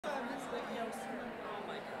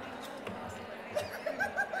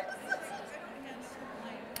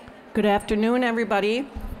Good afternoon, everybody.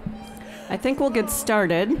 I think we'll get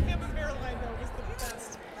started.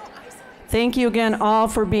 Thank you again all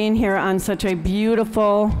for being here on such a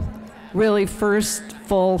beautiful, really first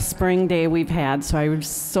full spring day we've had. So I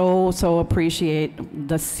so appreciate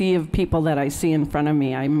the sea of people that I see in front of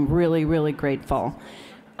me. I'm really grateful.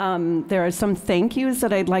 There are some thank yous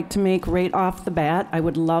that I'd like to make right off the bat. I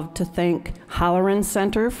would love to thank Holleran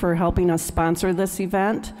Center for helping us sponsor this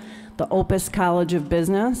event, the Opus College of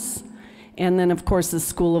Business, and then of course the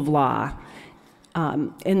School of Law.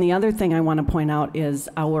 And the other thing I want to point out is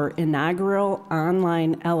our inaugural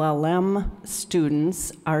online LLM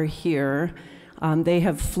students are here. They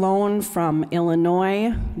have flown from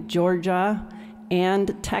Illinois, Georgia,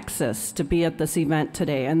 and Texas to be at this event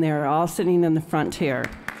today, and they're all sitting in the front here.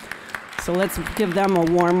 So let's give them a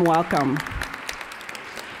warm welcome.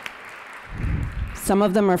 Some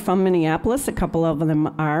of them are from Minneapolis, a couple of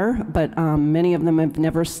them are, but many of them have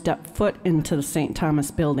never stepped foot into the St.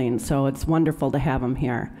 Thomas building, so it's wonderful to have them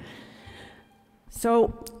here.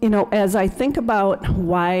 So, you know, as I think about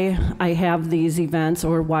why I have these events,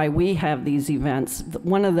 or why we have these events,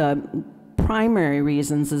 one of the primary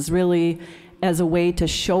reasons is really as a way to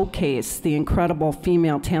showcase the incredible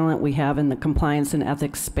female talent we have in the compliance and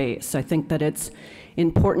ethics space. I think that it's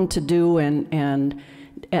important to do, and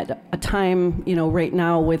at a time, you know, right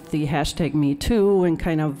now with the hashtag #MeToo and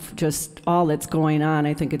kind of just all that's going on,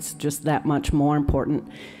 I think it's just that much more important.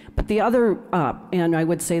 But the other, and I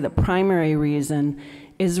would say the primary reason,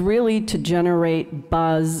 is really to generate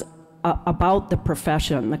buzz about the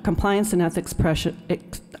profession. The compliance and ethics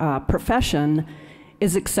profession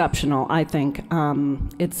is exceptional, I think.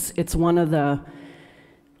 It's one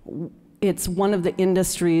of the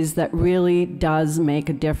industries that really does make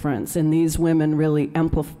a difference, and these women really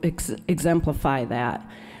exemplify that.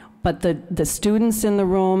 But the students in the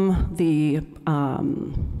room, the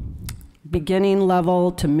beginning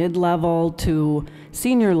level to mid-level to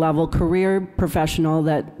senior level career professional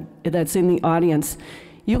that's in the audience,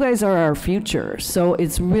 you guys are our future. So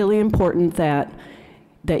it's really important that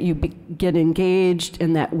you get engaged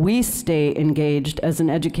and that we stay engaged as an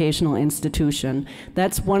educational institution.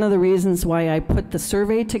 That's one of the reasons why I put the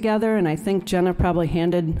survey together, and I think Jenna probably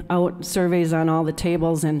handed out surveys on all the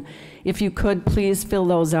tables, and if you could, please fill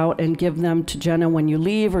those out and give them to Jenna when you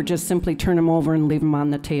leave, or just simply turn them over and leave them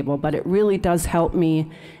on the table. But it really does help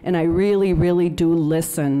me, and I really do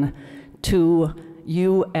listen to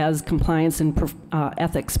you as compliance and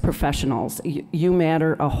ethics professionals. You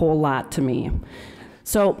matter a whole lot to me.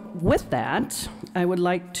 So with that, I would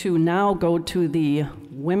like to now go to the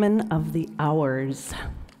Women of the Hours.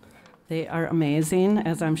 They are amazing,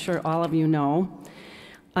 as I'm sure all of you know.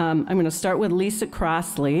 I'm going to start with Lisa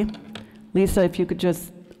Crossley. Lisa, if you could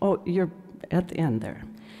just, oh, you're at the end there.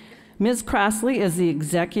 Ms. Crossley is the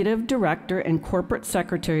Executive Director and Corporate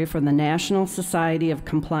Secretary for the National Society of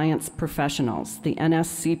Compliance Professionals, the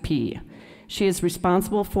NSCP. She is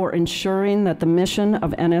responsible for ensuring that the mission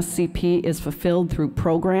of NSCP is fulfilled through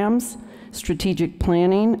programs, strategic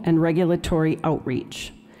planning, and regulatory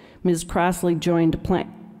outreach. Ms. Crossley joined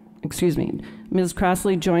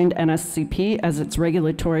NSCP as its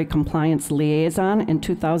regulatory compliance liaison in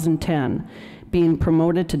 2010, being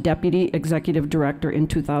promoted to Deputy Executive Director in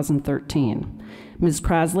 2013. Ms.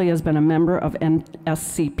 Crossley has been a member of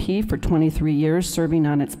NSCP for 23 years, serving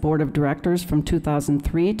on its board of directors from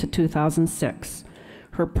 2003 to 2006.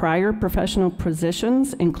 Her prior professional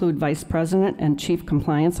positions include Vice President and Chief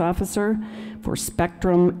Compliance Officer for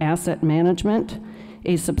Spectrum Asset Management,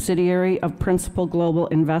 a subsidiary of Principal Global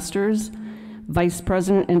Investors, Vice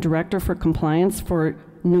President and Director for Compliance for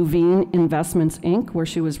Nuveen Investments, Inc., where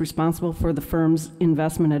she was responsible for the firm's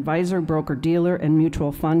investment advisor, broker-dealer, and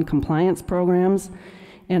mutual fund compliance programs,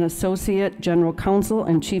 and Associate General Counsel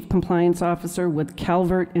and Chief Compliance Officer with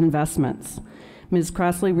Calvert Investments. Ms.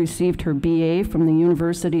 Crossley received her BA from the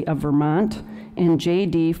University of Vermont and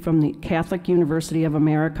JD from the Catholic University of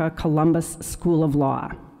America, Columbus School of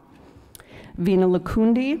Law. Veena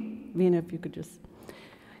Lakkundi, Veena, if you could just.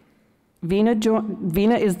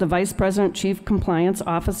 Veena is the Vice President Chief Compliance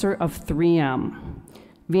Officer of 3M.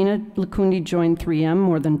 Veena Lakkundi joined 3M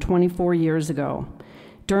more than 24 years ago.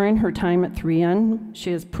 During her time at 3M,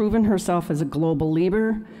 she has proven herself as a global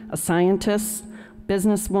leader, a scientist,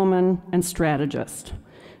 businesswoman, and strategist.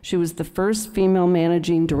 She was the first female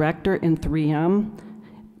managing director in 3M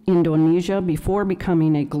Indonesia before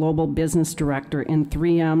becoming a global business director in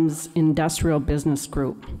 3M's Industrial Business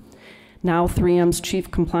Group. Now 3M's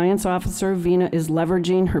Chief Compliance Officer, Veena is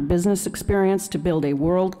leveraging her business experience to build a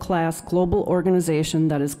world-class global organization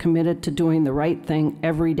that is committed to doing the right thing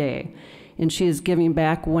every day, and she is giving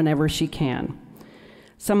back whenever she can.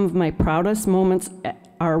 Some of my proudest moments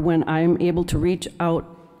are when I am able to reach out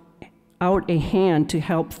a hand to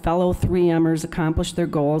help fellow 3Mers accomplish their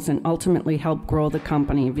goals and ultimately help grow the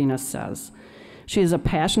company, Veena says. She is a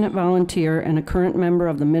passionate volunteer and a current member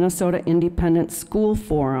of the Minnesota Independent School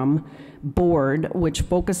Forum Board, which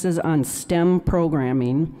focuses on STEM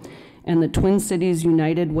programming, and the Twin Cities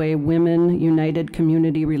United Way Women United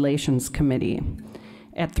Community Relations Committee.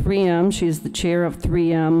 At 3M, she is the chair of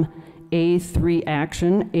 3M A3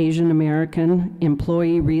 Action, Asian American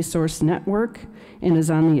Employee Resource Network, and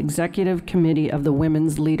is on the executive committee of the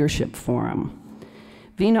Women's Leadership Forum.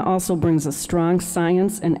 Veena also brings a strong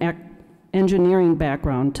science and engineering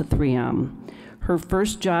background to 3M. Her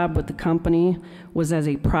first job with the company was as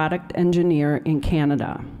a product engineer in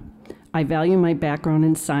Canada. I value my background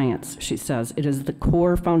in science, she says. It is the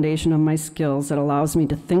core foundation of my skills that allows me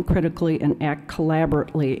to think critically and act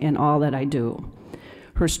collaboratively in all that I do.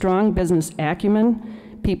 Her strong business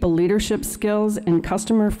acumen, people leadership skills, and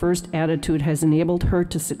customer-first attitude has enabled her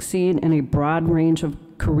to succeed in a broad range of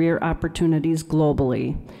career opportunities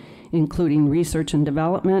globally, including research and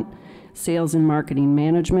development, sales and marketing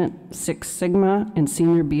management, Six Sigma, and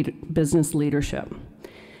senior business leadership.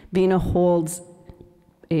 Veena holds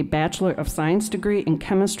a Bachelor of Science degree in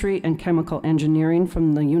Chemistry and Chemical Engineering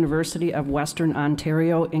from the University of Western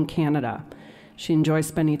Ontario in Canada. She enjoys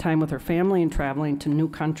spending time with her family and traveling to new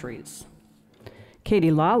countries. Katie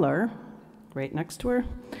Lawler, right next to her,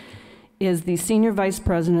 is the Senior Vice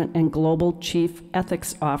President and Global Chief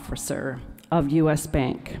Ethics Officer of U.S.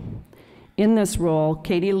 Bank. In this role,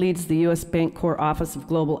 Katie leads the U.S. Bank Corp Office of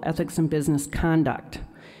Global Ethics and Business Conduct.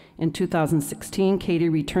 In 2016, Katie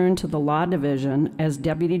returned to the Law Division as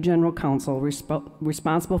Deputy General Counsel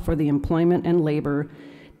responsible for the employment and labor,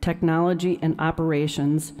 technology and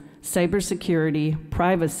operations, cybersecurity,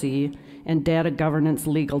 privacy, and data governance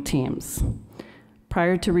legal teams.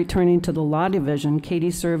 Prior to returning to the Law Division,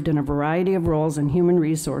 Katie served in a variety of roles in human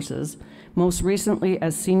resources, most recently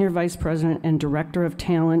as Senior Vice President and Director of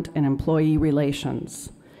Talent and Employee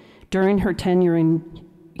Relations. During her tenure in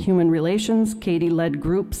Human Relations, Katie led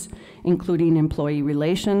groups including employee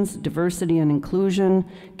relations, diversity and inclusion,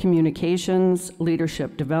 communications,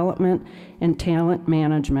 leadership development, and talent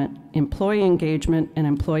management, employee engagement, and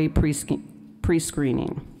employee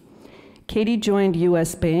pre-screening. Katie joined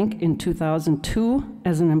U.S. Bank in 2002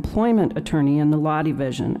 as an employment attorney in the Law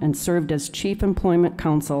Division and served as Chief Employment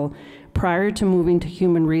Counsel prior to moving to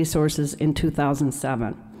Human Resources in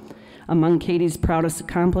 2007. Among Katie's proudest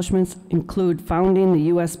accomplishments include founding the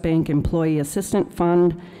U.S. Bank Employee Assistance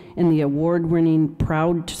Fund and the award-winning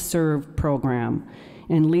Proud to Serve program,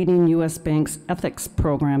 and leading U.S. Bank's ethics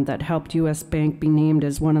program that helped U.S. Bank be named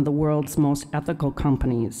as one of the world's most ethical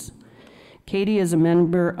companies. Katie is a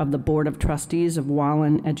member of the Board of Trustees of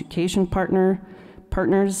Wallen Education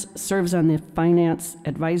Partners, serves on the Finance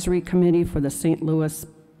Advisory Committee for the St. Louis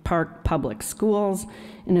Park Public Schools,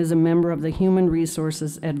 and is a member of the Human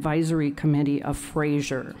Resources Advisory Committee of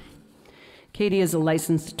Fraser. Katie is a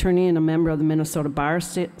licensed attorney and a member of the Minnesota Bar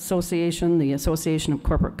Association, the Association of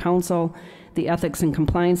Corporate Counsel, the Ethics and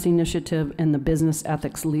Compliance Initiative, and the Business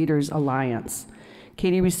Ethics Leaders Alliance.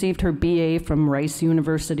 Katie received her BA from Rice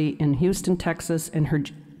University in Houston, Texas, and her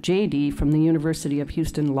JD from the University of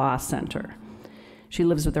Houston Law Center. She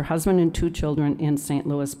lives with her husband and 2 children in St.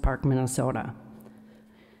 Louis Park, Minnesota.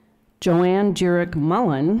 Joanne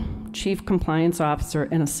Mullen, Chief Compliance Officer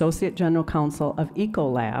and Associate General Counsel of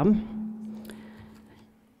Ecolab.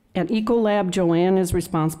 At Ecolab, Joanne is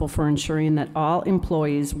responsible for ensuring that all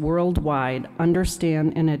employees worldwide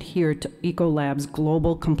understand and adhere to Ecolab's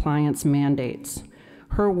global compliance mandates.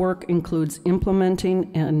 Her work includes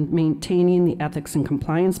implementing and maintaining the Ethics and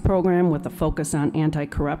Compliance Program with a focus on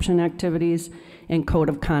anti-corruption activities and code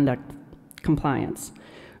of conduct compliance.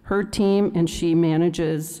 Her team and she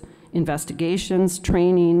manages investigations,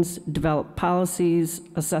 trainings, develops policies,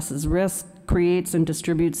 assesses risk, creates and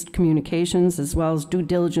distributes communications, as well as due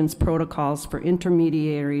diligence protocols for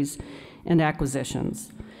intermediaries and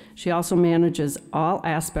acquisitions. She also manages all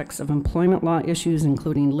aspects of employment law issues,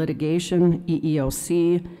 including litigation,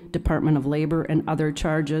 EEOC, Department of Labor and other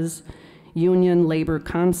charges, union labor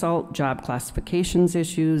consult, job classifications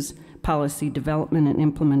issues, policy development and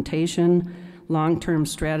implementation, long-term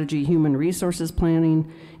strategy, human resources planning,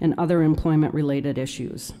 and other employment-related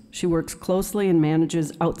issues. She works closely and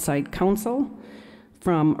manages outside counsel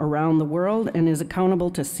from around the world and is accountable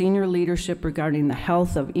to senior leadership regarding the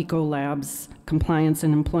health of Ecolab's compliance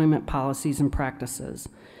and employment policies and practices.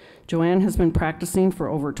 Joanne has been practicing for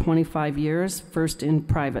over 25 years, first in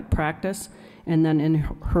private practice and then in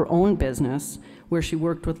her own business, where she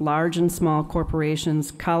worked with large and small corporations,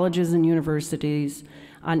 colleges and universities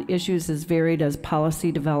on issues as varied as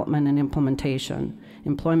policy development and implementation,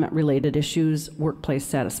 employment-related issues, workplace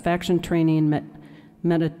satisfaction training,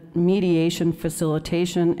 mediation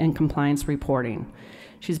facilitation, and compliance reporting.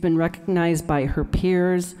 She's been recognized by her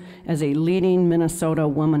peers as a leading Minnesota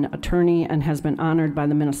woman attorney and has been honored by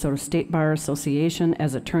the Minnesota State Bar Association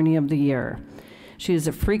as Attorney of the Year. She is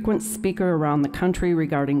a frequent speaker around the country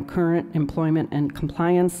regarding current employment and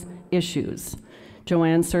compliance issues.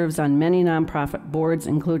 Joanne serves on many nonprofit boards,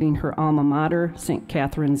 including her alma mater, St.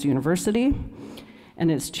 Catherine's University,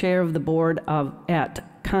 and is chair of the board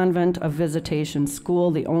at Convent of Visitation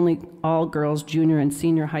School, the only all-girls junior and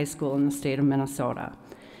senior high school in the state of Minnesota.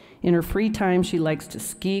 In her free time, she likes to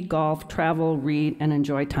ski, golf, travel, read, and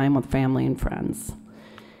enjoy time with family and friends.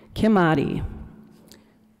 Kim Otte.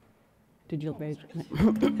 Did you raise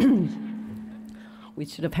We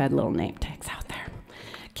should have had little name tags out there.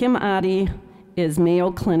 Kim Otte is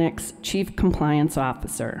Mayo Clinic's Chief Compliance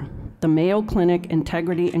Officer. The Mayo Clinic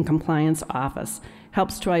Integrity and Compliance Office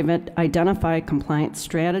helps to identify compliance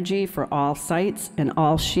strategy for all sites and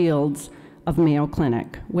all shields of Mayo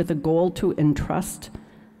Clinic, with a goal to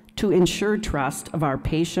ensure trust of our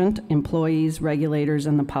patient, employees, regulators,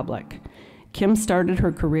 and the public. Kim started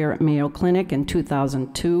her career at Mayo Clinic in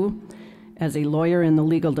 2002 as a lawyer in the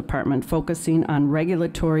legal department, focusing on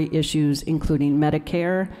regulatory issues including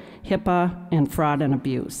Medicare, HIPAA, and fraud and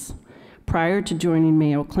abuse. Prior to joining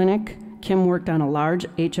Mayo Clinic, Kim worked on a large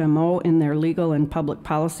HMO in their legal and public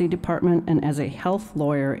policy department and as a health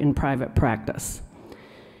lawyer in private practice.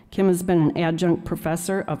 Kim has been an adjunct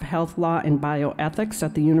professor of health law and bioethics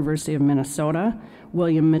at the University of Minnesota,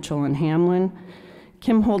 William Mitchell and Hamlin.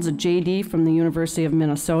 Kim holds a JD from the University of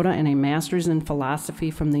Minnesota and a master's in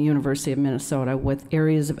philosophy from the University of Minnesota with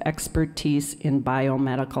areas of expertise in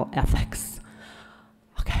biomedical ethics.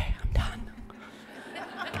 Okay, I'm done.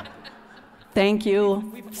 Thank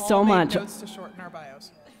you so much. We've all made notes to shorten our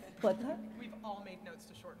bios. What's that? We've all made notes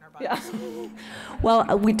to shorten our bios. Yeah.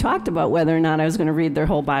 Well, we talked about whether or not I was going to read their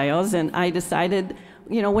whole bios, and I decided,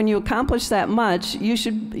 you know, when you accomplish that much, you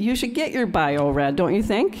should get your bio read, don't you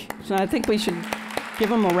think? So I think we should give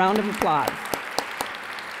them a round of applause.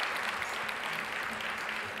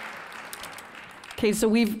 Okay, so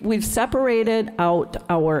we've separated out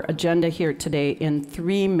our agenda here today in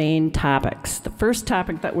three main topics. The first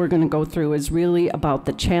topic that we're going to go through is really about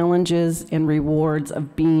the challenges and rewards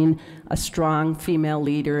of being a strong female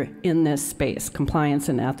leader in this space, compliance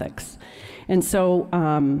and ethics. And so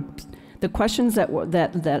the questions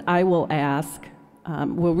that I will ask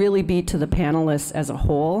will really be to the panelists as a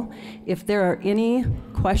whole. If there are any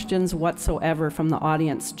questions whatsoever from the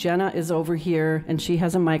audience, Jenna is over here and she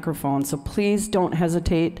has a microphone, so please don't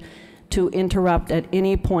hesitate to interrupt at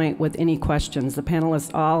any point with any questions. The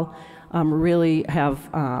panelists all really have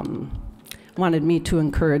wanted me to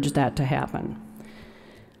encourage that to happen.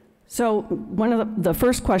 So one of the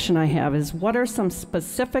first question I have is, what are some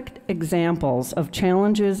specific examples of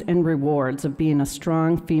challenges and rewards of being a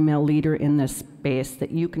strong female leader in this space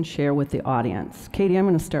that you can share with the audience? Katie, I'm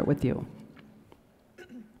going to start with you.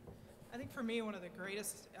 I think for me, one of the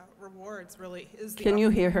greatest rewards really is the... Can you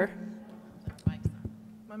hear her?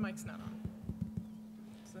 My mic's not on.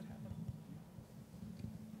 Does that happen?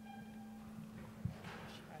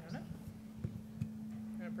 I don't know.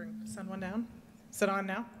 I'm going to send one down. Is it on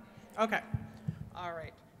now? Okay. All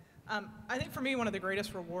right. I think for me, one of the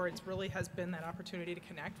greatest rewards really has been that opportunity to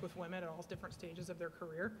connect with women at all different stages of their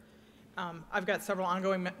career. I've got several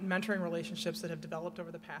ongoing mentoring relationships that have developed over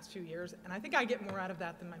the past few years, and I think I get more out of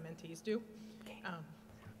that than my mentees do. Okay.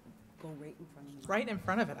 Go right in front of me. Right in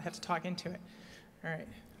front of it. I have to talk into it. All right.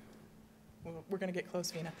 Well, we're going to get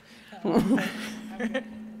close, Veena.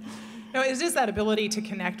 No, it's just that ability to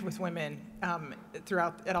connect with women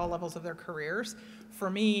at all levels of their careers. For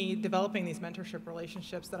me, developing these mentorship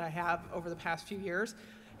relationships that I have over the past few years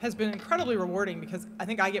has been incredibly rewarding because I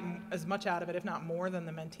think I get as much out of it, if not more, than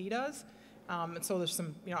the mentee does. And so there's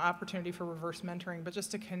some opportunity for reverse mentoring, but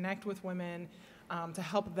just to connect with women, to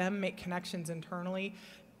help them make connections internally.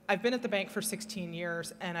 I've been at the bank for 16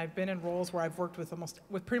 years, and I've been in roles where I've worked with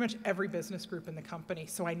pretty much every business group in the company,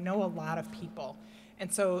 so I know a lot of people.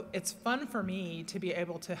 And so it's fun for me to be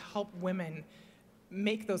able to help women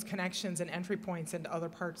make those connections and entry points into other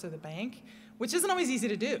parts of the bank, which isn't always easy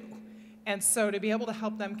to do. And so to be able to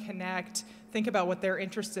help them connect, think about what they're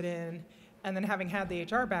interested in, and then having had the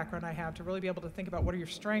HR background I have, to really be able to think about what are your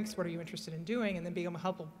strengths, what are you interested in doing, and then being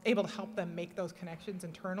able to help them make those connections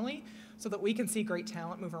internally so that we can see great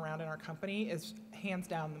talent move around in our company is hands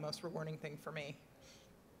down the most rewarding thing for me.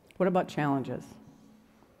 What about challenges?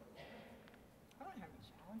 I don't have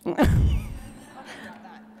any challenges. I'll think about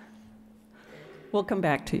that. We'll come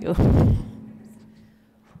back to you.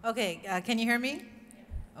 Okay, can you hear me?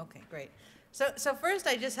 Okay, great. So first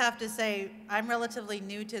I just have to say I'm relatively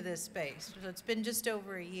new to this space. So it's been just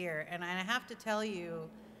over a year, and I have to tell you,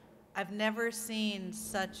 I've never seen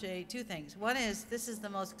two things. One is this is the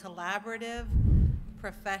most collaborative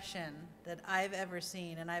profession that I've ever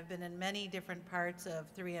seen, and I've been in many different parts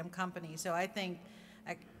of 3M companies. So I think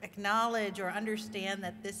acknowledge or understand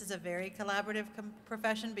that this is a very collaborative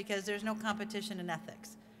profession because there's no competition in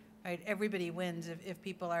ethics. Right? Everybody wins if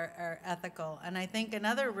people are ethical. And I think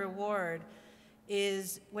another reward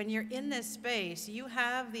is when you're in this space, you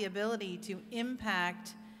have the ability to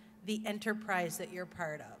impact the enterprise that you're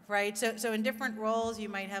part of, right? So in different roles, you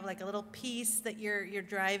might have like a little piece that you're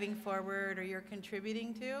driving forward or you're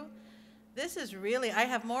contributing to. This is really, I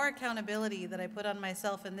have more accountability that I put on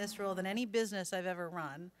myself in this role than any business I've ever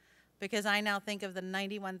run, because I now think of the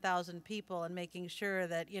 91,000 people and making sure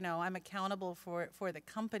that, you know, I'm accountable for the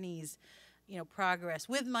company's, you know, progress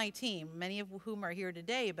with my team, many of whom are here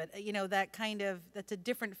today, but, you know, that's a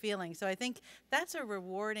different feeling. So I think that's a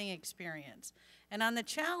rewarding experience. And on the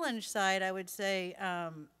challenge side, I would say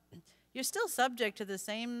you're still subject to the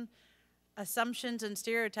same assumptions and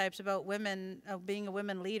stereotypes about women, being a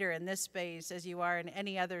women leader in this space as you are in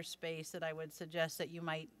any other space that I would suggest that you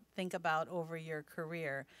might think about over your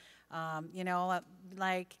career. You know,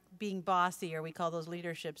 like being bossy, or we call those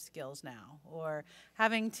leadership skills now, or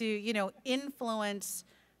having to, you know, influence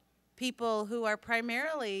people who are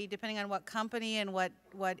primarily, depending on what company and what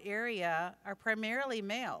area, are primarily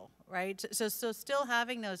male, right? So still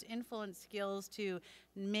having those influence skills to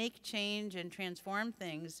make change and transform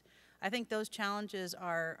things, I think those challenges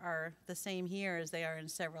are the same here as they are in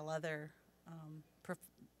several other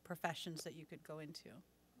professions that you could go into.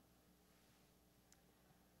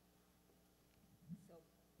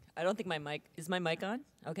 I don't think is my mic on?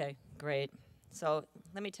 Okay, great. So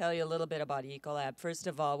let me tell you a little bit about Ecolab. First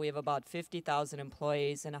of all, we have about 50,000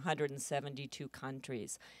 employees in 172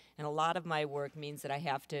 countries. And a lot of my work means that I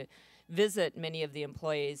have to visit many of the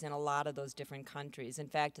employees in a lot of those different countries. In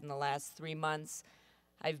fact, in the last 3 months,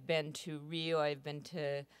 I've been to Rio, I've been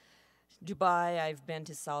to Dubai, I've been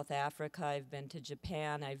to South Africa, I've been to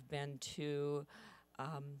Japan, I've been to,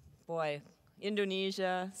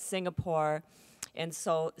 Indonesia, Singapore. And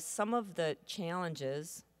so some of the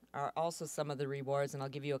challenges are also some of the rewards, and I'll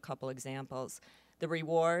give you a couple examples. The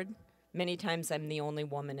reward, many times I'm the only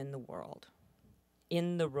woman in the world,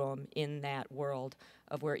 in the room, in that world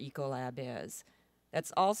of where Ecolab is.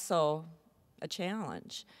 That's also a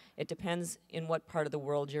challenge. It depends in what part of the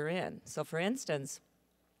world you're in. So for instance,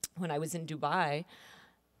 when I was in Dubai,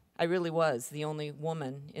 I really was the only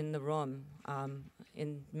woman in the room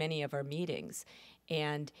in many of our meetings.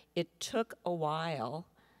 And it took a while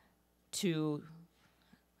to,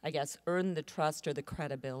 I guess, earn the trust or the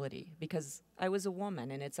credibility, because I was a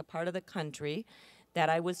woman, and it's a part of the country that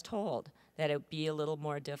I was told that it would be a little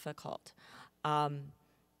more difficult.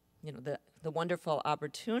 You know, the wonderful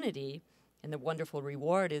opportunity and the wonderful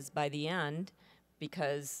reward is by the end,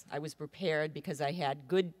 because I was prepared, because I had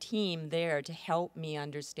good team there to help me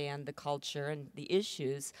understand the culture and the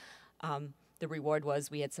issues. The reward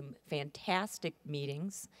was we had some fantastic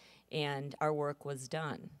meetings, and our work was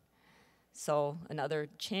done. So another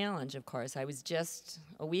challenge, of course, I was just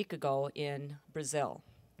a week ago in Brazil,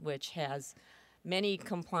 which has many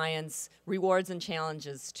compliance rewards and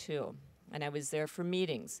challenges too. And I was there for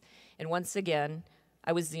meetings. And once again,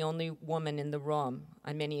 I was the only woman in the room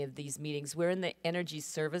on many of these meetings. We're in the energy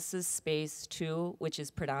services space too, which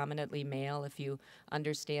is predominantly male, if you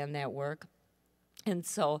understand that work. And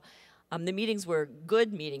so the meetings were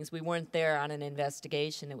good meetings. We weren't there on an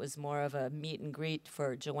investigation. It was more of a meet and greet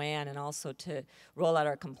for Joanne, and also to roll out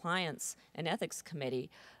our compliance and ethics committee.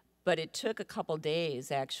 But it took a couple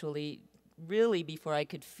days, actually, really, before I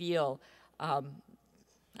could feel, I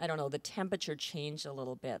don't know, the temperature changed a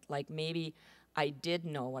little bit. Like maybe I did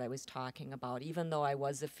know what I was talking about, even though I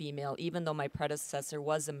was a female, even though my predecessor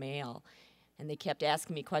was a male. And they kept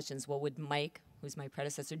asking me questions. Well, would Mike, who's my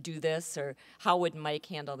predecessor, do this? Or how would Mike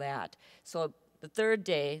handle that? So the third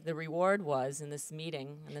day, the reward was in this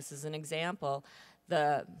meeting, and this is an example,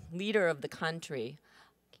 the leader of the country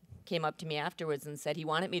came up to me afterwards and said he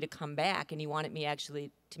wanted me to come back, and he wanted me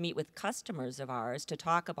actually to meet with customers of ours to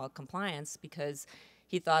talk about compliance, because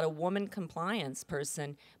he thought a woman compliance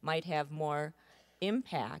person might have more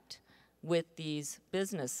impact with these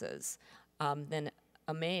businesses than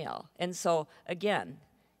a male. And so, again,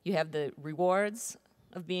 you have the rewards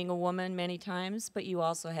of being a woman many times, but you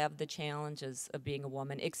also have the challenges of being a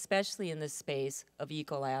woman, especially in the space of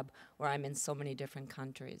Ecolab, where I'm in so many different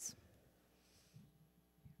countries.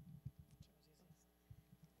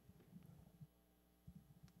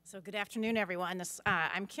 So good afternoon, everyone.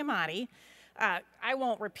 I'm Kim Otte. I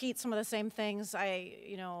won't repeat some of the same things.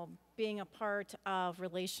 Being a part of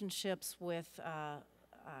relationships with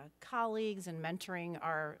colleagues and mentoring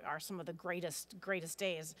are some of the greatest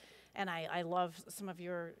days, and I love some of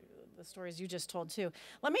the stories you just told too.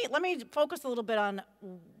 Let me focus a little bit on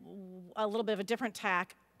a little bit of a different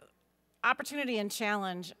tack. Opportunity and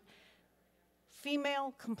challenge.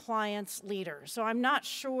 Female compliance leader. So I'm not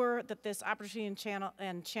sure that this opportunity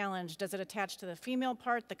and challenge, does it attach to the female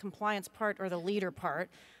part, the compliance part, or the leader part?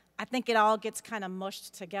 I think it all gets kind of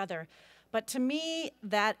mushed together. But to me,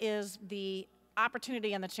 that is the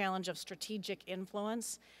opportunity and the challenge of strategic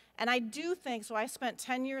influence. And I do think, so I spent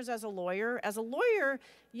 10 years as a lawyer. As a lawyer,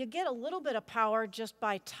 you get a little bit of power just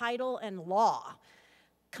by title and law.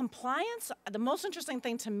 Compliance, the most interesting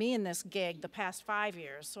thing to me in this gig the past 5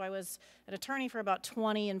 years, so I was an attorney for about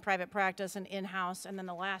 20 in private practice and in-house, and then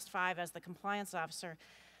the last 5 as the compliance officer.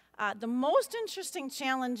 The most interesting,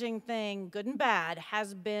 challenging thing, good and bad,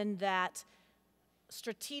 has been that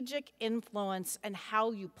strategic influence and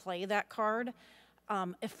how you play that card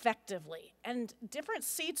effectively. And different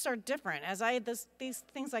seats are different. These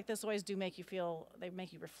things like this always do make you feel, they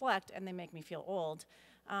make you reflect, and they make me feel old.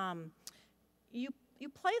 You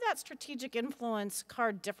play that strategic influence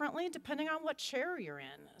card differently depending on what chair you're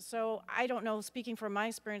in. So I don't know, speaking from my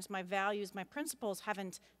experience, my values, my principles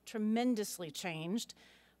haven't tremendously changed,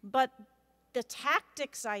 but the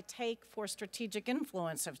tactics I take for strategic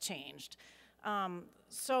influence have changed.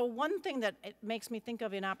 So one thing that it makes me think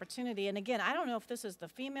of in opportunity, and again, I don't know if this is the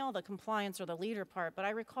female, the compliance, or the leader part, but I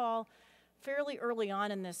recall fairly early on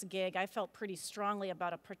in this gig, I felt pretty strongly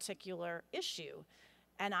about a particular issue.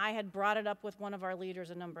 And I had brought it up with one of our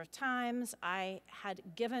leaders a number of times. I had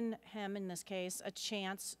given him, in this case, a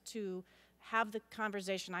chance to have the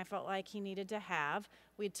conversation I felt like he needed to have.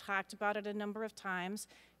 We'd talked about it a number of times.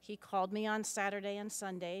 He called me on Saturday and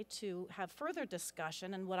Sunday to have further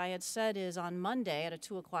discussion, and what I had said is on Monday at a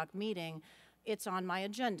 2 o'clock meeting, it's on my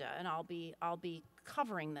agenda, and I'll be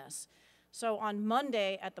covering this. So on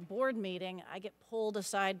Monday at the board meeting, I get pulled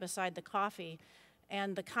aside beside the coffee,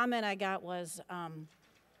 and the comment I got was,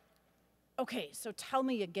 okay, so tell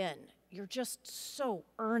me again, you're just so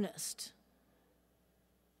earnest.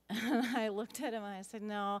 And I looked at him and I said,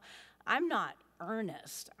 no, I'm not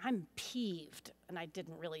earnest, I'm peeved. And I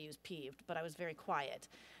didn't really use peeved, but I was very quiet.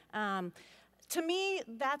 To me,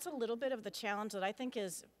 that's a little bit of the challenge that I think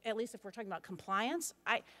is, at least if we're talking about compliance,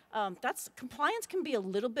 compliance can be a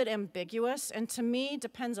little bit ambiguous, and to me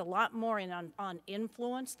depends a lot more on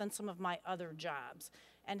influence than some of my other jobs.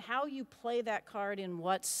 And how you play that card in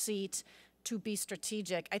what seat to be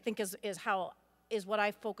strategic, I think is what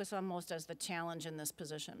I focus on most as the challenge in this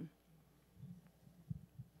position.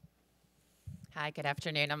 Hi, good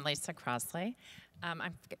afternoon. I'm Lisa Crossley. I'll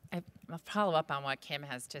follow up on what Kim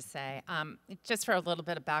has to say. Just for a little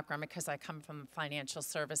bit of background, because I come from financial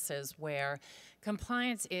services where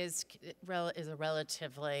compliance is a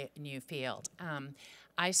relatively new field.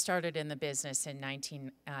 I started in the business in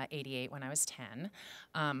 1988 when I was 10.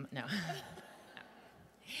 No.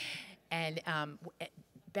 And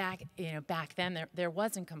back then there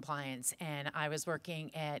wasn't compliance, and I was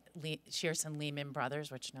working at Shearson Lehman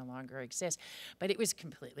Brothers, which no longer exists, but it was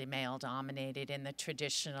completely male dominated. In the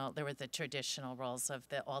traditional, there were the traditional roles of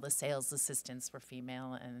all the sales assistants were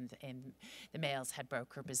female, and the males had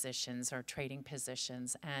broker positions or trading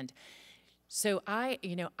positions. And so I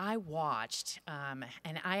watched,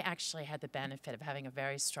 and I actually had the benefit of having a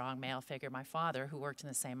very strong male figure, my father, who worked in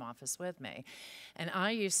the same office with me. And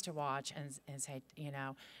I used to watch and say,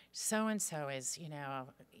 so-and-so is,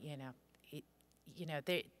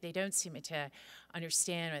 they don't seem to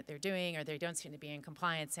understand what they're doing, or they don't seem to be in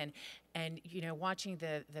compliance. And watching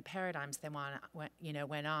the paradigms that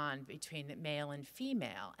went on between male and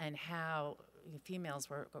female, and how females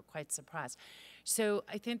were quite suppressed. So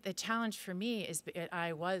I think the challenge for me is,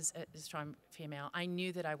 I was a strong female. I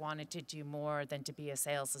knew that I wanted to do more than to be a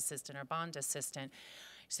sales assistant or bond assistant.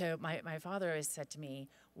 So my father always said to me,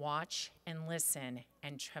 watch and listen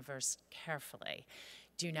and traverse carefully.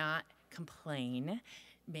 Do not complain.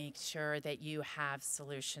 Make sure that you have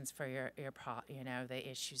solutions for the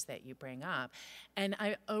issues that you bring up. And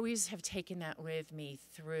I always have taken that with me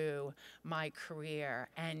through my career.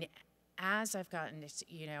 And as I've gotten,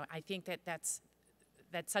 I think that's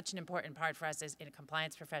such an important part for us as in a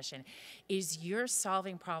compliance profession, is you're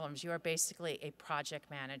solving problems. You are basically a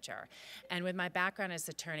project manager. And with my background as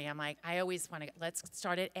attorney, I'm like, I always want to, let's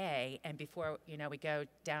start at A, and before, we go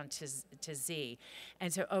down to Z.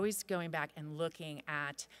 And so always going back and looking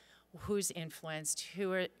at who's influenced,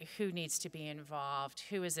 who needs to be involved,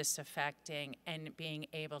 who is this affecting, and being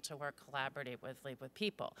able to work collaboratively with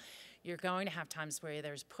people. You're going to have times where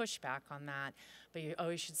there's pushback on that, but you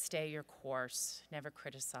always should stay your course, never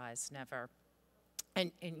criticize, never,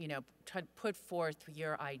 and you know, try to put forth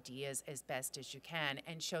your ideas as best as you can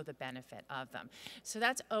and show the benefit of them. So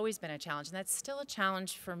that's always been a challenge, and that's still a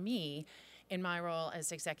challenge for me in my role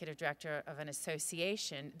as executive director of an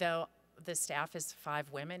association, though the staff is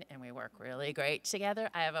 5 women and we work really great together.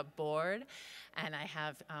 I have a board and I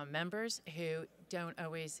have members who don't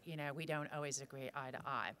always, you know, we don't always agree eye to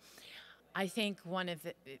eye. I think one of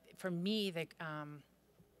the, for me,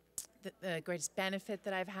 the greatest benefit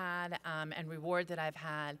that I've had and reward that I've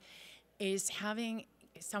had is having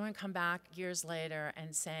someone come back years later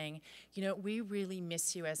and saying, you know, we really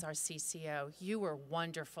miss you as our CCO. You were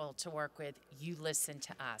wonderful to work with. You listened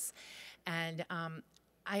to us. And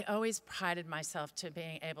I always prided myself to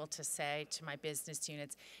being able to say to my business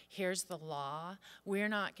units, here's the law. We're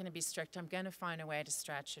not going to be strict. I'm going to find a way to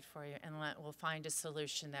stretch it for you, and we'll find a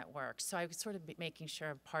solution that works. So I was sort of making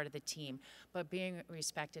sure I'm part of the team, but being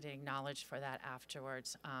respected and acknowledged for that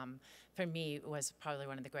afterwards, for me, was probably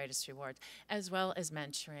one of the greatest rewards, as well as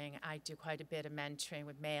mentoring. I do quite a bit of mentoring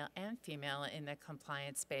with male and female in the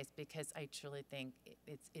compliance space because I truly think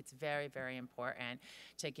it's very, very important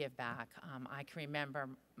to give back. I can remember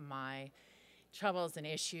my troubles and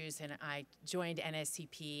issues, and I joined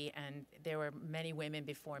NSCP, and there were many women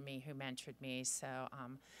before me who mentored me, so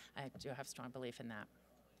I do have strong belief in that.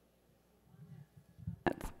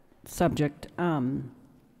 Subject.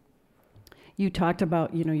 You talked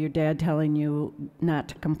about, you know, your dad telling you not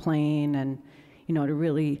to complain and, you know, to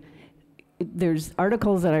really, there's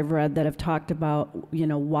articles that I've read that have talked about, you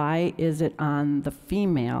know, why is it on the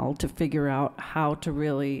female to figure out how to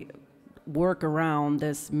really work around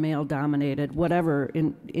this male-dominated, whatever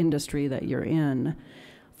industry that you're in.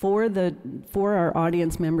 For our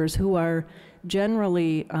audience members who are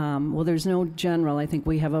generally, well, there's no general. I think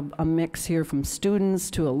we have a mix here from students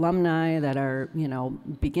to alumni that are, you know,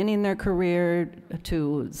 beginning their career,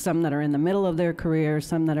 to some that are in the middle of their career,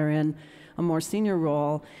 some that are in a more senior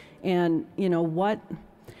role. And, you know, what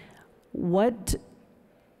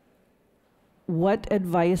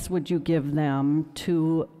advice would you give them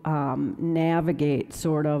to navigate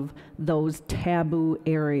sort of those taboo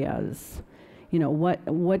areas? You know,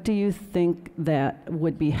 what do you think that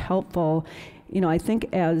would be helpful? You know, I think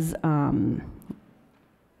as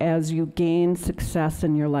you gain success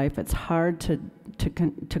in your life, it's hard to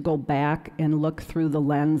go back and look through the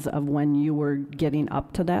lens of when you were getting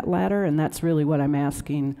up to that ladder, and that's really what I'm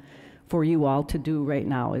asking for you all to do right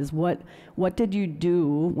now, is what did you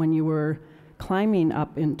do when you were climbing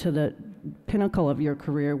up into the pinnacle of your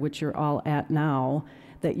career, which you're all at now,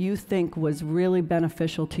 that you think was really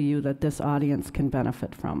beneficial to you that this audience can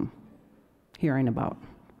benefit from hearing about?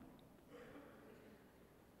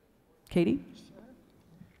 Katie? Sure.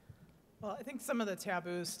 Well, I think some of the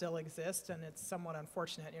taboos still exist, and it's somewhat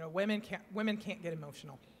unfortunate. You know, women can't get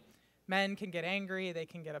emotional. Men can get angry, they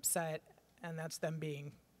can get upset, and that's them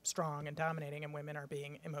being strong and dominating, and women are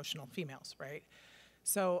being emotional females, right?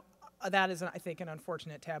 So that is, I think, an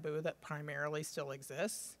unfortunate taboo that primarily still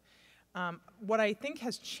exists. What I think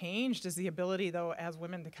has changed is the ability, though, as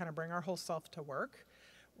women to kind of bring our whole self to work,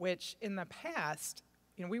 which in the past,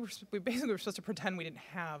 you know, we basically were supposed to pretend we didn't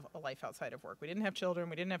have a life outside of work. We didn't have children,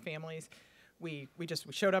 we didn't have families. We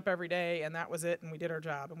showed up every day, and that was it, and we did our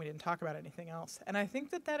job, and we didn't talk about anything else. And I think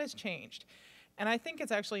that has changed. And I think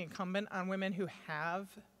it's actually incumbent on women who have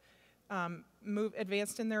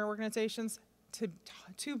advanced in their organizations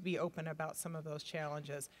to be open about some of those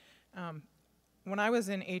challenges. When I was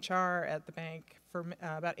in HR at the bank for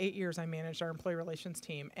about 8 years, I managed our employee relations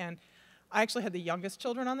team, and I actually had the youngest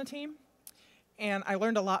children on the team, and I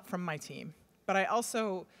learned a lot from my team. But I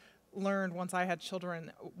also learned, once I had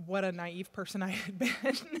children, what a naive person I had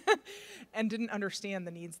been and didn't understand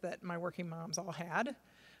the needs that my working moms all had.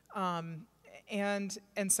 And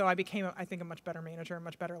so I became, I think, a much better manager, a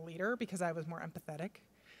much better leader, because I was more empathetic.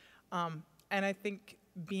 And I think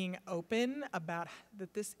being open about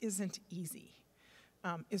that this isn't easy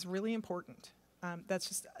is really important. That's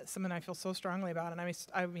just something I feel so strongly about. And I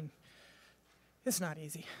mean, it's not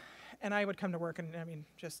easy. And I would come to work and, I mean,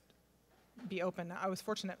 just be open. I was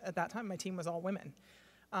fortunate at that time, my team was all women.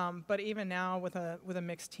 But even now with a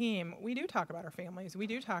mixed team, we do talk about our families. We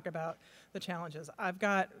do talk about the challenges. I've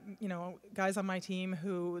got, you know, guys on my team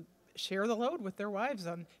who share the load with their wives.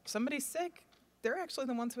 If somebody's sick, they're actually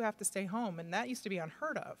the ones who have to stay home, and that used to be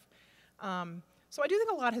unheard of. So I do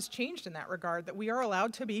think a lot has changed in that regard, that we are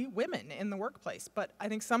allowed to be women in the workplace. But I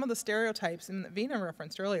think some of the stereotypes that Veena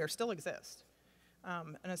referenced earlier still exist.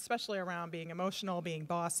 And especially around being emotional, being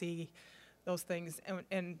bossy, those things.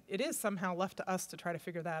 And it is somehow left to us to try to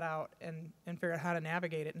figure that out and figure out how to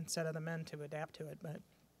navigate it instead of the men to adapt to it. But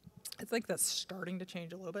I think that's starting to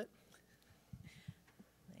change a little bit.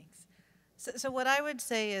 Thanks. So what I would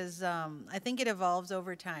say is I think it evolves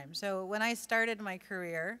over time. So when I started my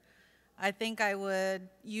career, I think I would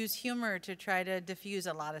use humor to try to diffuse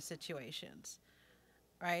a lot of situations,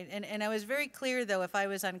 right? And I was very clear, though, if I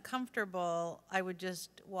was uncomfortable, I would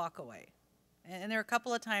just walk away. And there were a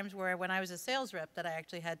couple of times where when I was a sales rep that I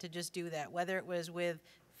actually had to just do that, whether it was with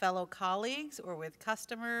fellow colleagues or with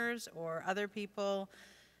customers or other people,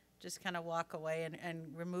 just kind of walk away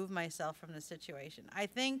and remove myself from the situation. I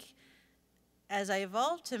think as I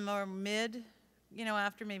evolved to more mid,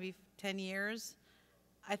 after maybe 10 years,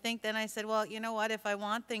 I think then I said, well, you know what, if I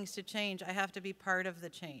want things to change, I have to be part of the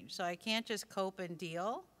change. So I can't just cope and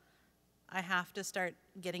deal. I have to start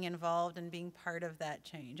getting involved and being part of that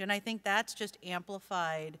change. And I think that's just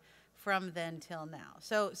amplified from then till now.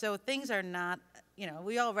 So things are not,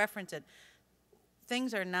 we all reference it.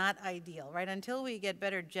 Things are not ideal, right? Until we get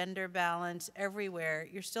better gender balance everywhere,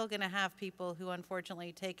 you're still going to have people who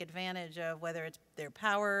unfortunately take advantage of whether it's their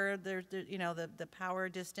power, the power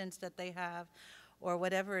distance that they have, or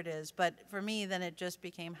whatever it is. But for me, then it just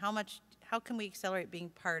became how can we accelerate being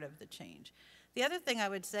part of the change? The other thing I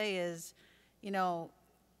would say is,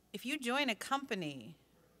 if you join a company,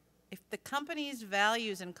 if the company's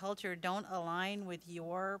values and culture don't align with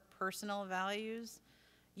your personal values,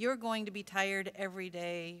 you're going to be tired every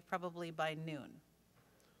day, probably by noon,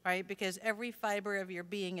 right? Because every fiber of your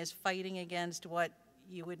being is fighting against what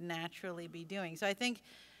you would naturally be doing. So I think,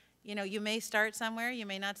 you may start somewhere, you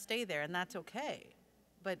may not stay there, and that's okay.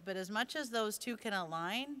 But as much as those two can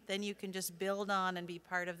align, then you can just build on and be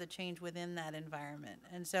part of the change within that environment.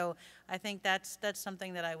 And so I think that's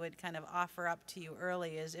something that I would kind of offer up to you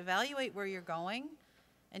early is evaluate where you're going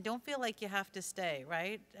and don't feel like you have to stay,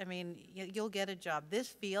 right? I mean, you'll get a job. This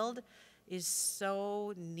field is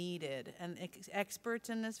so needed, and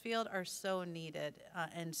experts in this field are so needed.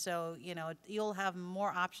 And so, you'll have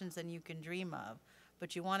more options than you can dream of,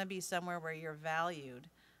 but you want to be somewhere where you're valued.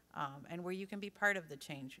 And where you can be part of the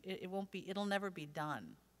change. It'll never be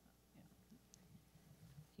done.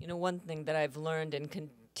 One thing that I've learned and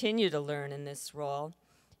continue to learn in this role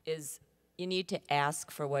is you need to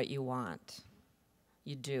ask for what you want.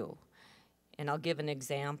 You do. And I'll give an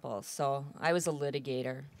example. So I was a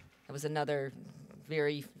litigator. I was another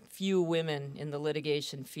very few women in the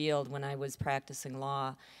litigation field when I was practicing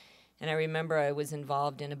law. And I remember I was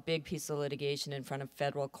involved in a big piece of litigation in front of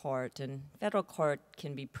federal court, and federal court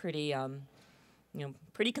can be pretty,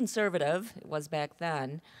 pretty conservative. It was back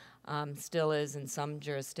then, still is in some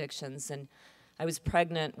jurisdictions. And I was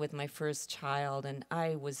pregnant with my first child, and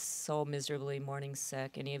I was so miserably morning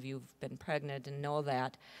sick. Any of you who've been pregnant and know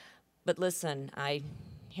that. But listen, I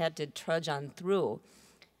had to trudge on through.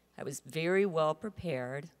 I was very well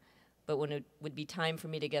prepared, but when it would be time for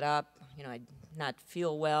me to get up, I'd not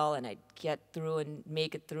feel well, and I'd get through and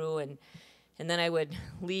make it through, and then I would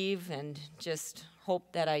leave and just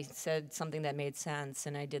hope that I said something that made sense,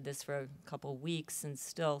 and I did this for a couple weeks and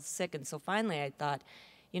still sick, and so finally I thought,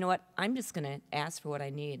 you know what, I'm just going to ask for what I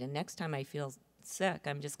need, and next time I feel sick,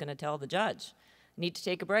 I'm just going to tell the judge, I need to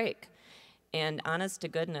take a break. And honest to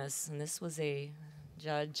goodness, and this was a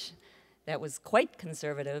judge that was quite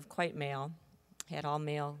conservative, quite male, had all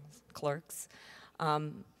male clerks,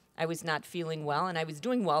 I was not feeling well, and I was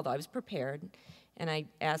doing well, though. I was prepared, and I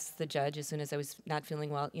asked the judge as soon as I was not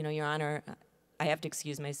feeling well, Your Honor, I have to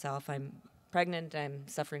excuse myself. I'm pregnant. I'm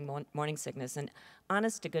suffering morning sickness. And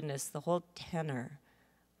honest to goodness, the whole tenor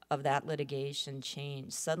of that litigation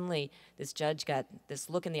changed. Suddenly, this judge got this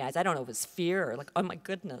look in the eyes. I don't know if it was fear or like, oh, my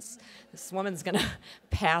goodness, this woman's going to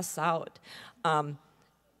pass out.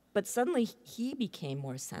 But suddenly, he became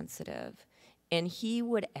more sensitive. And he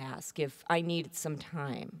would ask if I needed some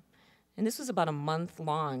time. And this was about a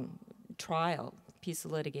month-long trial, piece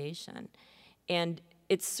of litigation. And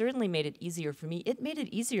it certainly made it easier for me. It made it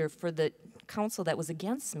easier for the counsel that was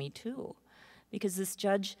against me, too. Because this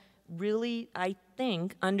judge really, I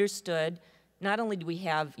think, understood, not only do we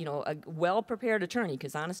have, a well-prepared attorney,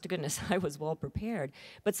 because honest to goodness, I was well-prepared,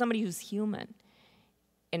 but somebody who's human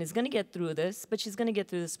and is going to get through this, but she's going to get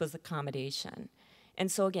through this with accommodation.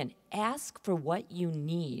 And so again, ask for what you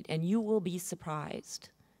need, and you will be surprised.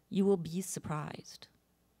 You will be surprised.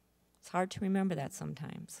 It's hard to remember that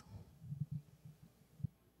sometimes.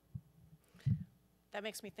 That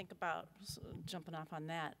makes me think about, jumping off on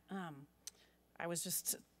that, I was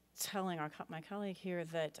just telling my colleague here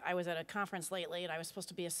that I was at a conference lately and I was supposed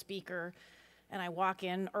to be a speaker, and I walk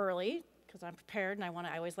in early because I'm prepared and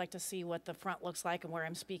I always like to see what the front looks like and where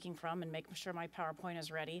I'm speaking from and make sure my PowerPoint is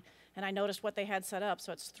ready. And I noticed what they had set up.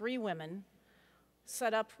 So it's 3 women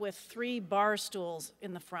set up with 3 bar stools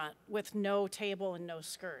in the front with no table and no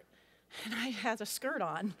skirt. And I had a skirt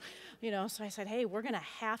on, so I said, hey, we're gonna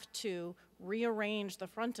have to rearrange the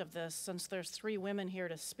front of this since there's 3 women here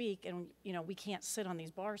to speak, and we can't sit on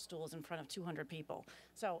these bar stools in front of 200 people.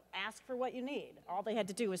 So ask for what you need. All they had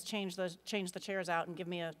to do was change the chairs out and give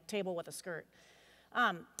me a table with a skirt.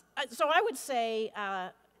 So I would say,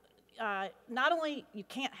 not only you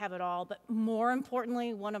can't have it all, but more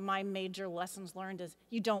importantly, one of my major lessons learned is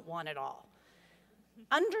you don't want it all.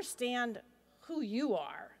 Understand who you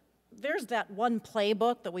are. There's that one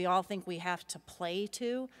playbook that we all think we have to play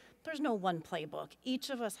to. There's no one playbook. Each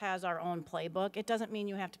of us has our own playbook. It doesn't mean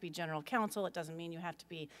you have to be general counsel. It doesn't mean you have to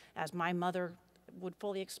be, as my mother would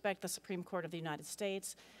fully expect, the Supreme Court of the United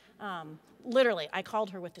States. Literally, I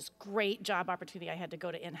called her with this great job opportunity. I had to go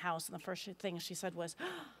to in-house, and the first thing she said was,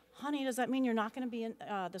 honey, does that mean you're not going to be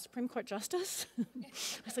the Supreme Court Justice?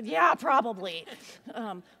 I said, yeah, probably.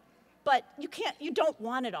 But you don't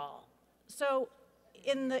want it all. So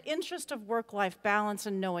in the interest of work-life balance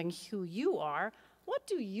and knowing who you are, what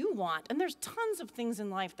do you want? And there's tons of things in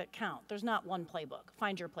life that count. There's not one playbook.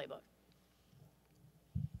 Find your playbook.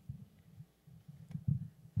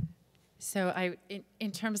 So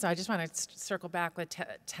in terms of, I just want to circle back with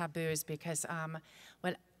taboos, because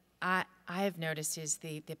what I have noticed is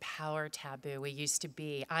the power taboo. I used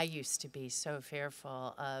to be so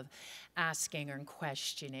fearful of asking or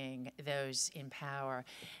questioning those in power.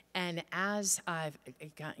 And as I've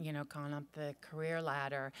gone up the career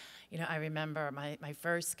ladder, I remember my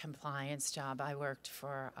first compliance job. I worked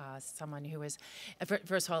for someone who was,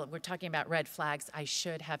 first of all, we're talking about red flags. I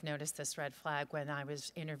should have noticed this red flag when I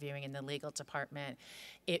was interviewing in the legal department.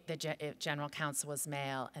 The general counsel was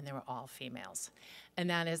male, and they were all females. And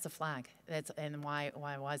that is a flag. And why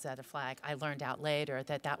was that a flag? I learned out later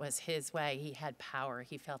that was his way. He had power.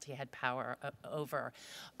 He felt he had power over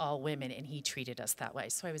all women, and he treated us that way.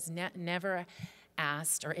 So I was never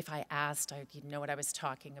asked, or if I asked, I didn't know what I was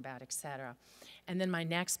talking about, et cetera. And then my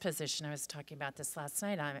next position, I was talking about this last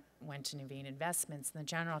night, I went to Veena Investments, and the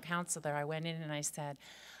general counsel there, I went in and I said,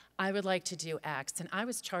 I would like to do X. And I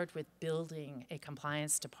was charged with building a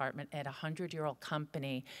compliance department at a 100-year-old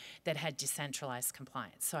company that had decentralized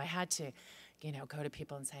compliance. So I had to, go to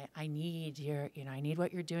people and say, I need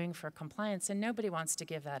what you're doing for compliance. And nobody wants to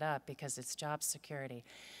give that up because it's job security.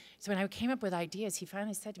 So when I came up with ideas, he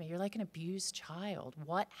finally said to me, you're like an abused child.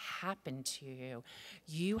 What happened to you?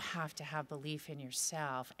 You have to have belief in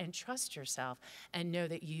yourself and trust yourself and know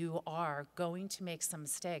that you are going to make some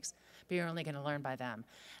mistakes, but you're only going to learn by them.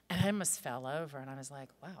 And I almost fell over, and I was like,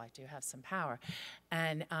 wow, I do have some power.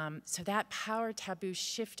 And so that power taboo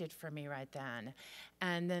shifted for me right then.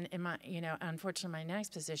 And then in my, unfortunately, my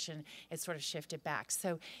next position, it sort of shifted back.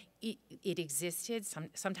 So it existed.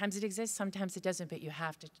 Sometimes it exists, sometimes it doesn't, but you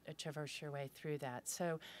have to traverse your way through that.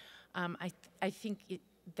 So I think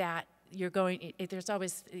that you're going, there's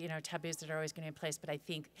always, taboos that are always going to be in place, but I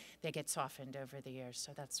think they get softened over the years.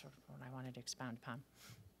 So that's what I wanted to expound upon.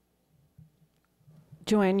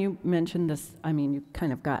 Joanne, you mentioned this, you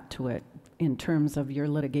kind of got to it in terms of your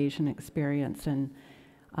litigation experience, and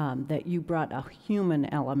that you brought a human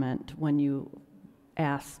element when you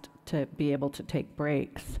asked to be able to take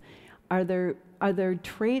breaks. Are there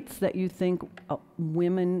traits that you think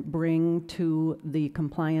women bring to the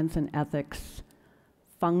compliance and ethics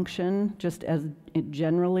function, just as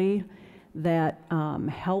generally, that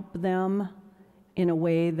help them in a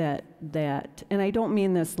way that, and I don't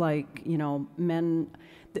mean this like, men,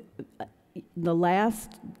 the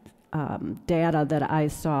last data that I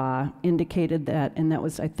saw indicated that, and that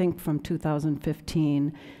was, I think, from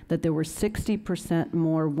 2015, that there were 60%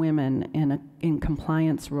 more women in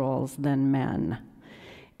compliance roles than men.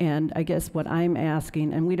 And I guess what I'm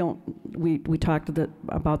asking, and we talked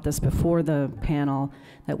about this before the panel,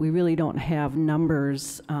 that we really don't have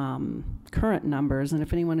numbers, current numbers, and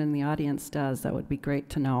if anyone in the audience does, that would be great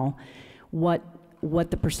to know what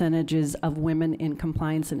the percentages of women in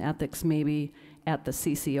compliance and ethics maybe at the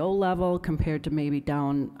CCO level compared to maybe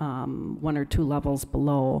down 1 or 2 levels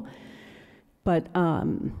below. But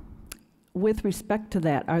with respect to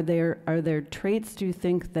that, are there traits, do you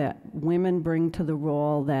think, that women bring to the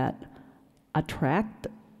role that attract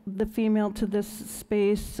the female to this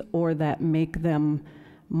space, or that make them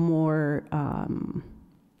more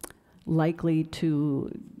likely to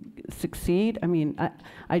succeed?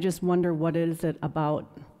 I just wonder, what is it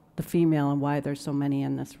about the female and why there's so many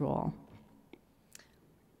in this role?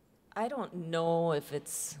 I don't know if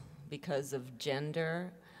it's because of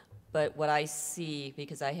gender, but what I see,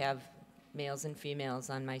 because I have males and females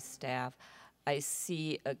on my staff, I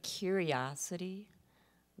see a curiosity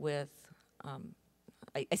with,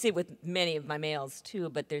 I say with many of my males too,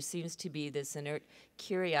 but there seems to be this inert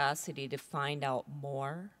curiosity to find out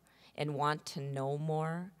more and want to know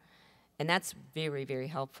more. And that's very, very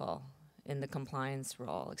helpful in the compliance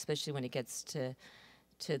role, especially when it gets to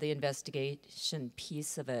the investigation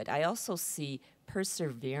piece of it. I also see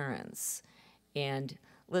perseverance. And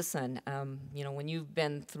listen, you know, when you've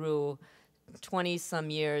been through 20-some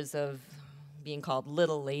years of being called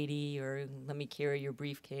little lady or let me carry your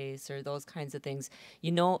briefcase or those kinds of things,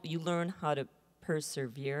 you know, you learn how to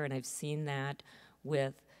persevere, and I've seen that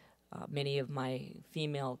with many of my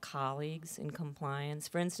female colleagues in compliance.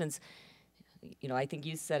 For instance, you know, I think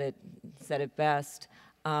you said it best,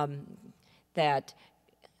 that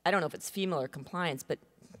I don't know if it's female or compliance, but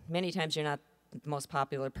many times you're not the most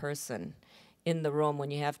popular person in the room when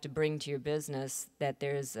you have to bring to your business that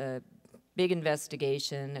there's a big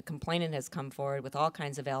investigation, a complainant has come forward with all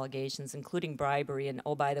kinds of allegations, including bribery, and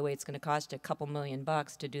oh, by the way, it's going to cost you a couple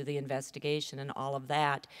 $1,000,000 to do the investigation and all of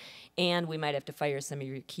that, and we might have to fire some of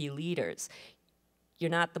your key leaders. You're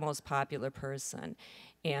not the most popular person,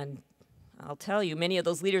 and I'll tell you, many of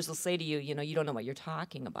those leaders will say to you, you know, you don't know what you're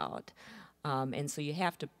talking about. And so you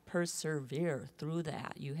have to persevere through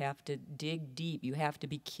that. You have to dig deep. You have to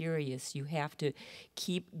be curious. You have to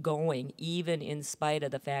keep going, even in spite of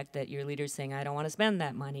the fact that your leader's saying, I don't want to spend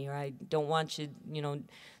that money, or I don't want you, you know,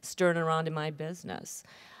 stirring around in my business.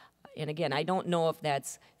 And again, I don't know if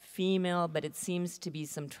that's female, but it seems to be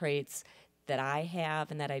some traits that I have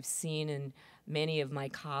and that I've seen in many of my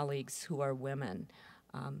colleagues who are women.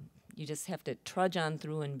 You just have to trudge on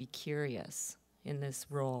through and be curious in this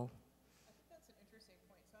role.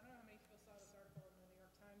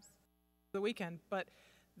 The weekend, but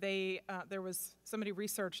there was somebody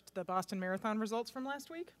researched the Boston Marathon results from last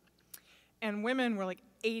week, and women were like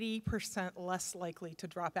 80% less likely to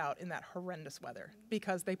drop out in that horrendous weather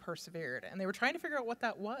because they persevered, and they were trying to figure out what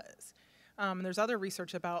that was. And there's other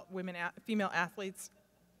research about female athletes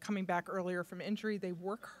coming back earlier from injury. They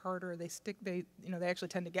work harder. They actually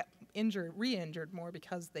tend to get re-injured more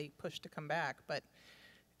because they push to come back. But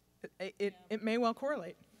it may well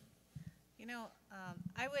correlate. You know,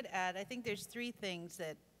 I would add, I think there's 3 things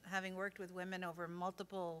that, having worked with women over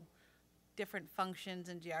multiple different functions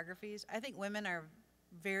and geographies, I think women are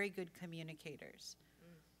very good communicators.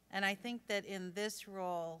 And I think that in this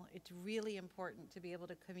role, it's really important to be able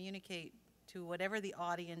to communicate to whatever the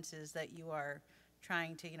audience is that you are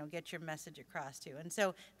trying to, you know, get your message across to. And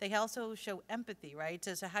so they also show empathy, right?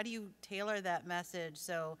 So how do you tailor that message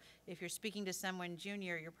so if you're speaking to someone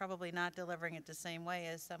junior, you're probably not delivering it the same way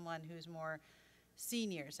as someone who's more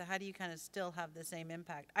senior. So how do you kind of still have the same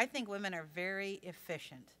impact? I think women are very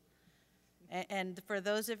efficient. And for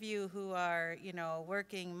those of you who are, you know,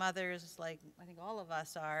 working mothers like I think all of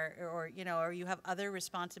us are, or you know, or you have other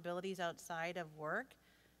responsibilities outside of work,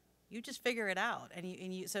 you just figure it out.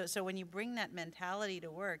 So when you bring that mentality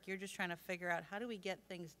to work, you're just trying to figure out how do we get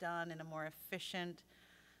things done in a more efficient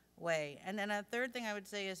way. And then a third thing I would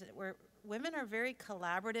say is that women are very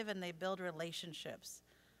collaborative and they build relationships.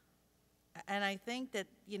 And I think that,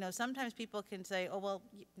 you know, sometimes people can say, oh, well,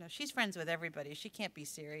 you know, she's friends with everybody. She can't be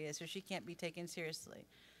serious or she can't be taken seriously.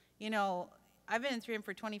 You know, I've been in 3M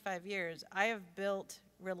for 25 years. I have built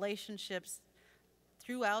relationships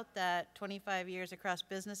throughout that 25 years across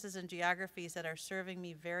businesses and geographies that are serving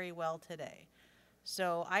me very well today.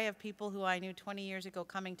 So I have people who I knew 20 years ago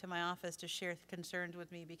coming to my office to share concerns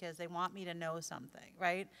with me because they want me to know something,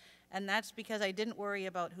 right? And that's because I didn't worry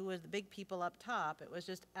about who was the big people up top. It was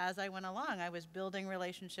just as I went along, I was building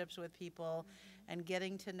relationships with people and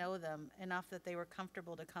getting to know them enough that they were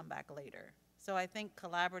comfortable to come back later. So I think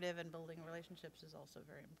collaborative and building relationships is also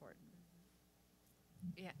very important.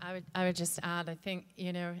 Yeah, I would just add, I think,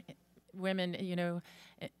 you know, women, you know,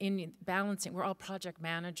 in balancing, we're all project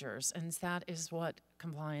managers, and that is what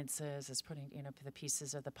compliance is putting, you know, the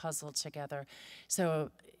pieces of the puzzle together. So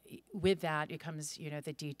with that, it comes, you know,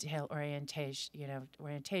 the detail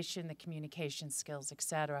orientation, the communication skills, et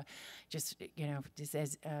cetera. Just, you know, just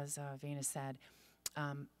as Veena said,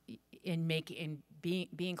 in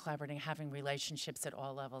being collaborating, having relationships at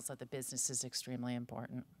all levels of the business is extremely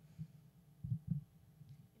important.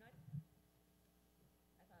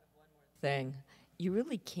 Thing. You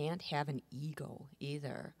really can't have an ego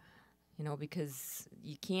either, you know, because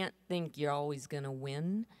you can't think you're always going to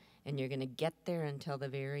win and you're going to get there until the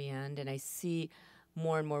very end. And I see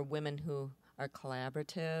more and more women who are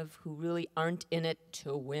collaborative, who really aren't in it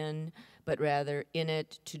to win, but rather in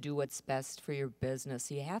it to do what's best for your business.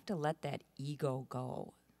 So you have to let that ego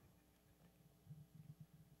go.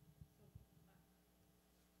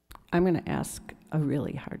 I'm going to ask a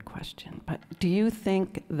really hard question, but do you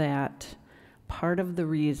think that part of the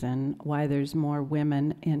reason why there's more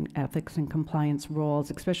women in ethics and compliance roles,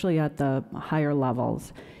 especially at the higher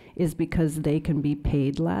levels, is because they can be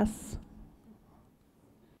paid less?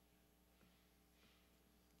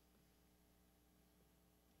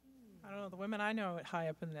 I don't know, the women I know high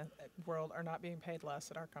up in the world are not being paid less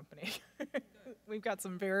at our company. We've got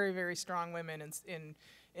some very, very strong women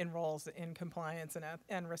in roles in compliance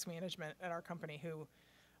and risk management at our company who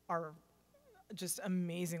are just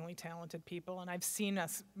amazingly talented people, and I've seen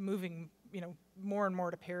us moving, more and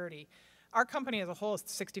more to parity. Our company as a whole is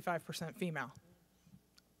 65% female.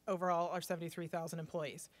 Overall, our 73,000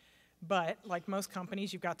 employees. But like most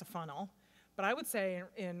companies, you've got the funnel. But I would say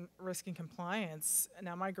in risk and compliance,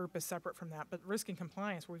 now my group is separate from that, but risk and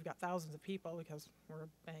compliance, where we've got thousands of people because we're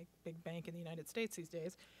a big bank in the United States these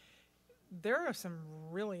days, there are some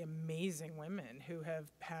really amazing women who have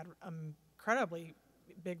had incredibly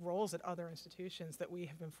big roles at other institutions that we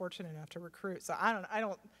have been fortunate enough to recruit. So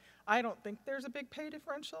I don't think there's a big pay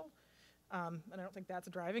differential, and I don't think that's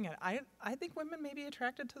driving it. I think women may be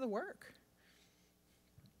attracted to the work.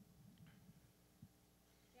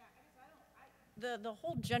 Yeah, the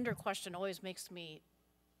whole gender question always makes me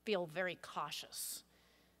feel very cautious,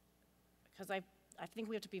 because I think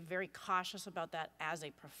we have to be very cautious about that as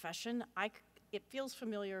a profession. It feels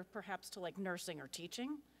familiar perhaps to like nursing or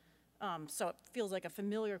teaching. So it feels like a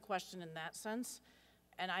familiar question in that sense.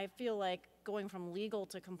 And I feel like going from legal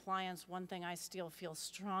to compliance, one thing I still feel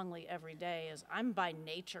strongly every day is I'm by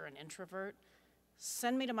nature an introvert.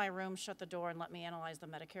 Send me to my room, shut the door, and let me analyze the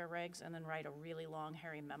Medicare regs, and then write a really long,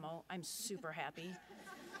 hairy memo. I'm super happy.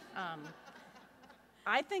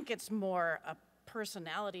 I think it's more a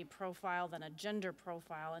personality profile than a gender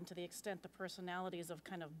profile, and to the extent the personalities of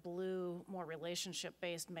kind of blue, more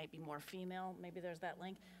relationship-based, might be more female, maybe there's that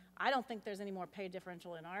link. I don't think there's any more pay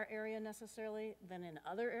differential in our area necessarily than in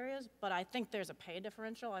other areas, but I think there's a pay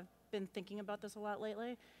differential. I've been thinking about this a lot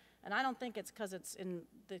lately, and I don't think it's because it's in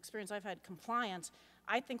the experience I've had compliance.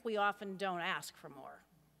 I think we often don't ask for more.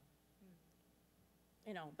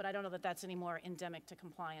 But I don't know that that's any more endemic to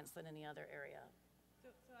compliance than any other area. So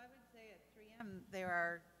I would say at 3M there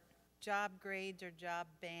are job grades or job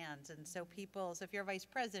bands, and so if you're vice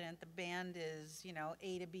president, the band is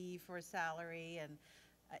A to B for salary, and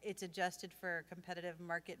it's adjusted for competitive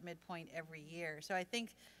market midpoint every year. So I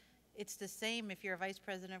think it's the same if you're a vice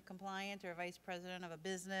president of compliance or a vice president of a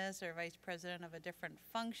business or a vice president of a different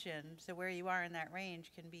function. So where you are in that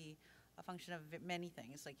range can be a function of many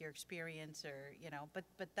things, like your experience or,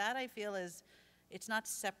 but that I feel it's not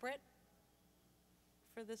separate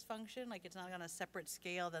for this function. Like it's not on a separate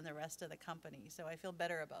scale than the rest of the company. So I feel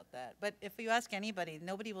better about that. But if you ask anybody,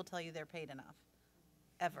 nobody will tell you they're paid enough,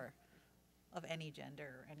 ever. Of any gender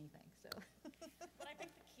or anything, so. But I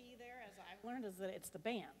think the key there, as I've learned, is that it's the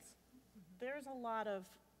bands. There's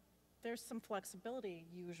some flexibility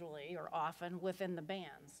usually or often within the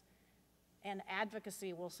bands. And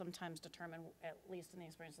advocacy will sometimes determine, at least in the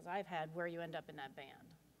experiences I've had, where you end up in that band.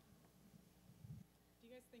 Do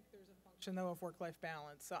you guys think there's a function, though, of work-life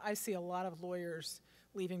balance? So I see a lot of lawyers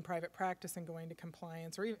leaving private practice and going to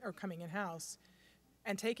compliance or coming in-house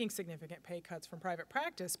and taking significant pay cuts from private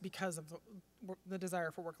practice because of the desire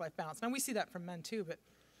for work-life balance. Now, we see that from men, too, but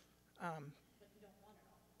you don't want it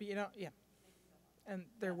all. But you don't, yeah. And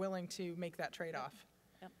they're willing to make that trade-off.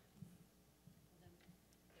 Yep.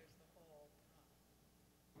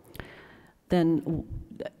 Then,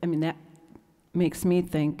 that makes me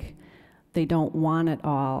think they don't want it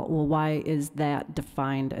all. Well, why is that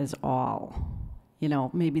defined as all?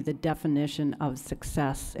 Maybe the definition of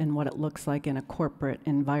success and what it looks like in a corporate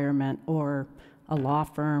environment or a law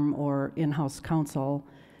firm or in-house counsel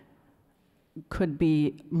could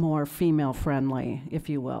be more female-friendly, if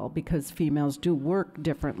you will, because females do work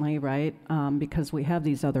differently, right? Because we have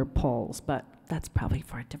these other poles, but that's probably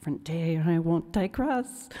for a different day, and I won't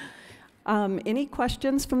digress. Any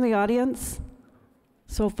questions from the audience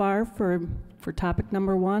so far for topic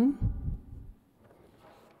number 1?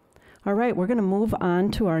 All right, we're going to move on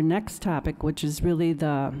to our next topic, which is really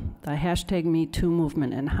the hashtag #MeToo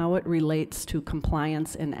movement and how it relates to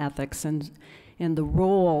compliance and ethics and the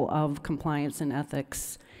role of compliance and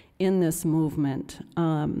ethics in this movement.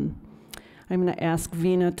 I'm going to ask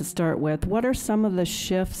Veena to start with, what are some of the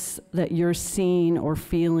shifts that you're seeing or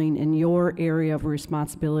feeling in your area of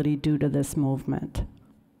responsibility due to this movement?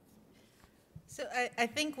 So I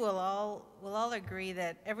think we'll all agree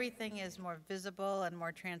that everything is more visible and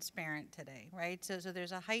more transparent today, right? So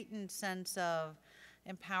there's a heightened sense of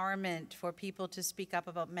empowerment for people to speak up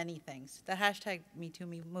about many things. The hashtag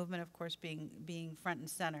 #MeToo movement, of course, being front and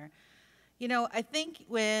center. You know, I think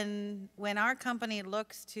when our company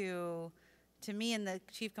looks to me in the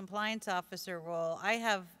Chief Compliance Officer role, I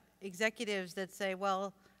have executives that say,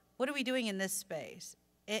 well, what are we doing in this space?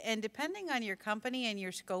 And depending on your company and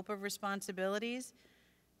your scope of responsibilities,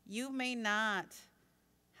 you may not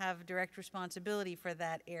have direct responsibility for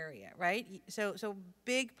that area, right? So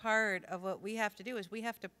big part of what we have to do is we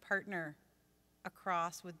have to partner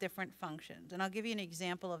across with different functions. And I'll give you an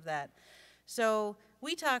example of that. So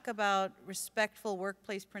we talk about respectful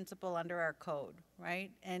workplace principle under our code,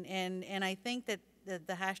 right? And I think that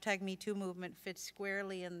the hashtag #MeToo movement fits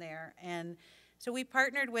squarely in there. And so we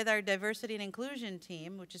partnered with our diversity and inclusion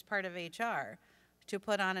team, which is part of HR, to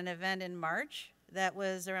put on an event in March that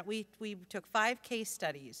was around, we took 5 case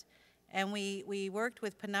studies, and we worked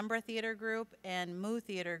with Penumbra Theater Group and Moo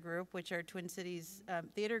Theater Group, which are Twin Cities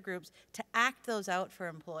theater groups, to act those out for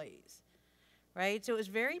employees, right? So it was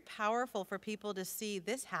very powerful for people to see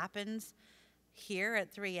this happens here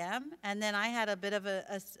at 3M, and then I had a bit of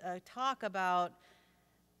a talk about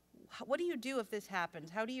what do you do if this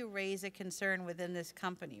happens? How do you raise a concern within this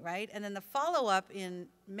company, right? And then the follow-up in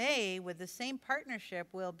May with the same partnership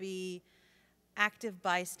will be active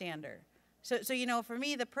bystander. So you know, for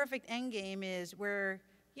me, the perfect end game is where,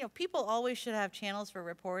 you know, people always should have channels for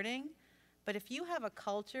reporting, but if you have a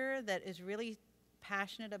culture that is really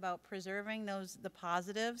passionate about preserving the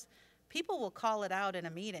positives, people will call it out in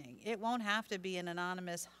a meeting. It won't have to be an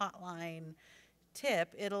anonymous hotline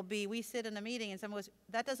tip. It'll be, we sit in a meeting and someone goes,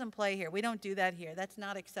 that doesn't play here. We don't do that here. That's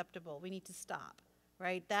not acceptable. We need to stop,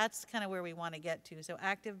 right? That's kind of where we want to get to. So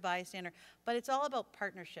active bystander, but it's all about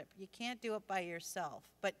partnership. You can't do it by yourself,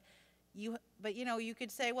 but you know, you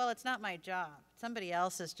could say, well, it's not my job. It's somebody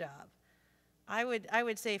else's job. I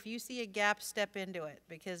would say if you see a gap, step into it,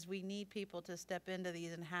 because we need people to step into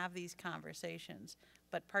these and have these conversations.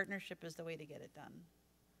 But partnership is the way to get it done.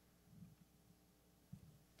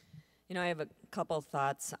 You know, I have a couple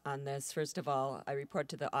thoughts on this. First of all, I report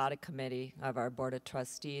to the audit committee of our board of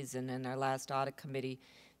trustees, and in our last audit committee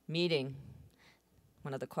meeting,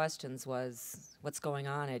 one of the questions was, what's going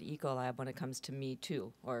on at Ecolab when it comes to Me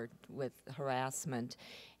Too, or with harassment?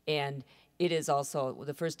 And it is also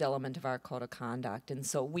the first element of our code of conduct, and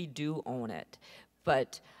so we do own it.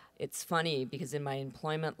 But it's funny, because in my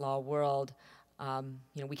employment law world,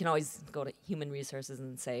 you know, we can always go to human resources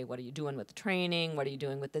and say, what are you doing with the training? What are you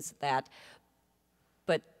doing with this, that?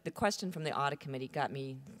 But the question from the audit committee got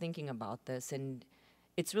me thinking about this, and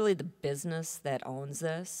it's really the business that owns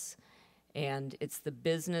this, and it's the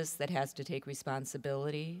business that has to take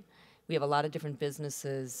responsibility. We have a lot of different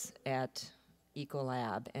businesses at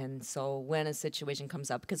Ecolab, and so when a situation comes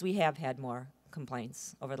up, because we have had more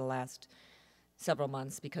complaints over the last several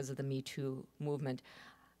months because of the Me Too movement,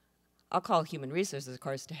 I'll call human resources, of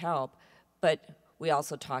course, to help, but we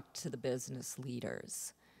also talk to the business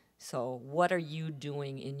leaders. So what are you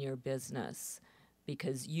doing in your business?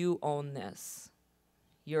 Because you own this.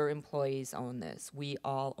 Your employees own this. We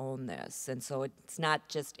all own this. And so it's not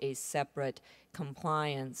just a separate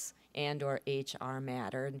compliance and or HR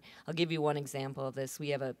matter. And I'll give you one example of this. We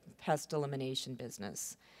have a pest elimination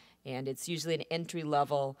business, and it's usually an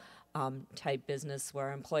entry-level type business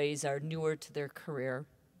where employees are newer to their career.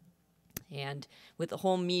 And with the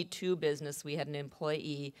whole Me Too business, we had an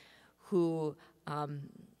employee who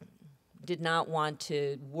did not want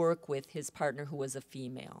to work with his partner who was a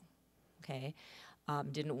female, okay?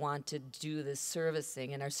 Didn't want to do the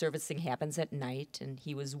servicing, and our servicing happens at night, and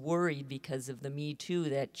he was worried because of the Me Too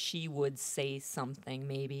that she would say something,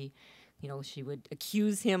 maybe, you know, she would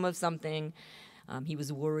accuse him of something. He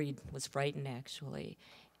was worried, was frightened actually.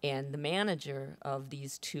 And the manager of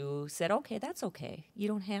these two said, okay, that's okay. You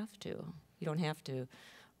don't have to. You don't have to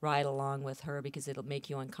ride along with her because it'll make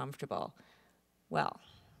you uncomfortable. Well,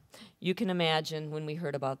 you can imagine when we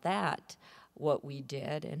heard about that, what we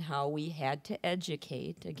did and how we had to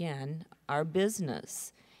educate, again, our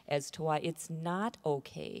business as to why it's not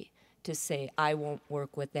okay to say, I won't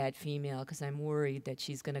work with that female because I'm worried that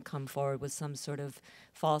she's going to come forward with some sort of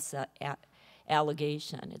false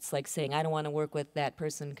allegation. It's like saying, I don't want to work with that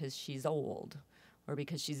person because she's old, or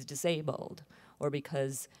because she's disabled, or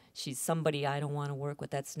because she's somebody I don't want to work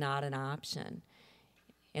with. That's not an option.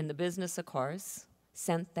 And the business, of course,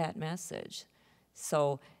 sent that message.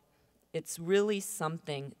 So it's really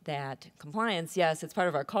something that compliance, yes, it's part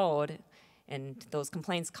of our code, and those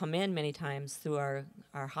complaints come in many times through our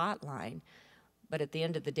hotline, But at the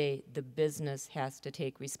end of the day, the business has to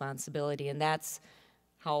take responsibility, and that's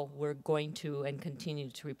how we're going to and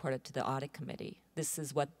continue to report it to the audit committee. This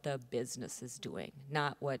is what the business is doing,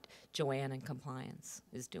 not what Joanne in compliance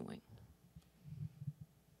is doing.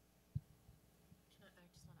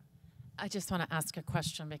 I just want to ask a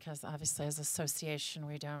question, because obviously as an association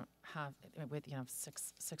we don't have, with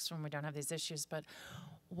six from we don't have these issues, but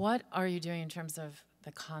what are you doing in terms of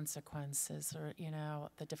the consequences, or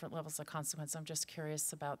the different levels of consequence? I'm just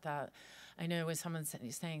curious about that. I know when someone's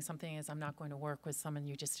saying something is, I'm not going to work with someone,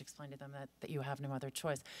 you just explained to them that you have no other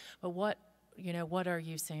choice. But what are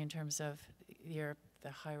you saying in terms of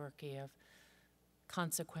the hierarchy of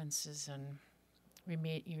consequences and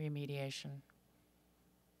remediation?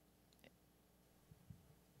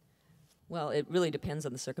 Well, it really depends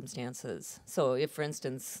on the circumstances. So if, for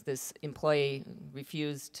instance, this employee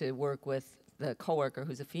refused to work with the coworker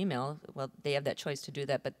who's a female, well, they have that choice to do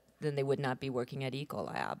that, but then they would not be working at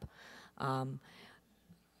Ecolab.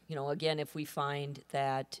 Again, if we find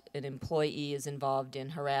that an employee is involved in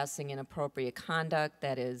harassing inappropriate conduct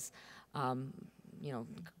that is,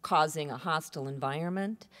 causing a hostile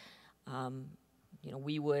environment,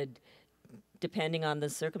 we would, depending on the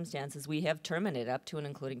circumstances, we have terminated up to and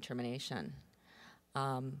including termination.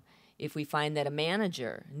 If we find that a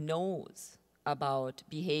manager knows about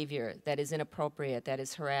behavior that is inappropriate, that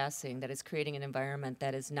is harassing, that is creating an environment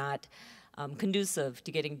that is not conducive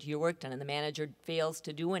to getting your work done, and the manager fails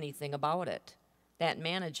to do anything about it, that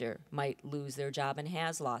manager might lose their job and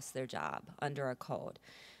has lost their job under our code.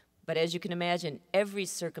 But as you can imagine, every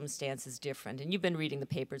circumstance is different. And you've been reading the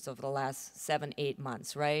papers over the last 7-8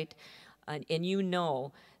 months, right? And you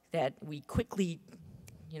know that we quickly,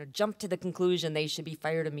 jump to the conclusion they should be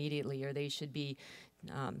fired immediately, or they should be,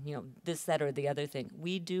 this, that, or the other thing.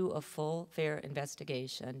 We do a full, fair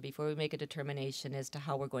investigation before we make a determination as to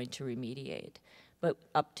how we're going to remediate, but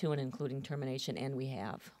up to and including termination, and we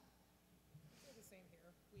have. The same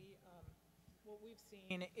here. What we've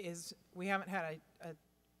seen is we haven't had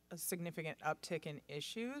a significant uptick in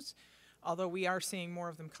issues, although we are seeing more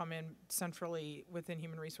of them come in centrally within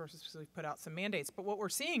human resources because we've put out some mandates. But what we're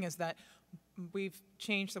seeing is that we've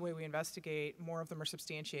changed the way we investigate. More of them are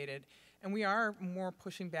substantiated. And we are more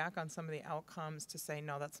pushing back on some of the outcomes to say,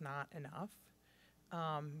 no, that's not enough.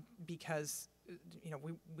 Because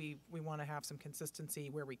we want to have some consistency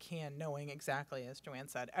where we can, knowing exactly, as Joanne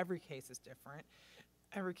said, every case is different.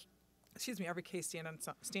 Every case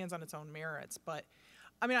stands on its own merits. But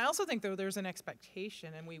I also think, though, there's an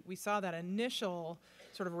expectation, and we saw that initial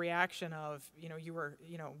sort of reaction of, you were,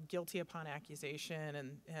 guilty upon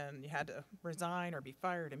accusation, and you had to resign or be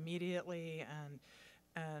fired immediately,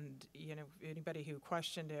 and anybody who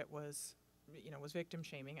questioned it was victim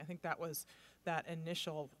shaming. I think that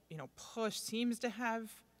initial, push seems to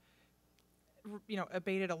have,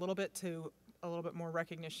 abated a little bit to a little bit more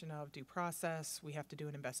recognition of due process. We have to do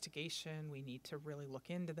an investigation. We need to really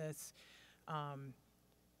look into this.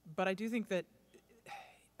 But I do think that,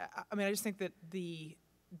 I just think that the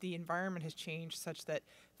environment has changed such that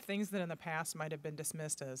things that in the past might have been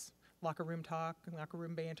dismissed as locker room talk and locker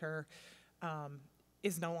room banter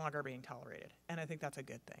is no longer being tolerated. And I think that's a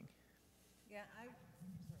good thing. Yeah, I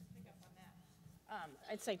pick up on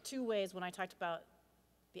that. I'd say two ways when I talked about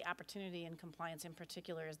the opportunity in compliance in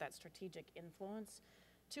particular is that strategic influence.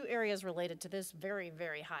 Two areas related to this very,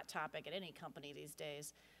 very hot topic at any company these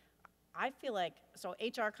days. I feel like, so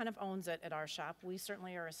HR kind of owns it at our shop. We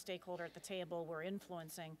certainly are a stakeholder at the table. We're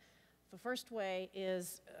influencing. The first way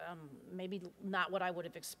is maybe not what I would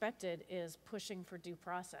have expected, is pushing for due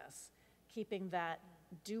process, keeping that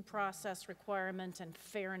due process requirement and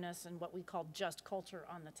fairness and what we call just culture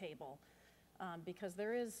on the table, because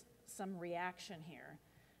there is some reaction here.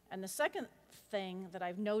 And the second thing that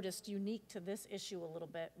I've noticed unique to this issue a little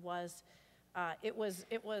bit was it was,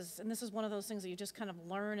 and this is one of those things that you just kind of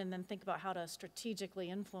learn and then think about how to strategically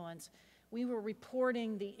influence. We were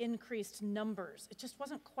reporting the increased numbers. It just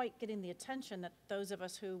wasn't quite getting the attention that those of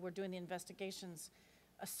us who were doing the investigations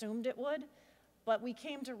assumed it would. But we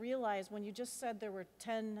came to realize when you just said there were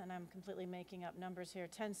 10, and I'm completely making up numbers here,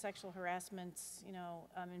 10 sexual harassments,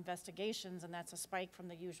 investigations, and that's a spike from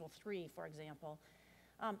the usual 3, for example.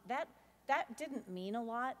 That didn't mean a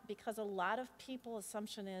lot, because a lot of people's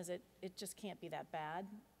assumption is it just can't be that bad.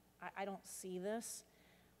 I don't see this.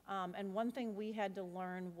 And one thing we had to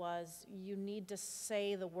learn was you need to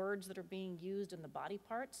say the words that are being used in the body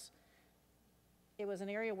parts. It was an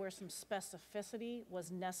area where some specificity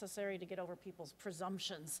was necessary to get over people's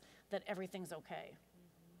presumptions that everything's okay.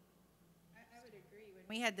 I would agree.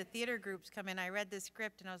 When we had the theater groups come in, I read the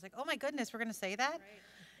script and I was like, oh my goodness, we're going to say that? Right.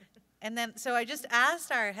 And then, so I just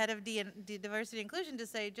asked our head of diversity inclusion to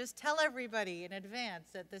say, just tell everybody in advance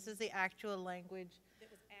that this is the actual language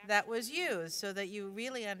that was used, so that you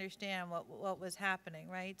really understand what was happening,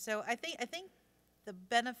 right? So I think the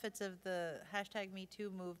benefits of the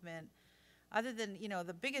 #MeToo movement, other than, you know,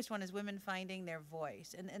 the biggest one is women finding their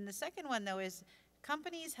voice. And the second one, though, is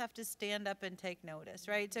companies have to stand up and take notice,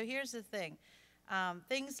 right? So here's the thing.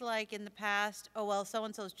 Things like in the past, oh, well,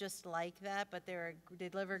 so-and-so's just like that, but they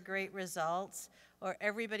deliver great results, or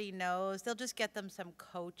everybody knows, they'll just get them some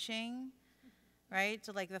coaching, right?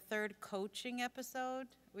 So like the third coaching episode,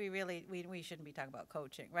 we shouldn't be talking about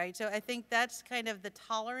coaching, right? So I think that's kind of the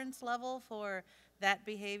tolerance level for that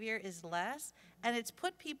behavior is less, and it's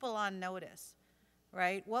put people on notice,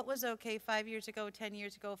 right? What was okay 5 years ago, 10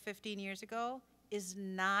 years ago, 15 years ago is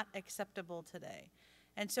not acceptable today.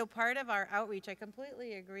 And so part of our outreach, I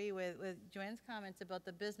completely agree with Joanne's comments about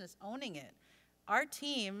the business owning it. Our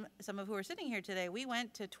team, some of who are sitting here today, we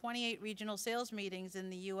went to 28 regional sales meetings in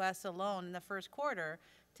the US alone in the first quarter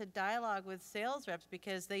to dialogue with sales reps,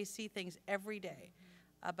 because they see things every day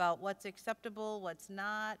about what's acceptable, what's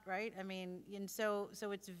not, right? I mean, and so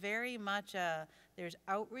it's very much there's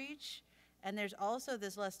outreach, and there's also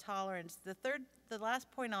this less tolerance. The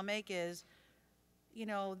last point I'll make is, you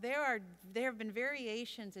know, there have been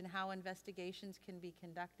variations in how investigations can be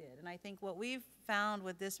conducted. And I think what we've found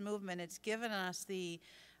with this movement, it's given us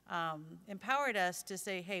empowered us to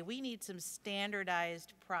say, hey, we need some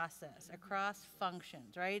standardized process across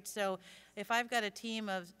functions, right? So if I've got a team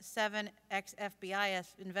of 7 ex-FBI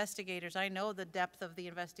investigators, I know the depth of the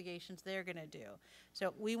investigations they're gonna do.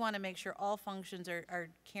 So we wanna make sure all functions are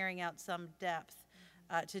carrying out some depth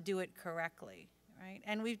to do it correctly. Right?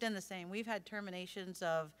 And we've done the same. We've had terminations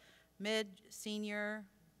of mid, senior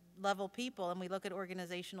level people, and we look at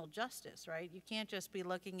organizational justice, right? You can't just be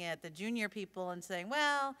looking at the junior people and saying,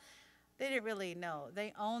 well, they didn't really know.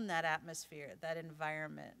 They own that atmosphere, that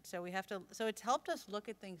environment. So so it's helped us look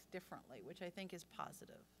at things differently, which I think is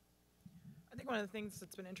positive. I think one of the things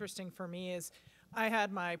that's been interesting for me is I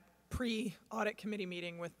had my pre-audit committee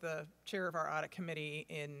meeting with the chair of our audit committee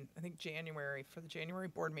in, I think, January, for the January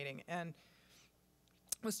board meeting, and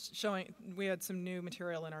was showing, we had some new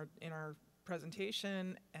material in our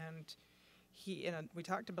presentation, and we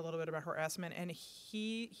talked a little bit about harassment, and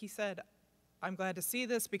he said, I'm glad to see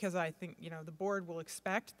this, because I think, you know, the board will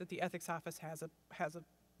expect that the ethics office has a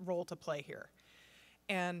role to play here.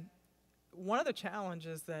 And one of the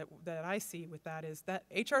challenges that I see with that is that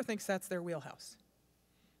HR thinks that's their wheelhouse,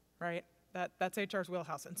 right? That's HR's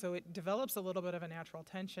wheelhouse, and so it develops a little bit of a natural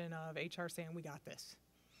tension of HR saying, we got this.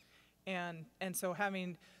 And so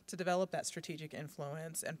having to develop that strategic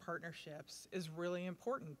influence and partnerships is really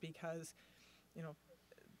important, because, you know,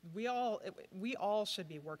 we all should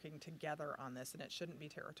be working together on this, and it shouldn't be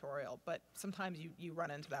territorial. But sometimes you run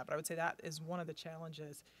into that. But I would say that is one of the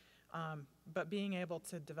challenges. But being able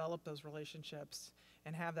to develop those relationships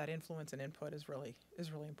and have that influence and input is really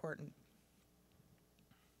important.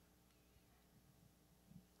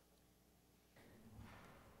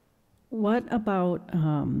 What about,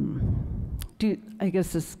 I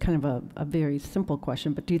guess this is kind of a very simple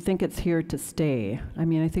question, but do you think it's here to stay? I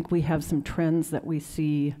mean, I think we have some trends that we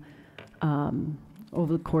see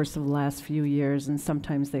over the course of the last few years, and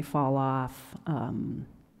sometimes they fall off.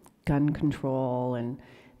 Gun control, and,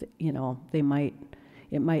 you know, it might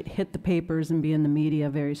hit the papers and be in the media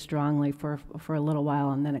very strongly for a little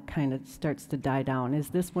while, and then it kind of starts to die down. Is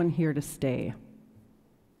this one here to stay?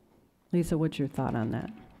 Lisa, what's your thought on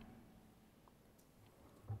that?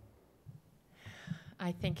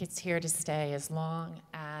 I think it's here to stay as long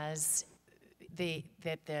as the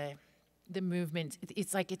movement,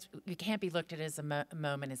 it's like it can't be looked at as a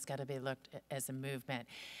moment, it's got to be looked at as a movement.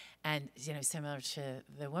 And, you know, similar to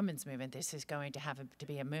the women's movement, this is going to have to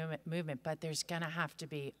be a movement, but there's going to have to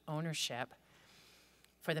be ownership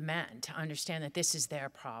for the men to understand that this is their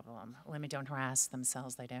problem. Women don't harass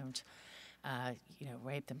themselves, they don't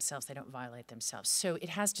rape themselves, they don't violate themselves. So it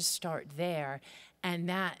has to start there, and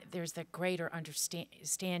that there's the greater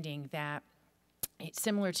understanding that it's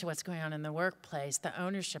similar to what's going on in the workplace. The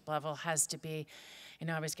ownership level has to be,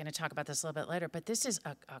 I was going to talk about this a little bit later, but this is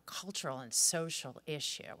a cultural and social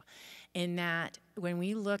issue, in that when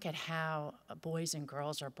we look at how boys and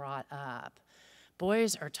girls are brought up,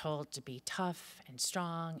 boys are told to be tough and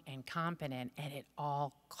strong and competent, and at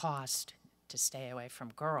all cost to stay away from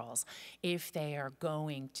girls if they are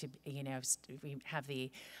going to, we have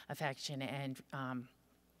the affection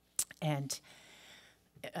and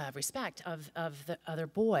respect of the other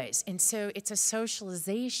boys. And so it's a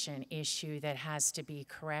socialization issue that has to be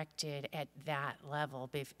corrected at that level.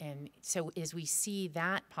 And so as we see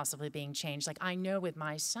that possibly being changed, like I know with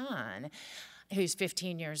my son, who's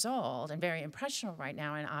 15 years old and very impressionable right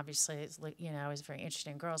now, and obviously is, you know, is very interested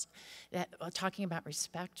in girls, that talking about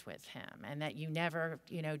respect with him, and that you never,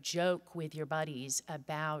 you know, joke with your buddies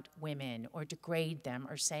about women or degrade them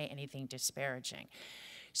or say anything disparaging.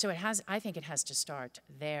 So it has, I think it has to start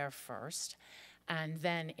there first, and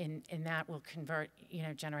then in that will convert, you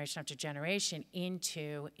know, generation after generation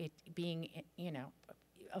into it being, you know,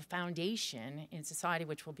 a foundation in society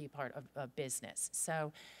which will be part of business.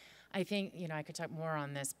 So I think, you know, I could talk more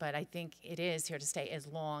on this, but I think it is here to stay as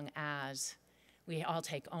long as we all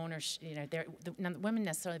take ownership, you know, not women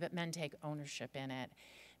necessarily, but men take ownership in it.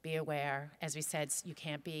 Be aware, as we said, you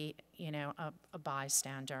can't be, you know, a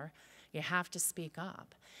bystander. You have to speak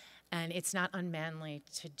up. And it's not unmanly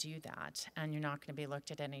to do that, and you're not going to be looked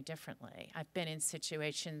at any differently. I've been in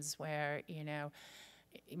situations where, you know,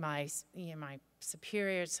 my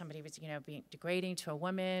superior, somebody was, you know, being degrading to a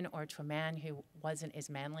woman or to a man who wasn't as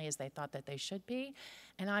manly as they thought that they should be,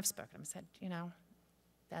 and I've spoken and said, you know,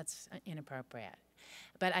 that's inappropriate.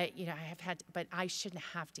 But but I shouldn't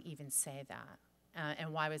have to even say that.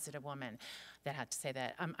 And why was it a woman that had to say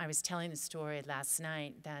that? I was telling the story last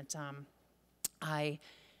night that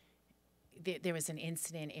there was an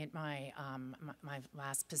incident in my my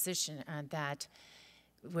last position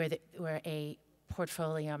where a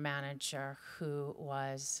portfolio manager who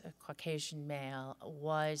was a Caucasian male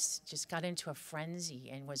just got into a frenzy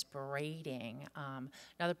and was berating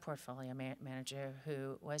another portfolio manager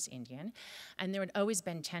who was Indian, and there had always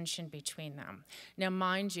been tension between them. Now,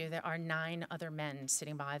 mind you, there are 9 other men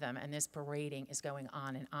sitting by them, and this berating is going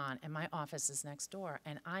on, and my office is next door,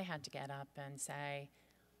 and I had to get up and say,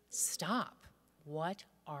 stop, what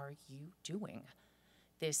are you doing?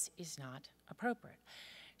 This is not appropriate.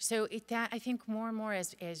 So I think more and more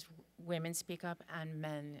as women speak up and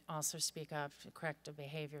men also speak up to correct the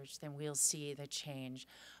behaviors, then we'll see the change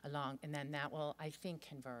along, and then that will, I think,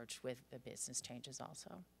 converge with the business changes also.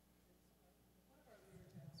 Where do we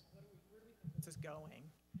think this is going?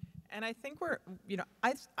 And I think we're, you know,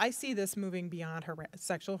 I see this moving beyond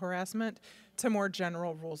sexual harassment to more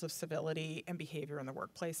general rules of civility and behavior in the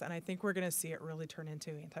workplace. And I think we're going to see it really turn into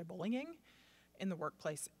anti-bullying in the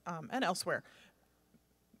workplace and elsewhere.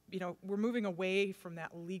 You know, we're moving away from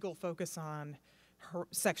that legal focus on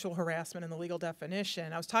sexual harassment and the legal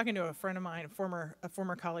definition. I was talking to a friend of mine, a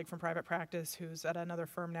former colleague from private practice who's at another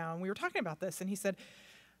firm now, and we were talking about this, and he said,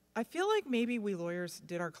 I feel like maybe we lawyers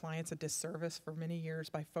did our clients a disservice for many years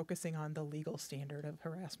by focusing on the legal standard of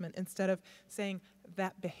harassment instead of saying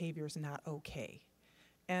that behavior is not okay.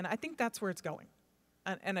 And I think that's where it's going.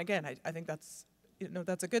 And again, I think that's, you know,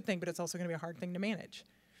 that's a good thing, but it's also going to be a hard thing to manage.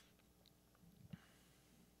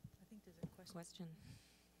 I think there's a question.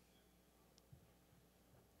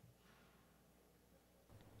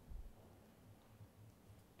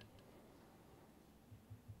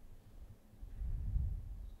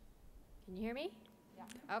 Can you hear me?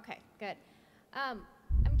 Yeah. Okay, good. I'm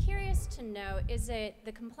curious to know, is it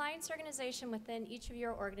the compliance organization within each of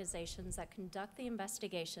your organizations that conduct the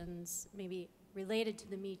investigations, maybe related to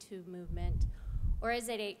the Me Too movement, or is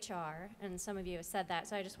it HR? And some of you have said that,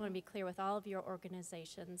 so I just want to be clear with all of your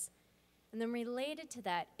organizations. And then related to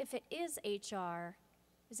that, if it is HR,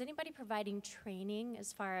 is anybody providing training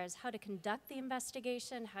as far as how to conduct the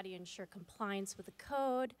investigation? How do you ensure compliance with the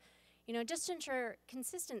code? You know, just to ensure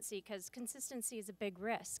consistency, because consistency is a big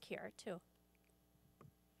risk here, too.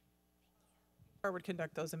 I would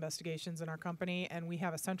conduct those investigations in our company, and we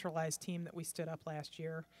have a centralized team that we stood up last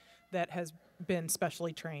year that has been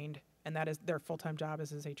specially trained, and that is their full-time job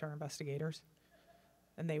is as HR investigators.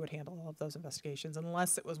 And they would handle all of those investigations,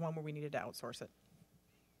 unless it was one where we needed to outsource it.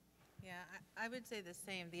 Yeah, I would say the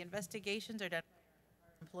same. The investigations are done by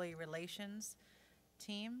our employee relations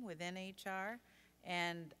team within HR.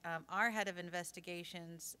 And our head of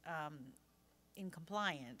investigations in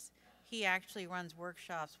compliance, he actually runs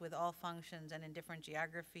workshops with all functions and in different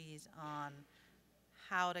geographies on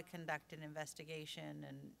how to conduct an investigation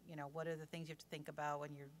and, you know, what are the things you have to think about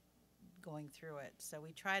when you're going through it. So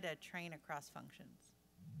we try to train across functions.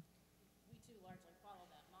 We too largely follow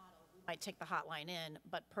that model. We might take the hotline in,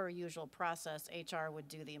 but per usual process, HR would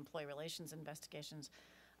do the employee relations investigations.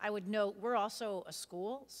 I would note we're also a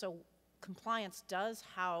school, so compliance does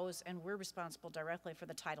house, and we're responsible directly for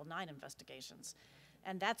the Title IX investigations.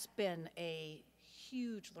 And that's been a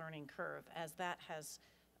huge learning curve as that has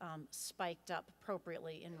spiked up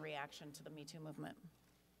appropriately in reaction to the Me Too movement.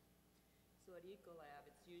 So at Ecolab,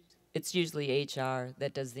 it's It's usually HR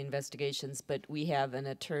that does the investigations, but we have an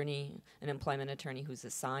attorney, an employment attorney who's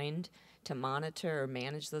assigned to monitor or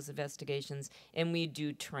manage those investigations, and we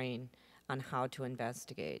do train on how to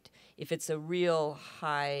investigate. If it's a real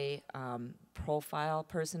high profile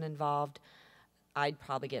person involved, I'd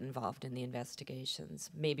probably get involved in the investigations,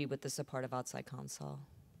 maybe with the support of outside counsel.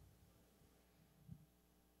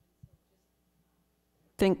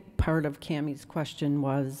 I think part of Cammie's question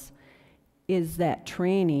was, is that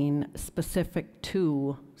training specific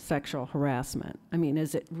to sexual harassment? I mean,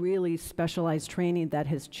 is it really specialized training that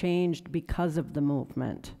has changed because of the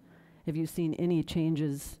movement? Have you seen any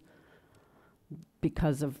changes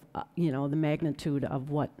because of, you know, the magnitude of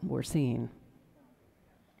what we're seeing?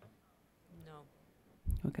 No.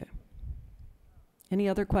 Okay. Any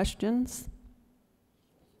other questions?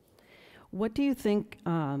 What do you think,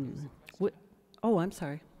 oh, I'm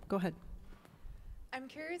sorry, go ahead. I'm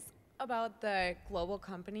curious about the global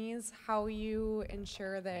companies, how you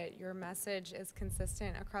ensure that your message is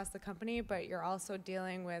consistent across the company, but you're also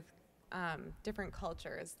dealing with different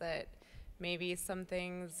cultures, that maybe some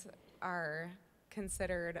things are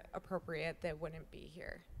considered appropriate that wouldn't be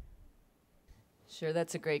here. Sure,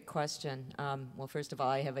 that's a great question. Well, first of all,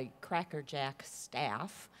 I have a Cracker Jack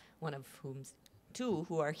staff, one of whom, two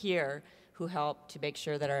who are here, who help to make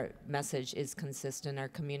sure that our message is consistent, our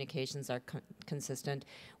communications are consistent.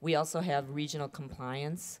 We also have regional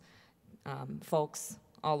compliance folks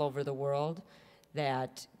all over the world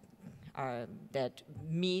that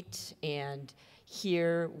meet and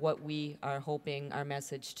hear what we are hoping our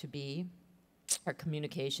message to be, our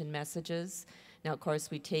communication messages. Now, of course,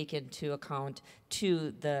 we take into account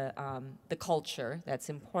too the culture. That's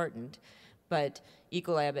important, but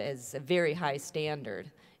Ecolab is a very high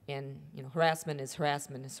standard. And you know, harassment is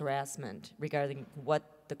harassment is harassment, regarding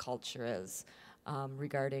what the culture is,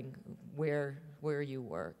 regarding where you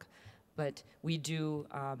work. But we do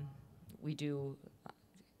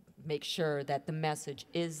make sure that the message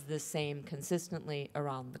is the same consistently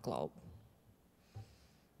around the globe.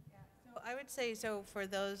 Yeah. So I would say, so for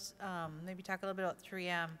those, maybe talk a little bit about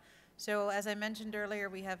 3M. So as I mentioned earlier,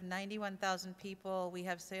 we have 91,000 people, we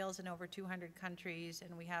have sales in over 200 countries,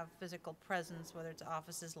 and we have physical presence, whether it's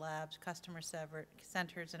offices, labs, customer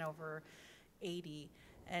centers in over 80.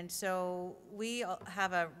 And so we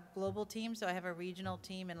have a global team, so I have a regional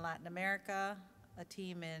team in Latin America, a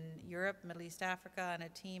team in Europe, Middle East, Africa, and a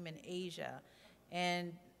team in Asia.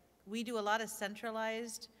 And we do a lot of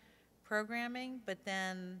centralized programming, but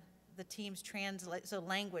then the teams translate, so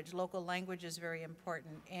language, local language is very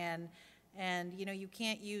important. And you know, you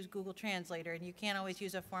can't use Google Translator, and you can't always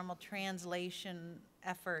use a formal translation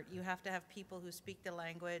effort. You have to have people who speak the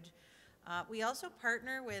language. We also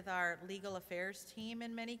partner with our legal affairs team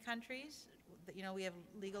in many countries. You know, we have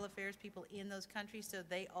legal affairs people in those countries, so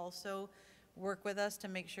they also work with us to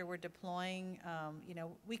make sure we're deploying, you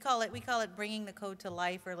know, we call it bringing the code to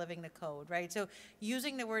life or living the code, right? So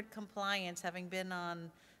using the word compliance, having been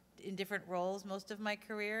in different roles most of my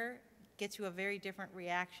career, gets you a very different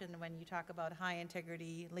reaction when you talk about high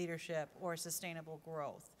integrity leadership or sustainable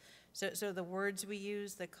growth. So the words we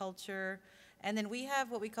use, the culture, and then we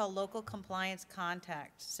have what we call local compliance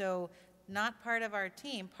contacts. So not part of our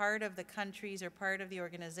team, part of the countries or part of the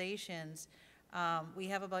organizations, we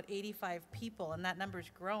have about 85 people, and that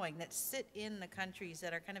number's growing, that sit in the countries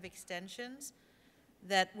that are kind of extensions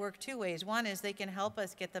that work two ways. One is they can help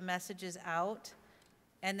us get the messages out,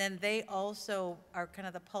 and then they also are kind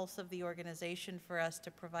of the pulse of the organization for us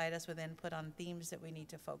to provide us with input on themes that we need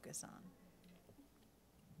to focus on.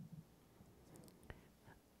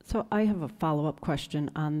 So I have a follow-up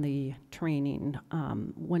question on the training.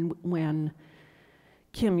 When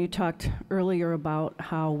Kim, you talked earlier about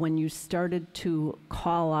how when you started to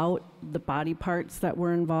call out the body parts that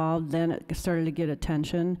were involved, then it started to get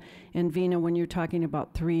attention. And Veena, when you're talking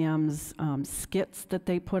about 3M's skits that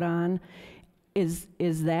they put on, is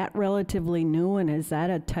that relatively new, and is that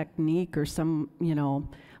a technique or some, you know,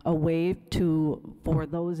 a way for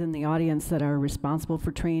those in the audience that are responsible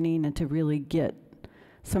for training and to really get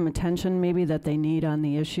some attention maybe that they need on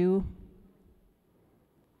the issue?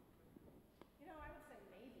 You know, I would say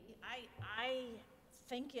maybe. I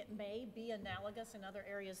think it may be analogous in other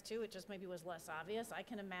areas too. It just maybe was less obvious. I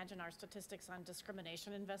can imagine our statistics on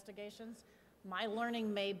discrimination investigations. My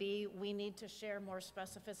learning may be we need to share more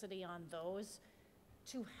specificity on those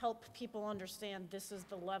to help people understand this is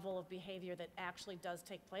the level of behavior that actually does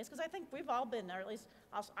take place. Because I think we've all been, or at least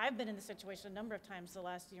I've been in the situation a number of times the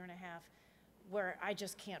last year and a half where I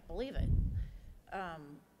just can't believe it.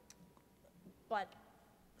 But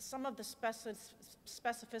some of the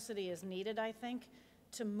specificity is needed, I think,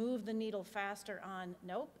 to move the needle faster on,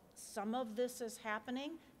 nope, some of this is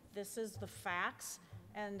happening, this is the facts,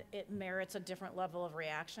 and it merits a different level of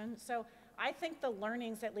reaction. So I think the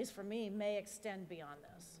learnings, at least for me, may extend beyond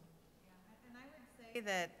this. And I would say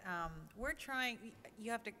that we're trying,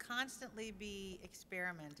 you have to constantly be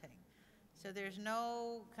experimenting. So there's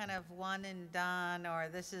no kind of one and done or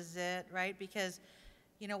this is it, right? Because,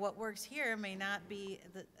 you know, what works here may not be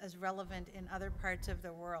as relevant in other parts of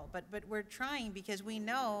the world. But we're trying because we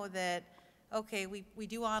know that, okay, we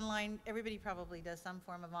do online, everybody probably does some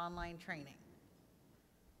form of online training.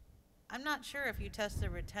 I'm not sure if you test the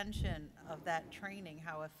retention of that training,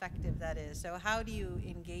 how effective that is. So how do you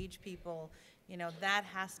engage people? You know, that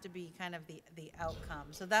has to be kind of the outcome.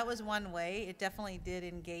 So that was one way. It definitely did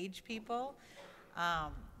engage people.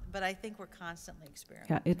 But I think we're constantly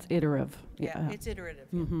experimenting. Yeah, it's iterative. Yeah, it's iterative.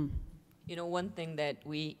 Mm-hmm. You know, one thing that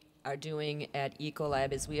we are doing at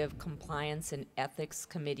Ecolab is we have compliance and ethics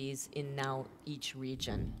committees in now each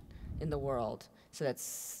region in the world. So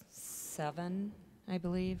that's 7, I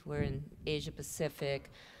believe. We're in Asia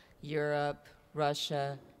Pacific, Europe,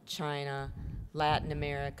 Russia, China, Latin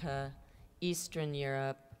America, Eastern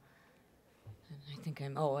Europe, I think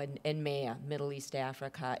and Maya, Middle East,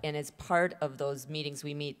 Africa. And as part of those meetings,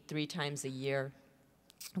 we meet 3 times a year.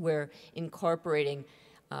 We're incorporating,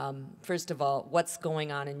 first of all, what's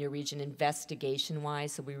going on in your region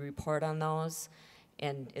investigation-wise, so we report on those.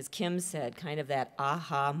 And as Kim said, kind of that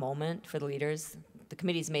aha moment for the leaders. The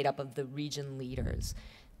committee's made up of the region leaders.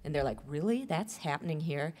 And they're like, really? That's happening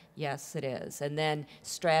here? Yes, it is. And then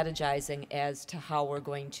strategizing as to how we're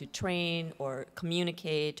going to train or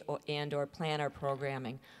communicate or plan our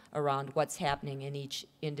programming around what's happening in each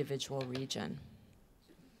individual region.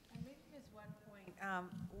 And maybe just one point.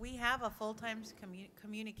 We have a full-time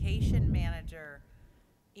communication manager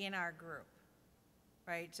in our group,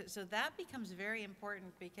 right? So that becomes very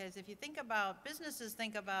important because if you think about, businesses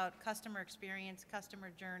think about customer experience, customer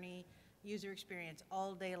journey, user experience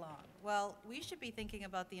all day long. Well, we should be thinking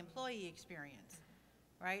about the employee experience,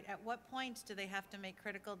 right? At what points do they have to make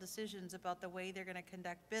critical decisions about the way they're going to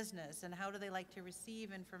conduct business and how do they like to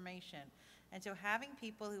receive information? And so having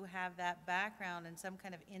people who have that background and some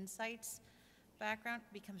kind of insights background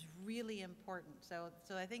becomes really important. So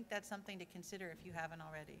I think that's something to consider if you haven't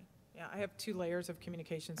already. Yeah, I have 2 layers of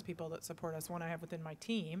communications people that support us. One I have within my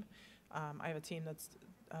team. I have a team that's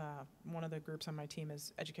one of the groups on my team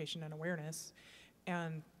is education and awareness.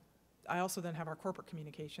 And I also then have our corporate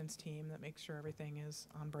communications team that makes sure everything is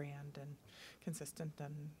on brand and consistent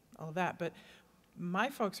and all of that. But my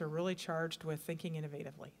folks are really charged with thinking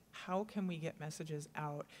innovatively. How can we get messages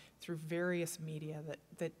out through various media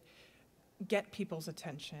that get people's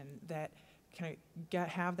attention, that can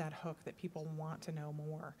have that hook that people want to know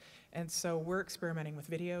more? And so we're experimenting with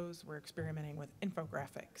videos, we're experimenting with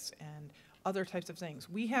infographics and other types of things.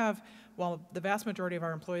 We have, while the vast majority of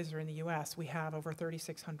our employees are in the US, we have over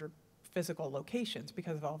 3,600 physical locations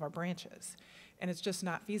because of all of our branches. And it's just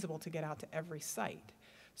not feasible to get out to every site.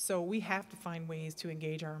 So we have to find ways to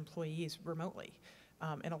engage our employees remotely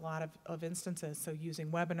in a lot of instances. So using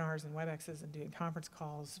webinars and WebExes and doing conference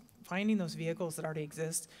calls, finding those vehicles that already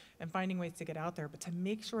exist and finding ways to get out there, but to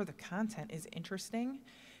make sure the content is interesting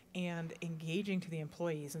and engaging to the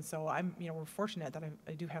employees. And so we're fortunate that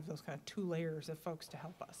I do have those kind of 2 layers of folks to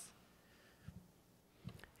help us.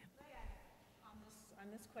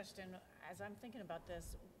 On this question, as I'm thinking about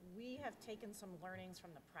this, we have taken some learnings from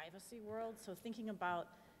the privacy world. So thinking about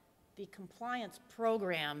the compliance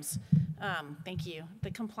programs, thank you,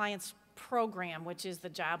 the compliance program, which is the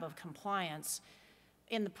job of compliance.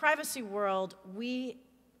 In the privacy world, we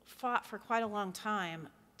fought for quite a long time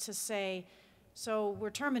to say, so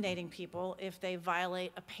we're terminating people if they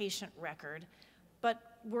violate a patient record, but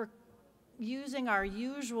we're using our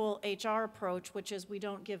usual HR approach, which is we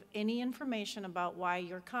don't give any information about why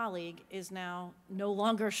your colleague is now no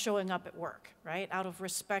longer showing up at work, right, out of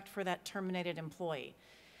respect for that terminated employee.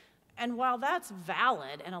 And while that's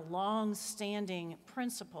valid and a long-standing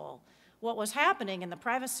principle, what was happening in the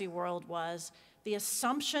privacy world was the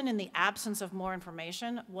assumption in the absence of more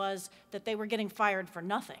information was that they were getting fired for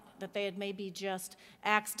nothing, that they had maybe just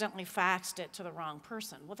accidentally faxed it to the wrong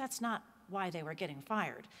person. Well, that's not why they were getting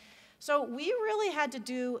fired. So we really had to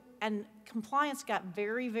do, and compliance got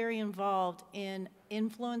very, very involved in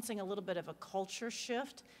influencing a little bit of a culture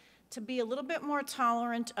shift to be a little bit more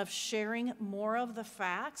tolerant of sharing more of the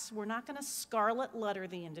facts. We're not going to scarlet letter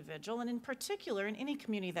the individual, and in particular, in any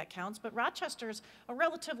community that counts, but Rochester's a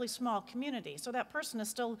relatively small community, so that person is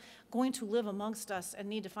still going to live amongst us and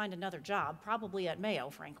need to find another job, probably at Mayo,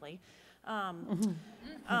 frankly.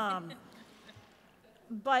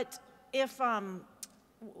 But if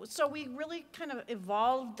So we really kind of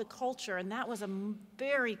evolved the culture, and that was a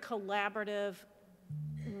very collaborative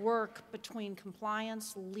work between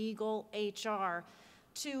compliance, legal, HR,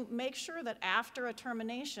 to make sure that after a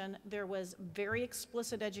termination, there was very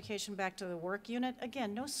explicit education back to the work unit.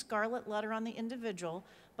 Again, no scarlet letter on the individual,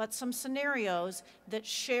 but some scenarios that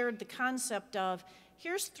shared the concept of,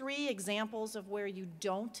 here's 3 examples of where you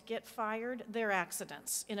don't get fired. They're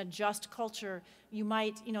accidents. In a just culture, you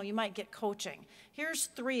might get coaching. Here's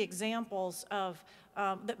 3 examples of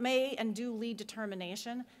that may and do lead to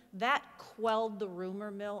termination. That quelled the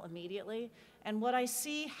rumor mill immediately. And what I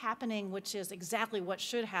see happening, which is exactly what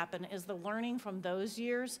should happen, is the learning from those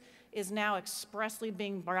years is now expressly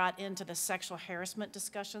being brought into the sexual harassment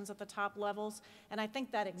discussions at the top levels. And I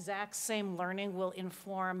think that exact same learning will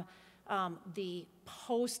inform the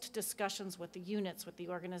post discussions with the units, with the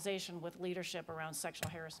organization, with leadership around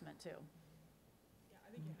sexual harassment too. Yeah,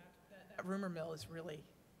 I think that rumor mill is really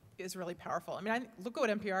powerful. I mean, look at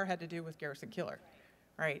what NPR had to do with Garrison Keillor,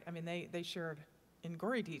 right? I mean, they shared in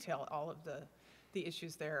gory detail all of the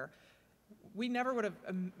issues there. We never would have,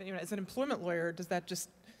 as an employment lawyer, does that just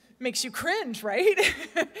makes you cringe, right?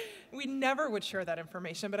 We never would share that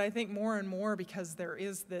information, but I think more and more, because there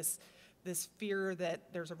is this fear that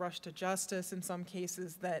there's a rush to justice in some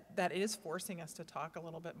cases, that is forcing us to talk a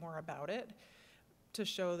little bit more about it, to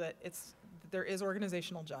show that there is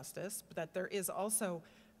organizational justice, but that there is also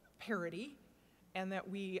parity, and that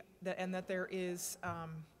there is,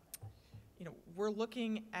 we're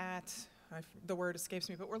looking at, the word escapes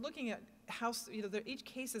me, but we're looking at how, each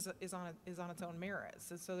case is on its own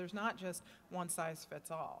merits, and so there's not just one size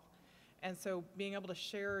fits all. And so being able to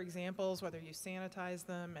share examples, whether you sanitize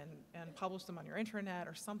them and publish them on your intranet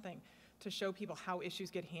or something, to show people how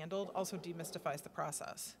issues get handled, also demystifies the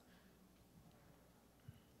process.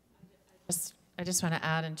 I just want to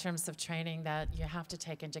add, in terms of training, that you have to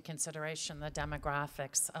take into consideration the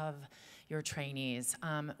demographics of your trainees.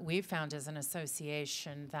 We've found as an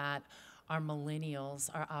association that our millennials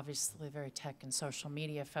are obviously very tech and social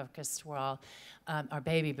media focused, while our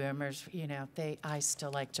baby boomers, I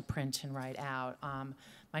still like to print and write out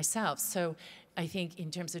myself. So I think in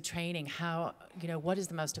terms of training, what is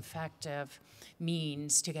the most effective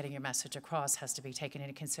means to getting your message across has to be taken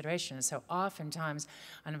into consideration. And so oftentimes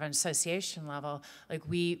on an association level, like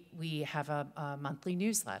we have a monthly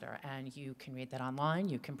newsletter, and you can read that online,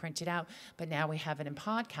 you can print it out, but now we have it in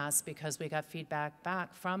podcasts because we got feedback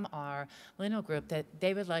back from our millennial group that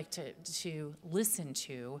they would like to listen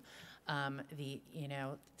to the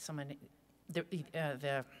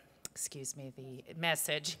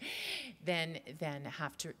message, then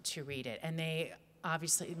have to read it. And they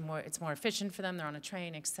obviously it's more efficient for them. They're on a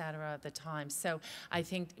train, et cetera, at the time. So I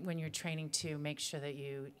think when you're training, to make sure that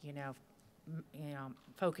you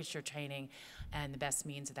focus your training and the best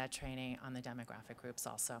means of that training on the demographic groups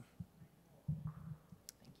also. Thank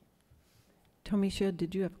you. Tomisha,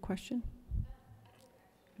 did you have a question?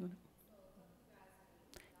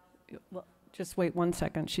 Well, just wait 1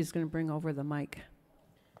 second. She's going to bring over the mic.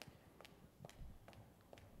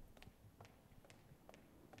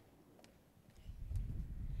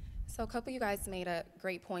 So a couple of you guys made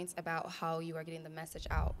great points about how you are getting the message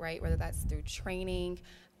out, right? Whether that's through training,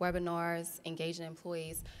 webinars, engaging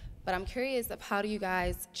employees. But I'm curious of, how do you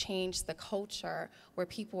guys change the culture where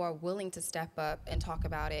people are willing to step up and talk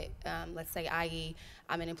about it? Let's say, i.e.,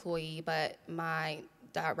 I'm an employee, but my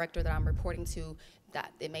director that I'm reporting to,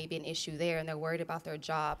 that it may be an issue there, and they're worried about their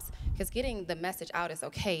jobs. Because getting the message out is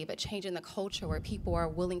okay, but changing the culture where people are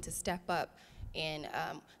willing to step up and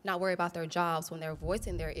not worry about their jobs when they're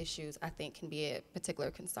voicing their issues, I think can be a particular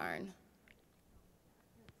concern.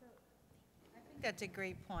 I think that's a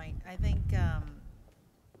great point. I think,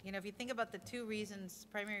 if you think about the 2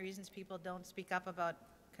 primary reasons people don't speak up about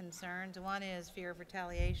concerns, one is fear of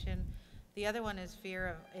retaliation. The other one is fear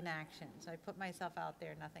of inaction. So I put myself out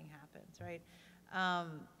there, nothing happens, right?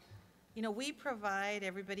 We provide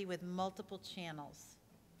everybody with multiple channels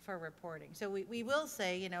for reporting. So we will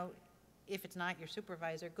say, if it's not your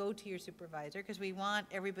supervisor, go to your supervisor, because we want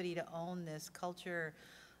everybody to own this culture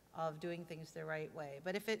of doing things the right way.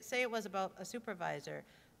 But if say it was about a supervisor,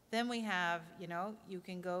 then we have, you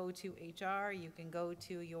can go to HR, you can go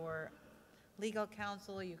to your legal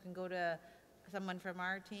counsel, you can go to someone from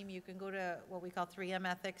our team, you can go to what we call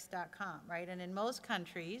 3methics.com, right? And in most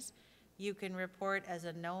countries, you can report as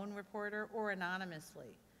a known reporter or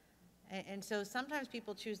anonymously. And so sometimes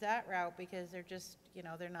people choose that route because they're just,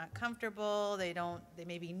 they're not comfortable, they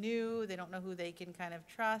may be new, they don't know who they can kind of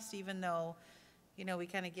trust, even though, we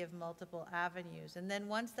kind of give multiple avenues. And then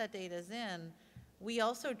once that data's in, we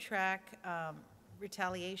also track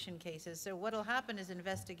retaliation cases. So what'll happen is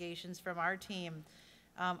investigations from our team,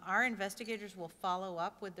 our investigators will follow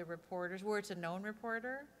up with the reporters where it's a known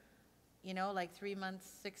reporter, you know, like 3 months,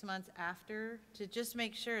 6 months after, to just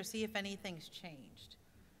make sure, see if anything's changed.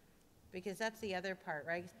 Because that's the other part,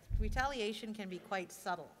 right? Retaliation can be quite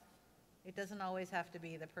subtle. It doesn't always have to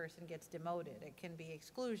be the person gets demoted. It can be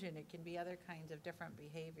exclusion. It can be other kinds of different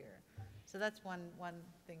behavior. So that's one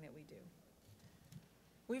thing that we do.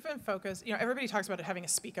 We've been focused, you know, everybody talks about it having a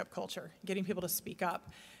speak-up culture, getting people to speak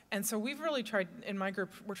up. And so we've really tried, in my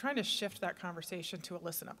group, we're trying to shift that conversation to a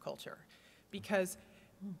listen-up culture. Because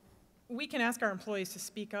we can ask our employees to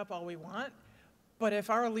speak up all we want, but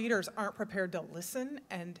if our leaders aren't prepared to listen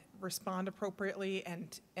and respond appropriately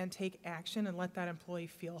and take action and let that employee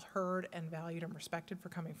feel heard and valued and respected for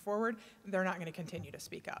coming forward, they're not going to continue to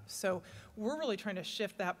speak up. So we're really trying to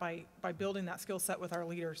shift that by building that skill set with our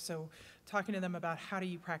leaders. So talking to them about how do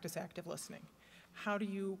you practice active listening? How do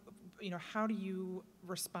you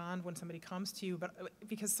respond when somebody comes to you? But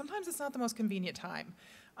because sometimes it's not the most convenient time.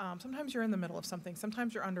 Sometimes you're in the middle of something.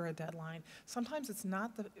 Sometimes you're under a deadline. Sometimes it's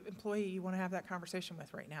not the employee you want to have that conversation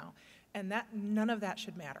with right now. And none of that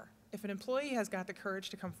should matter. If an employee has got the courage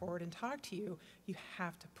to come forward and talk to you, you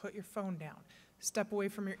have to put your phone down, step away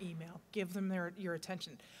from your email, give them your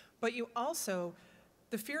attention. But you also,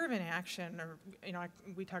 the fear of inaction, or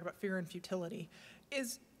we talk about fear and futility,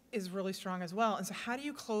 is really strong as well. And so how do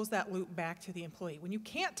you close that loop back to the employee? When you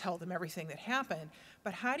can't tell them everything that happened,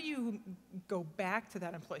 but how do you go back to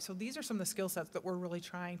that employee? So these are some of the skill sets that we're really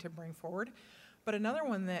trying to bring forward. But another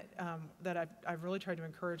one that I've really tried to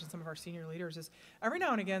encourage in some of our senior leaders is every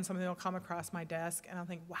now and again something will come across my desk and I'll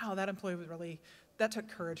think, wow, that employee that took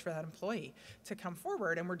courage for that employee to come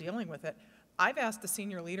forward, and we're dealing with it. I've asked the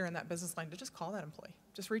senior leader in that business line to just call that employee.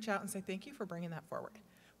 Just reach out and say, thank you for bringing that forward.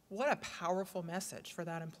 What a powerful message for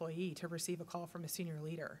that employee to receive a call from a senior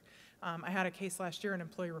leader. I had a case last year, an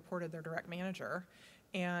employee reported their direct manager,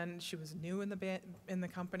 and she was new in the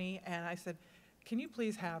company, and I said, can you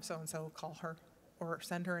please have so-and-so call her or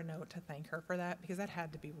send her a note to thank her for that, because that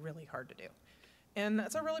had to be really hard to do. And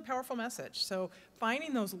that's a really powerful message. So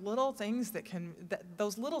finding those little things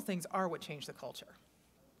those little things are what change the culture.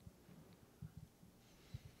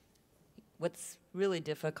 What's really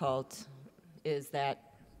difficult is that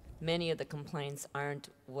many of the complaints aren't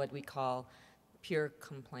what we call pure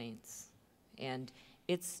complaints, and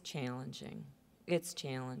it's challenging. It's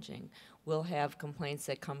challenging. We'll have complaints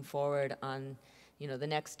that come forward on, the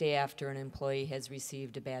next day after an employee has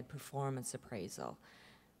received a bad performance appraisal.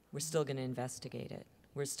 We're still going to investigate it.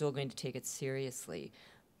 We're still going to take it seriously.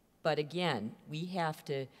 But again, we have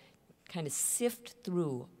to kind of sift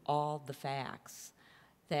through all the facts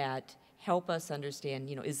that help us understand,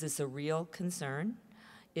 is this a real concern?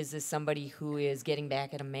 Is this somebody who is getting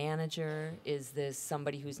back at a manager? Is this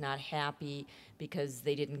somebody who's not happy because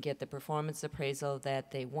they didn't get the performance appraisal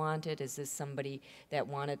that they wanted? Is this somebody that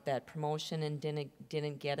wanted that promotion and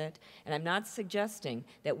didn't get it? And I'm not suggesting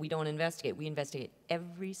that we don't investigate. We investigate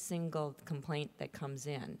every single complaint that comes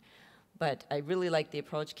in. But I really like the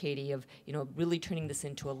approach, Katie, of really turning this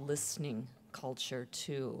into a listening culture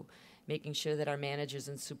too. Making sure that our managers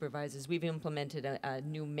and supervisors, we've implemented a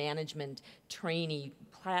new management trainee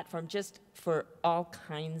platform just for all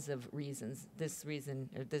kinds of reasons, this reason,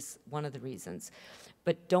 or this one of the reasons.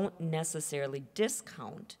 But don't necessarily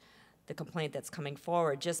discount the complaint that's coming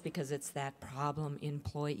forward just because it's that problem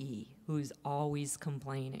employee who's always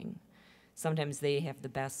complaining. Sometimes they have the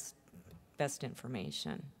best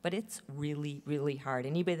information, but it's really, really hard.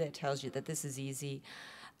 Anybody that tells you that this is easy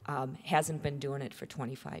hasn't been doing it for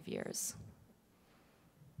 25 years.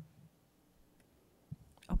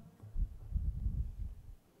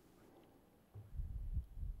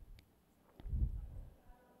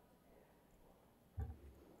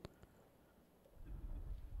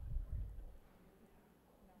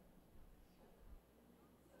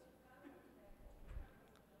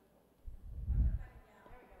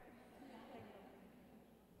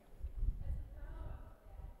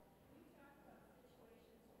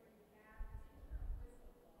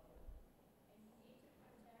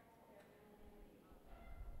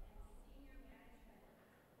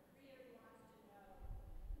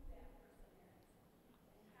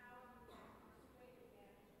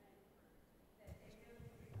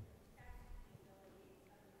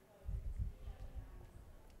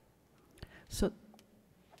 So,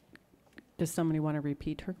 does somebody want to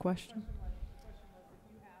repeat her question?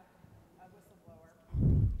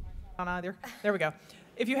 On either. There we go.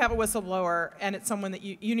 If you have a whistleblower and it's someone that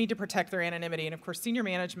you need to protect their anonymity, and of course senior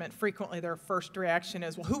management, frequently their first reaction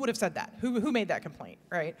is, well, who would have said that? Who made that complaint,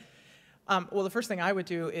 right? Well, the first thing I would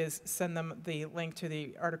do is send them the link to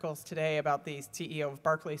the articles today about the CEO of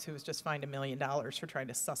Barclays who was just fined $1 million for trying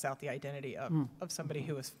to suss out the identity of somebody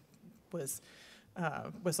who was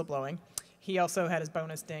whistleblowing. He also had his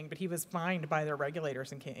bonus ding, but he was fined by their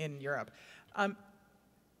regulators in Europe.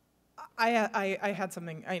 I had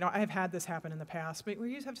something, I have had this happen in the past, but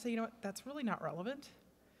we just have to say, what, that's really not relevant.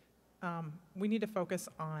 We need to focus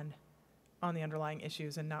on the underlying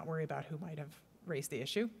issues and not worry about who might have raised the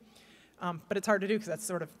issue. But it's hard to do because that's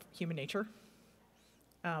sort of human nature.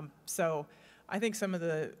 So I think some of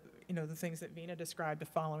the, the things that Veena described of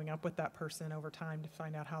following up with that person over time to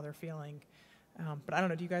find out how they're feeling. But I don't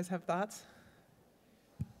know, do you guys have thoughts?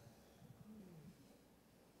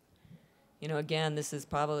 Again, this is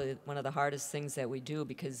probably one of the hardest things that we do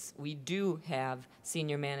because we do have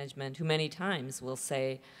senior management who many times will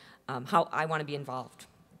say, how I want to be involved.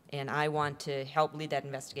 And I want to help lead that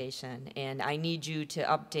investigation, and I need you to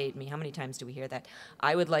update me. How many times do we hear that?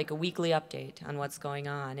 I would like a weekly update on what's going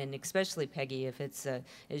on, and especially, Peggy, if it's,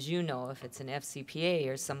 as you know, if it's an FCPA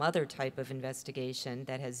or some other type of investigation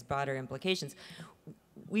that has broader implications,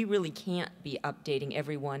 we really can't be updating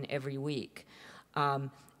everyone every week.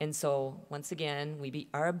 And so, once again, we be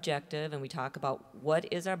our objective and we talk about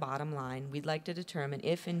what is our bottom line. We'd like to determine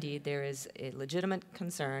if indeed there is a legitimate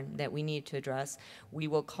concern that we need to address. We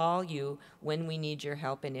will call you when we need your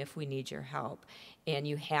help and if we need your help. And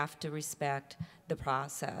you have to respect the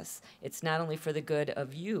process. It's not only for the good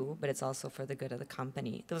of you, but it's also for the good of the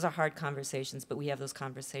company. Those are hard conversations, but we have those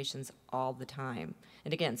conversations all the time.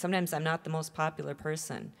 And again, sometimes I'm not the most popular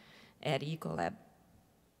person at Ecolab,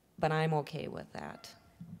 but I'm okay with that.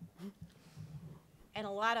 And a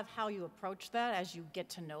lot of how you approach that as you get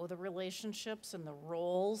to know the relationships and the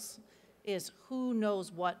roles is who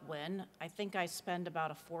knows what when. I think I spend about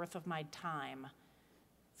 1/4 of my time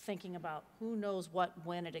thinking about who knows what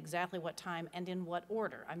when at exactly what time and in what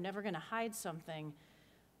order. I'm never going to hide something,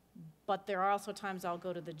 but there are also times I'll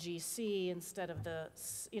go to the GC instead of the,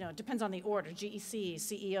 it depends on the order, GEC,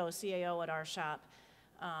 CEO, CAO at our shop.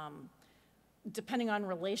 Depending on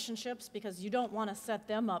relationships, because you don't want to set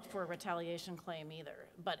them up for a retaliation claim either.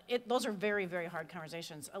 But those are very, very hard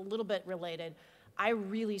conversations. A little bit related, I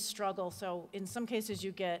really struggle. So in some cases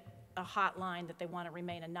you get a hotline that they want to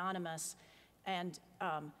remain anonymous, and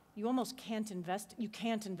you almost can't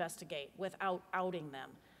investigate without outing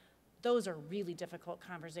them. Those are really difficult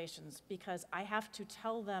conversations because I have to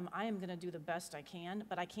tell them I am going to do the best I can,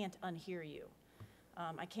 but I can't unhear you.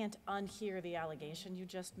 I can't unhear the allegation you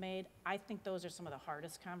just made. I think those are some of the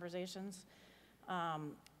hardest conversations.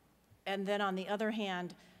 And then on the other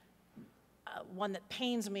hand, one that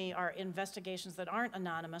pains me are investigations that aren't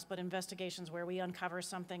anonymous, but investigations where we uncover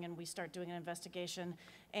something and we start doing an investigation,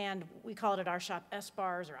 and we call it at our shop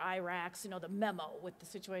SBARs or IRACs, the memo with the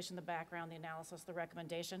situation, the background, the analysis, the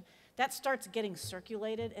recommendation. That starts getting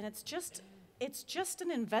circulated, and it's just an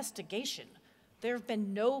investigation. There have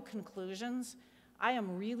been no conclusions. I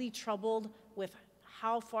am really troubled with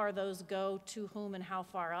how far those go, to whom and how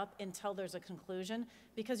far up until there's a conclusion,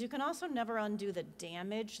 because you can also never undo the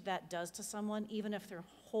damage that does to someone, even if they're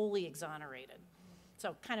wholly exonerated.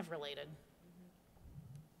 So kind of related.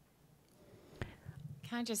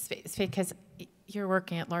 Can I just speak, because you're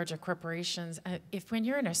working at larger corporations, when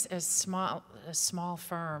you're in a small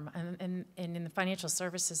firm, and in the financial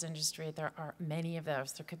services industry, there are many of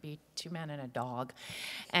those. There could be 2 men and a dog,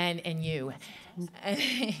 and you.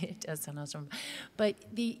 It does sound awesome. But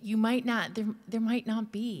you might not. There might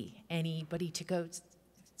not be anybody to go,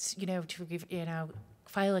 to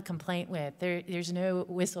file a complaint with. There's no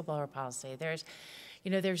whistleblower policy.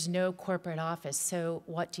 There's no corporate office. So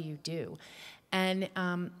what do you do? And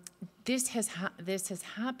this has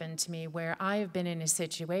happened to me where I have been in a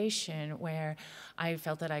situation where I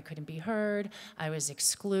felt that I couldn't be heard, I was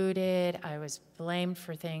excluded, I was blamed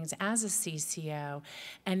for things as a CCO,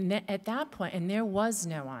 and at that point, and there was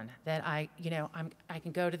no one that I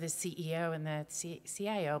can go to the CEO and the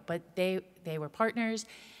CIO, but they were partners,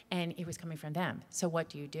 and it was coming from them. So what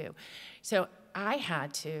do you do? So I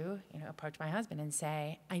had to, approach my husband and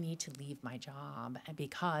say, I need to leave my job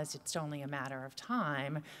because it's only a matter of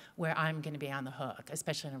time where I'm going to be on the hook,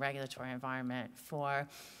 especially in a regulatory environment, for,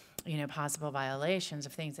 possible violations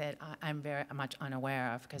of things that I'm very much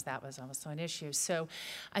unaware of, because that was also an issue. So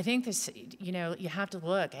I think this, you have to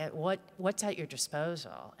look at what's at your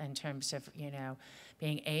disposal in terms of,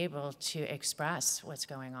 being able to express what's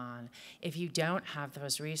going on. If you don't have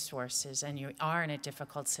those resources and you are in a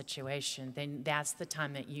difficult situation, then that's the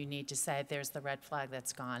time that you need to say, there's the red flag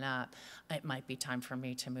that's gone up. It might be time for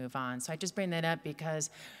me to move on. So I just bring that up because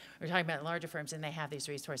we're talking about larger firms and they have these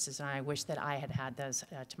resources, and I wish that I had had those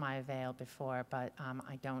to my avail before, but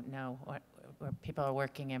I don't know what people are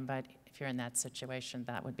working in, but if you're in that situation,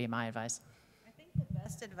 that would be my advice. I think the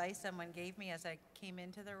best advice someone gave me as I came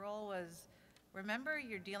into the role was, remember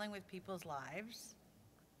you're dealing with people's lives,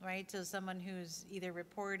 right? So someone who's either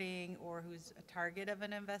reporting or who's a target of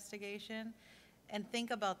an investigation, and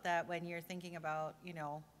think about that when you're thinking about, you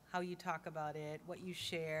know, how you talk about it, what you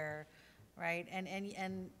share, right?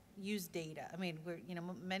 And use data. I mean, we're, you know,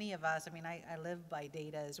 many of us, I mean, I live by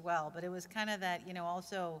data as well, but it was kind of that, you know,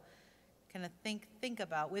 also kind of think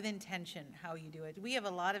about with intention how you do it. We have a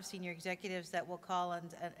lot of senior executives that will call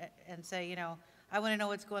and say, you know, I want to know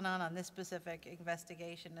what's going on this specific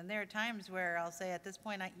investigation. And there are times where I'll say, at this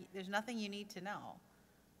point, there's nothing you need to know.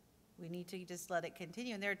 We need to just let it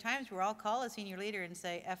continue. And there are times where I'll call a senior leader and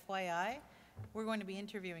say, FYI, we're going to be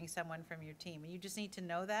interviewing someone from your team. And you just need to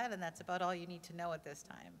know that, and that's about all you need to know at this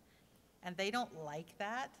time. And they don't like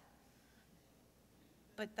that,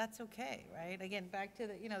 but that's okay, right? Again, back to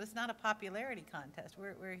the, you know, this is not a popularity contest.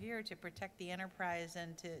 We're here to protect the enterprise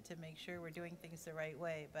and to make sure we're doing things the right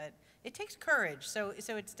way. But it takes courage. So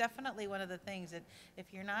it's definitely one of the things that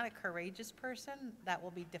if you're not a courageous person, that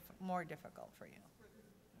will be more difficult for you.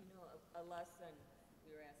 You know, a lesson,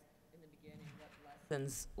 we were asked in the beginning, what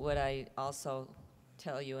lessons would I also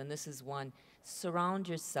tell you, and this is one: surround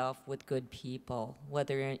yourself with good people,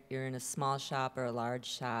 whether you're in a small shop or a large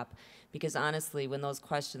shop, because honestly, when those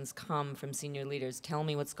questions come from senior leaders, tell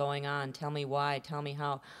me what's going on, tell me why, tell me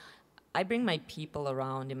how, I bring my people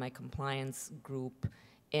around in my compliance group,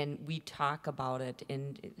 and we talk about it,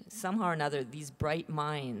 and somehow or another, these bright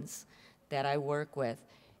minds that I work with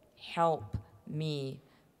help me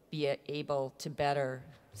be able to better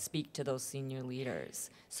speak to those senior leaders.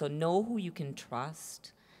 So know who you can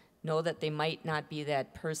trust. Know that they might not be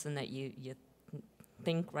that person that you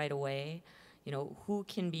think right away. You know, who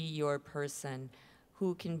can be your person,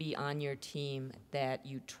 who can be on your team that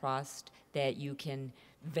you trust, that you can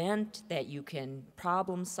vent, that you can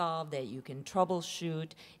problem solve, that you can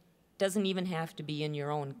troubleshoot. Doesn't even have to be in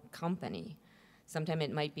your own company. Sometimes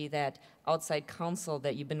it might be that outside counsel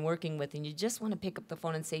that you've been working with and you just want to pick up the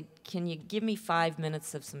phone and say, can you give me 5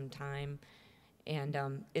 minutes of some time? And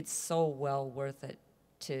it's so well worth it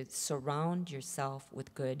to surround yourself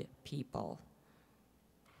with good people.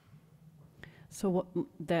 So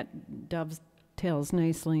that dovetails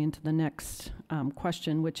nicely into the next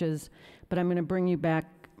question, which is, but I'm going to bring you back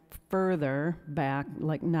further back,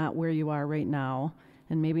 like not where you are right now,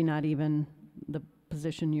 and maybe not even the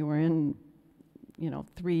position you were in,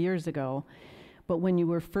 3 years ago. But when you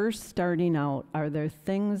were first starting out, are there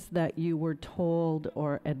things that you were told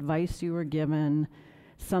or advice you were given,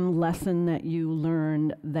 some lesson that you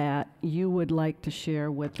learned that you would like to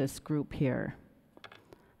share with this group here?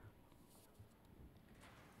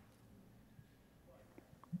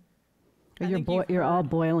 You're all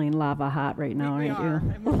boiling lava hot right now, aren't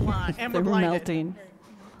you? And we're blind. And we're They're blinded. melting.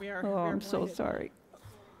 We are. Oh, we are I'm so blinded. sorry.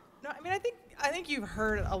 No, I mean, I think you've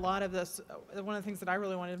heard a lot of this. One of the things that I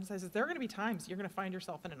really want to emphasize is there are going to be times you're going to find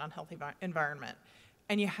yourself in an unhealthy environment,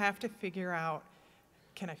 and you have to figure out,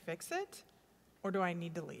 can I fix it, or do I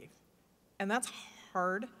need to leave? And that's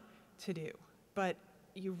hard to do, but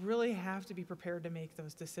you really have to be prepared to make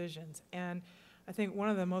those decisions. And I think one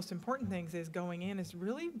of the most important things is going in is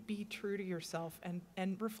really be true to yourself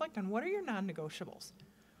and reflect on what are your non-negotiables.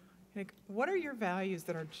 Like, what are your values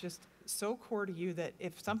that are just so core to you that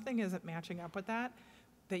if something isn't matching up with that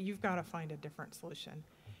you've got to find a different solution.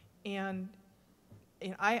 And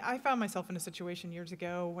I found myself in a situation years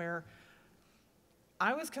ago where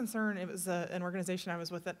I was concerned, it was an organization I was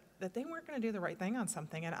with, that they weren't going to do the right thing on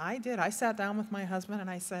something. And I did. I sat down with my husband and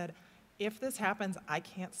I said, if this happens, I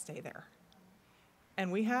can't stay there. And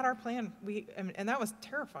we had our plan. And that was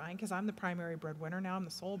terrifying because I'm the primary breadwinner. Now I'm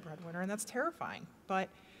the sole breadwinner, and that's terrifying. But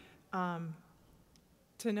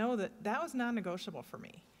to know that was non-negotiable for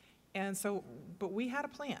me. And so, but we had a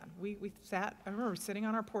plan. We sat, I remember sitting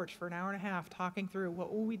on our porch for an hour and a half talking through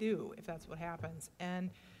what will we do if that's what happens. And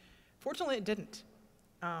fortunately it didn't.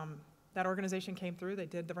 That organization came through, they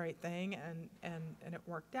did the right thing, and it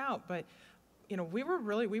worked out. But we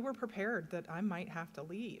were prepared that I might have to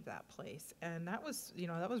leave that place. And that was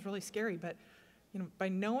really scary. But by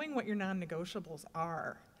knowing what your non-negotiables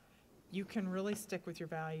are, you can really stick with your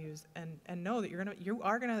values and know that you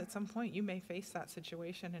are gonna at some point, you may face that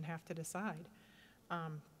situation and have to decide.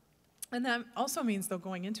 And that also means, though,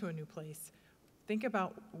 going into a new place, think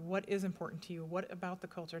about what is important to you, what about the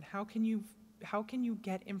culture, and how can you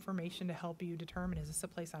get information to help you determine, is this a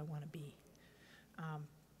place I want to be?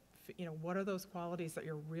 What are those qualities that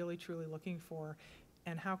you're really, truly looking for,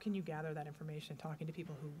 and how can you gather that information, talking to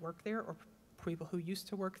people who work there or people who used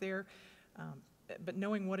to work there, but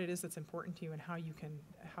knowing what it is that's important to you and how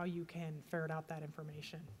you can ferret out that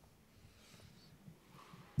information.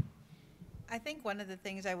 I think one of the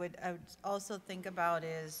things I would also think about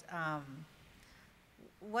is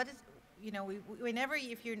what is, whenever,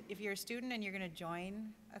 if you're a student and you're going to join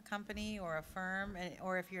a company or a firm,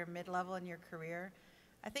 or if you're mid-level in your career,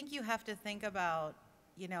 I think you have to think about,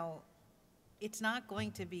 it's not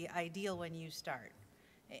going to be ideal when you start.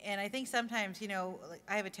 And I think sometimes,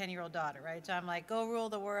 I have a 10-year-old daughter, right? So I'm like, go rule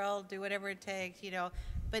the world, do whatever it takes,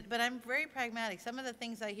 But I'm very pragmatic. Some of the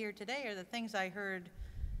things I hear today are the things I heard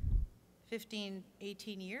 15,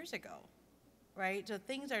 18 years ago, right? So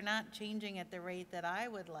things are not changing at the rate that I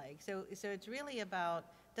would like. So it's really about,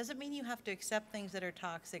 doesn't mean you have to accept things that are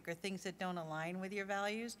toxic or things that don't align with your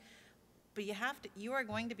values, but you are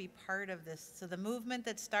going to be part of this. So the movement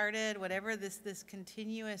that started, whatever, this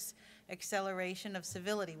continuous acceleration of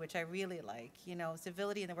civility, which I really like,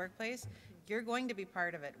 civility in the workplace, you're going to be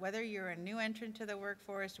part of it. Whether you're a new entrant to the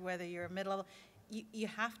workforce, whether you're a mid-level, you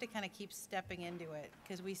have to kind of keep stepping into it,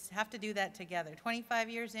 because we have to do that together. 25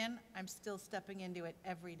 years in, I'm still stepping into it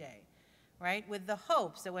every day, right? With the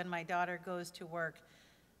hopes that when my daughter goes to work,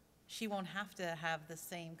 she won't have to have the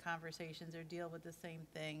same conversations or deal with the same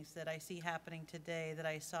things that I see happening today that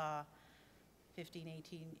I saw 15,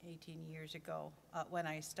 18 years ago when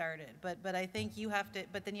I started. But I think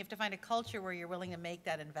but then you have to find a culture where you're willing to make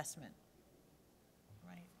that investment.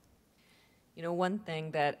 One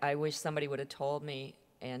thing that I wish somebody would have told me,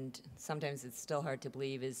 and sometimes it's still hard to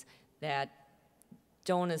believe, is that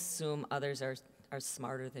don't assume others are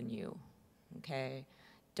smarter than you, okay?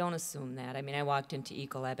 Don't assume that. I mean, I walked into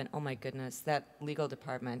Ecolab, and oh my goodness, that legal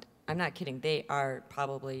department, I'm not kidding, they are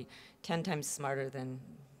probably 10 times smarter than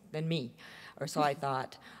me, or so I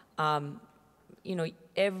thought.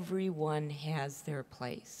 Everyone has their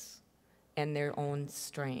place and their own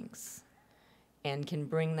strengths, and can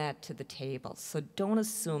bring that to the table. So don't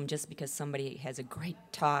assume just because somebody has a great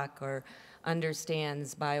talk or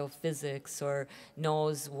understands biophysics or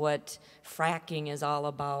knows what fracking is all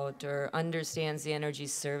about or understands the energy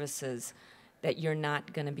services that you're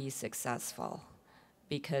not going to be successful,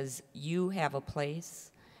 because you have a place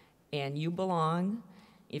and you belong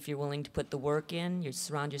if you're willing to put the work in, you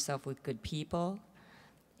surround yourself with good people,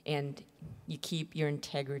 and you keep your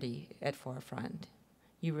integrity at forefront.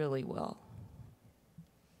 You really will.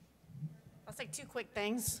 I'll say two quick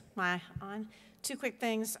things. Two quick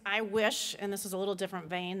things. I wish, and this is a little different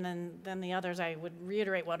vein than the others, I would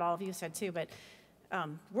reiterate what all of you said too, but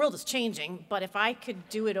world is changing, but if I could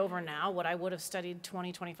do it over now, what I would have studied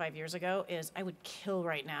 20, 25 years ago is I would kill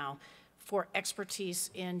right now for expertise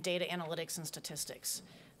in data analytics and statistics.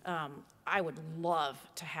 I would love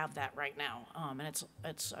to have that right now, and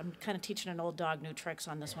I'm kind of teaching an old dog new tricks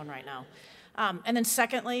on this one right now. And then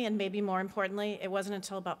secondly, and maybe more importantly, it wasn't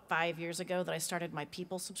until about 5 years ago that I started my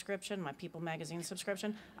People subscription, my People magazine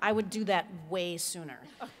subscription. I would do that way sooner,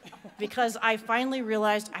 because I finally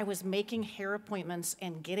realized I was making hair appointments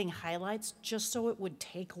and getting highlights just so it would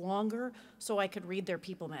take longer so I could read their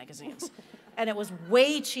People magazines. And it was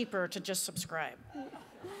way cheaper to just subscribe.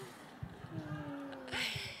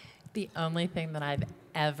 The only thing that I've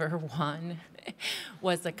ever won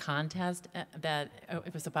was a contest that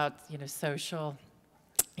it was about social,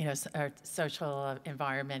 social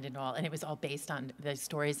environment and all, and it was all based on the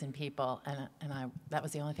stories in People, and that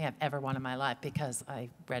was the only thing I've ever won in my life, because I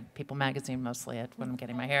read People magazine mostly when I'm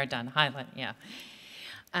getting my hair done, highlight, yeah.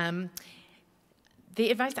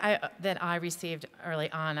 The advice that I received early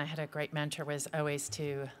on, I had a great mentor, was always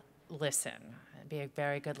to listen, be a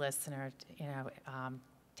very good listener,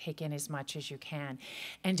 take in as much as you can,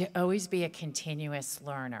 and to always be a continuous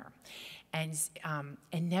learner, and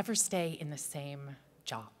never stay in the same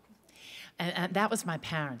job. And that was my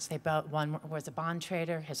parents. One was a bond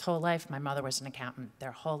trader his whole life. My mother was an accountant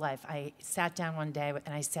their whole life. I sat down one day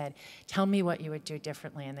and I said, tell me what you would do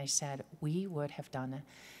differently. And they said, we would have done,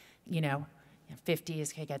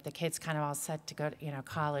 50s, get the kids kind of all set to go to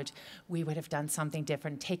college. We would have done something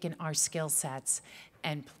different, taken our skill sets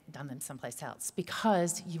and done them someplace else,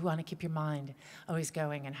 because you want to keep your mind always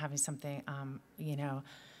going and having something, new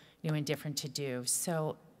and different to do.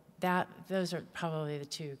 So those are probably the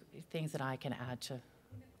two things that I can add to. I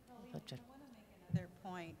want to make another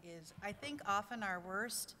point is, I think often our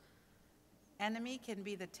worst enemy can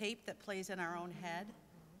be the tape that plays in our own head.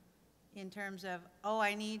 in terms of, oh,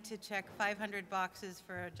 I need to check 500 boxes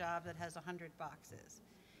for a job that has 100 boxes.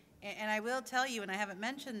 And I will tell you, and I haven't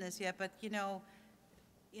mentioned this yet, but you know,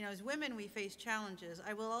 as women, we face challenges.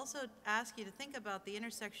 I will also ask you to think about the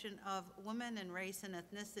intersection of women and race and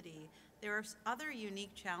ethnicity. There are other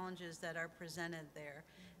unique challenges that are presented there.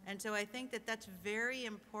 And so I think that that's very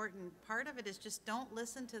important. Part of it is just don't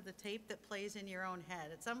listen to the tape that plays in your own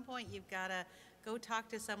head. At some point, you've got to go talk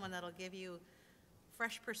to someone that'll give you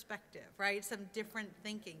fresh perspective, right? Some different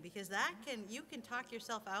thinking, because you can talk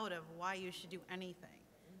yourself out of why you should do anything.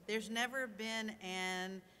 There's never been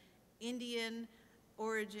an Indian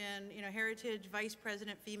origin, heritage vice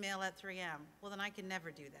president female at 3M. Well, then I can never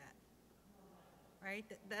do that, right?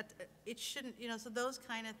 It shouldn't, so those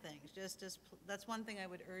kind of things, that's one thing I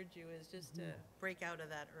would urge you, is just to break out of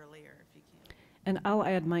that earlier if you can. And I'll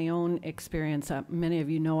add my own experience. Many of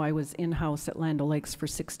you know I was in-house at Land O'Lakes for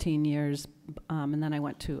 16 years, and then I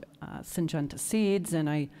went to Syngenta Seeds, and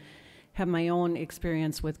I have my own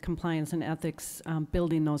experience with compliance and ethics,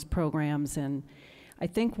 building those programs. And I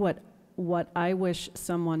think what I wish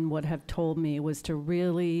someone would have told me was to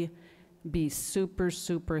really be super,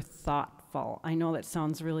 super thoughtful. I know that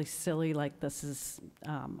sounds really silly, like this is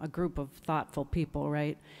a group of thoughtful people,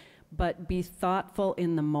 right? But be thoughtful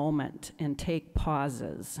in the moment and take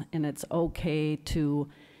pauses. And it's okay to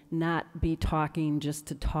not be talking just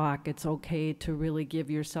to talk. It's okay to really give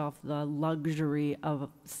yourself the luxury of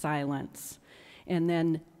silence. And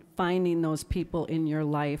then finding those people in your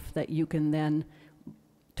life that you can then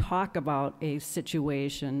talk about a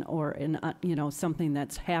situation or something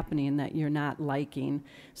that's happening that you're not liking,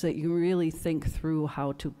 so that you really think through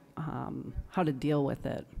how to deal with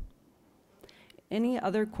it. Any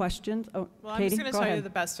other questions? Oh, well, Katie, I'm just going to tell ahead.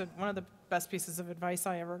 you one of the best pieces of advice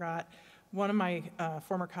I ever got. One of my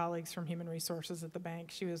former colleagues from Human Resources at the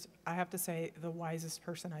bank, she was, I have to say, the wisest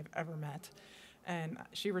person I've ever met. And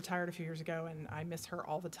she retired a few years ago, and I miss her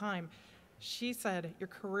all the time. She said, your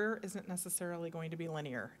career isn't necessarily going to be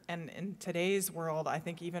linear. And in today's world, I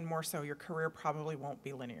think even more so, your career probably won't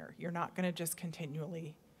be linear. You're not going to just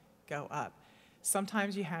continually go up.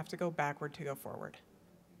 Sometimes you have to go backward to go forward.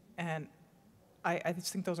 And I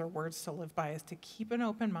just think those are words to live by, is to keep an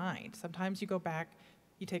open mind. Sometimes you go back,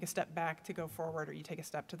 you take a step back to go forward, or you take a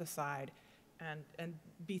step to the side, and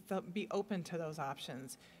be open to those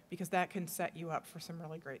options, because that can set you up for some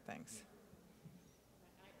really great things.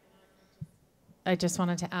 I just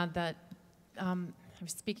wanted to add that I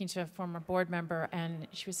was speaking to a former board member, and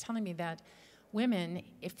she was telling me that women,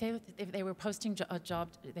 if they were posting a job,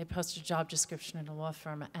 they posted a job description in a law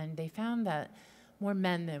firm, and they found that more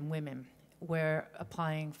men than women were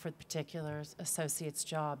applying for the particular associate's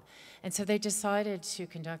job. And so they decided to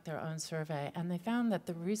conduct their own survey, and they found that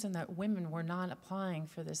the reason that women were not applying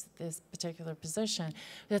for this particular position,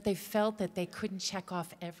 that they felt that they couldn't check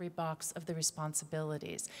off every box of the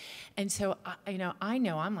responsibilities. And so, I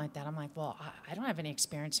know I'm like that. I'm like, well, I don't have any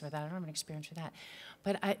experience with that. I don't have any experience with that.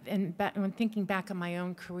 But when thinking back on my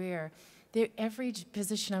own career, every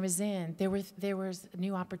position I was in, there was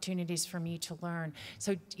new opportunities for me to learn.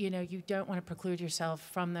 So you don't want to preclude yourself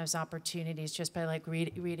from those opportunities just by like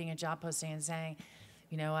reading a job posting and saying,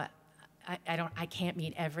 I can't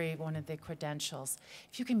meet every one of the credentials.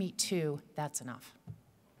 If you can meet 2, that's enough.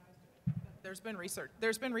 There's been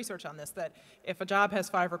research on this, that if a job has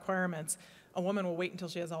 5 requirements, a woman will wait until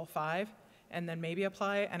she has all 5 and then maybe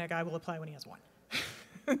apply, and a guy will apply when he has 1.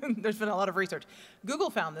 There's been a lot of research. Google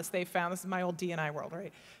found this. This is my old D&I world,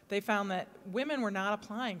 right? They found that women were not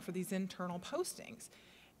applying for these internal postings.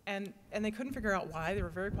 And they couldn't figure out why. They were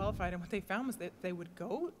very qualified, and what they found was that they would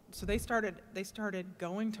go, so they started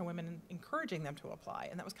going to women and encouraging them to apply,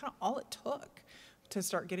 and that was kind of all it took to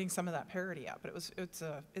start getting some of that parity up. But it's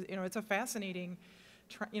a fascinating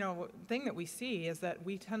thing that we see, is that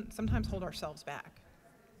we sometimes hold ourselves back.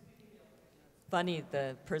 Funny,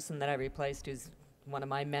 the person that I replaced, who's one of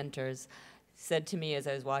my mentors, said to me as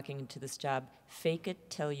I was walking into this job, fake it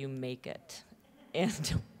till you make it.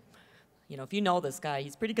 And, if you know this guy,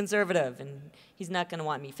 he's pretty conservative, and he's not going to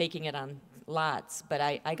want me faking it on lots, but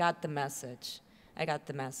I got the message. I got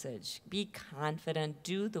the message. Be confident,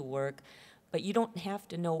 do the work, but you don't have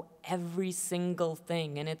to know every single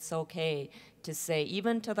thing, and it's okay to say,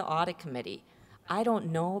 even to the audit committee, I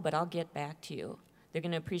don't know, but I'll get back to you. They're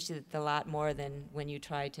going to appreciate it a lot more than when you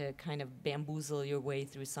try to kind of bamboozle your way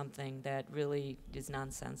through something that really is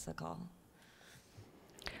nonsensical.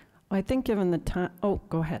 I think given the time, oh,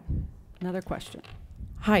 go ahead. Another question.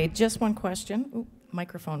 Hi, just one question.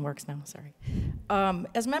 microphone works now, sorry.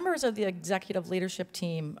 As members of the executive leadership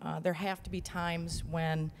team, there have to be times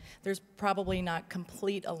when there's probably not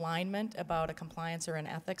complete alignment about a compliance or an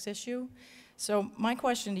ethics issue. So my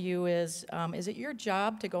question to you is it your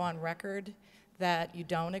job to go on record that you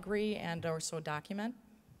don't agree and or so document?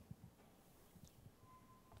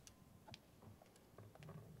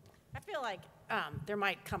 I feel like there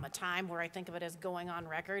might come a time where I think of it as going on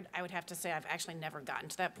record. I would have to say I've actually never gotten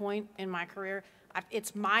to that point in my career.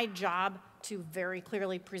 It's my job to very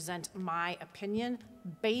clearly present my opinion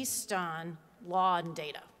based on law and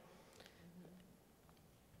data.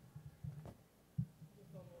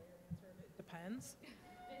 It depends.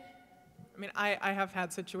 I mean, I have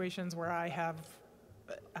had situations where I have,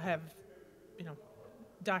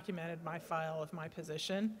 documented my file of my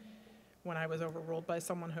position when I was overruled by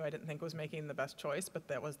someone who I didn't think was making the best choice, but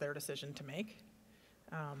that was their decision to make.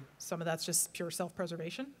 Some of that's just pure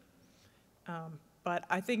self-preservation. But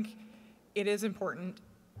I think it is important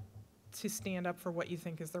to stand up for what you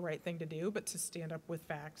think is the right thing to do, but to stand up with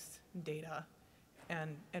facts, data,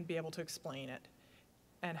 and be able to explain it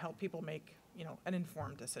and help people make, an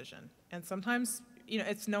informed decision. And sometimes,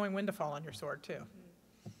 it's knowing when to fall on your sword too.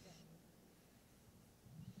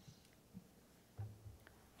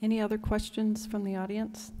 Any other questions from the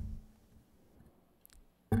audience?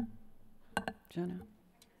 Jenna?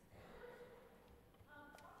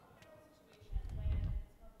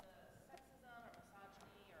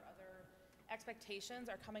 Expectations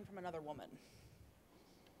are coming from another woman.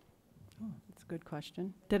 Oh, that's a good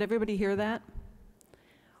question. Did everybody hear that?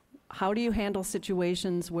 How do you handle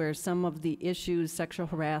situations where some of the issues, sexual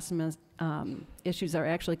harassment issues, are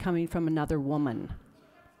actually coming from another woman?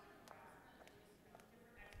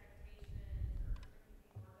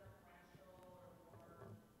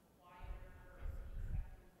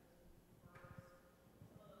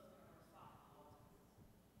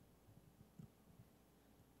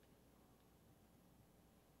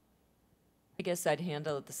 I guess I'd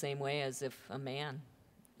handle it the same way as if a man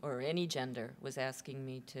or any gender was asking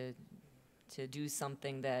me to do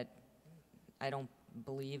something that I don't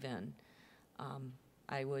believe in.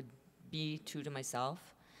 I would be true to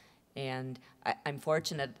myself, and I'm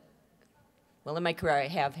fortunate. Well, in my career, I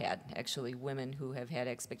have had actually women who have had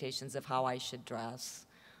expectations of how I should dress,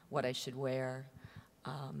 what I should wear,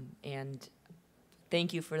 and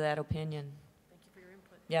thank you for that opinion. Thank you for your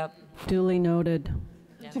input. Yep. Duly noted.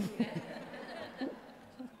 Yep.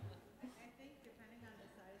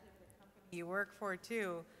 You work for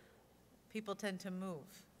too, people tend to move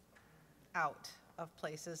out of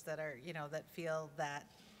places that are, that feel that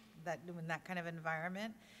in that kind of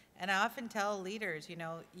environment. And I often tell leaders,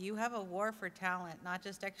 you have a war for talent, not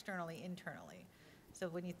just externally, internally. So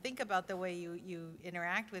when you think about the way you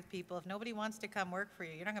interact with people, if nobody wants to come work for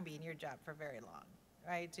you, you're not going to be in your job for very long,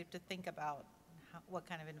 right? So you have to think about what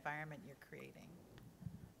kind of environment you're creating.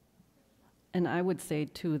 And I would say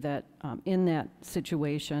too that in that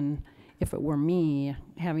situation, if it were me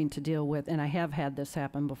having to deal with, and I have had this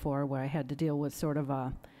happen before, where I had to deal with sort of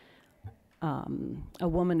a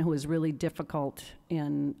woman who was really difficult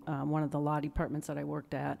in one of the law departments that I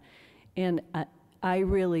worked at, and I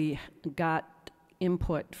really got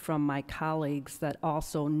input from my colleagues that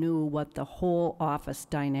also knew what the whole office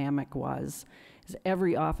dynamic was.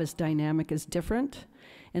 Every office dynamic is different,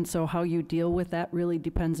 and so how you deal with that really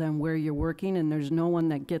depends on where you're working, and there's no one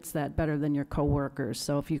that gets that better than your coworkers.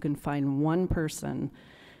 So if you can find one person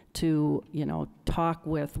to, talk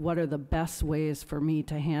with, what are the best ways for me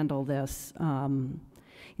to handle this,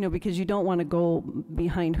 because you don't want to go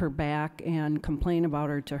behind her back and complain about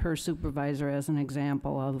her to her supervisor, as an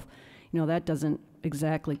example of, that doesn't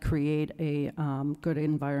exactly create a good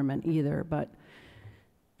environment either. But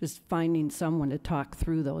just finding someone to talk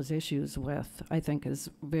through those issues with, I think, is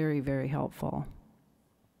very, very helpful.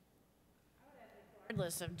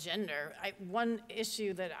 Regardless of gender, one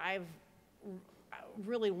issue that I've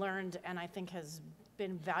really learned and I think has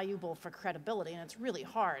been valuable for credibility, and it's really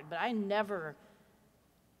hard, but I never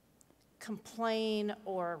complain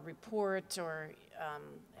or report or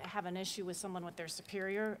have an issue with someone with their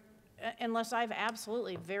superior unless I've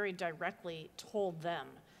absolutely very directly told them.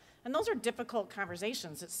 And those are difficult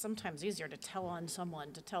conversations. It's sometimes easier to tell on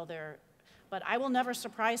someone, to tell their, but I will never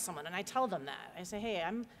surprise someone, and I tell them that. I say, hey,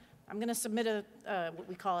 I'm going to submit what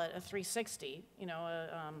we call it a 360, a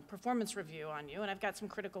performance review on you, and I've got some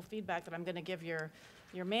critical feedback that I'm going to give your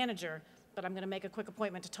manager, but I'm going to make a quick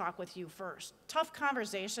appointment to talk with you first. Tough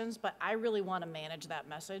conversations, but I really want to manage that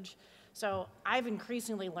message. So I've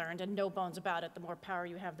increasingly learned, and no bones about it, the more power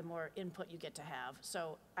you have, the more input you get to have.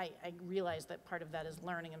 So I realize that part of that is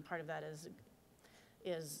learning, and part of that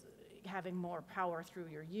is having more power through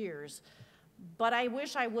your years. But I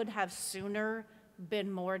wish I would have sooner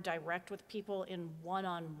been more direct with people in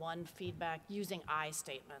one-on-one feedback using I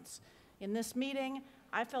statements. In this meeting,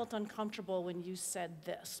 I felt uncomfortable when you said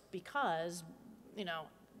this because, you know,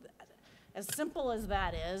 as simple as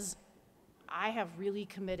that is, I have really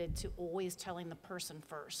committed to always telling the person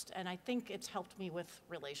first, and I think it's helped me with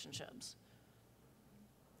relationships.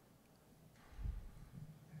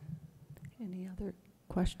 Any other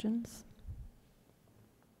questions?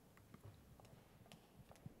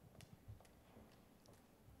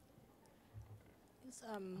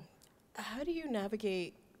 How do you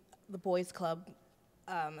navigate the boys' club?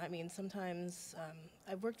 I mean, sometimes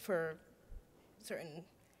I've worked for certain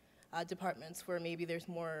departments where maybe there's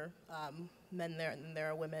more men there than there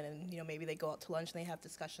are women, and you know, maybe they go out to lunch and they have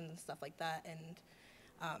discussions and stuff like that, and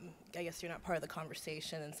I guess you're not part of the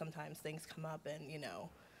conversation, and sometimes things come up, and you know,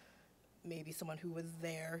 maybe someone who was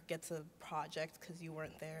there gets a project because you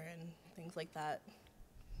weren't there, and things like that.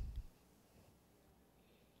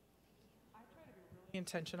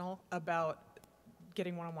 Intentional about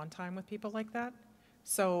getting one-on-one time with people like that.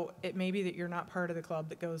 So it may be that you're not part of the club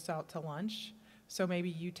that goes out to lunch. So maybe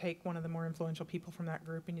you take one of the more influential people from that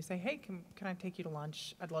group and you say, hey, can I take you to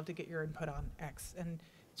lunch? I'd love to get your input on X, and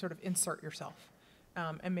sort of insert yourself.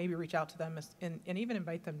 And maybe reach out to them and even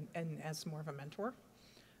invite them in as more of a mentor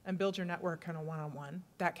and build your network kind of one-on-one.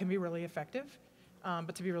 That can be really effective,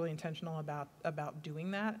 but to be really intentional about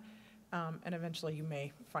doing that. And eventually you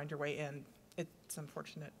may find your way in. It's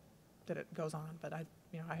unfortunate that it goes on, but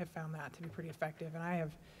I have found that to be pretty effective, and I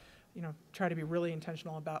have, try to be really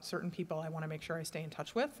intentional about certain people I want to make sure I stay in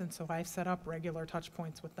touch with, and so I set up regular touch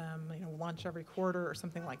points with them, lunch every quarter or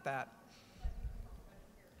something like that.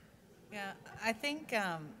 Yeah, I think,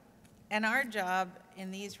 and our job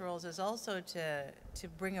in these roles is also to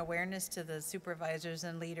bring awareness to the supervisors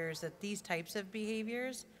and leaders that these types of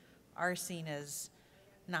behaviors are seen as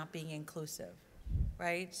not being inclusive.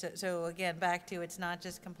 Right? So again, back to, it's not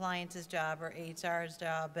just compliance's job or HR's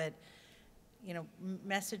job, but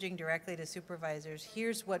messaging directly to supervisors,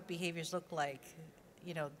 here's what behaviors look like,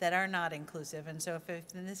 that are not inclusive. And so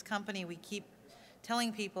if in this company we keep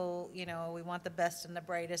telling people, we want the best and the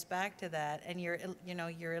brightest back to that, and you're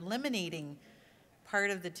eliminating part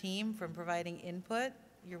of the team from providing input,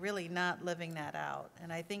 you're really not living that out.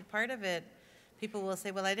 And I think part of it, people will say,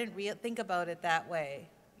 well, I didn't think about it that way.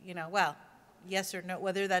 Well, yes or no,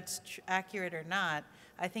 whether that's accurate or not,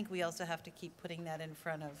 I think we also have to keep putting that in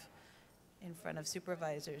front of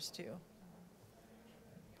supervisors too.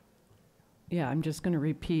 Yeah, I'm just going to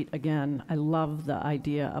repeat again. I love the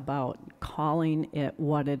idea about calling it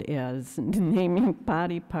what it is, naming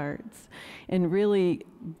body parts, and really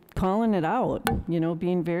calling it out,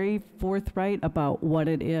 being very forthright about what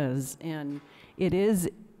it is. And it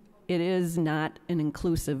is not an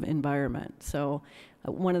inclusive environment. So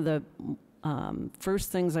one of the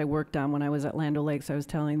first things I worked on when I was at Land O'Lakes, I was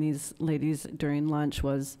telling these ladies during lunch,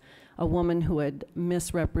 was a woman who had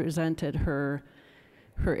misrepresented her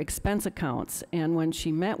expense accounts. And when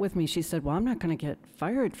she met with me, she said, well, I'm not going to get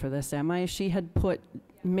fired for this, am I? She had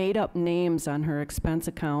made up names on her expense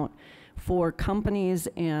account for companies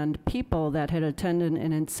and people that had attended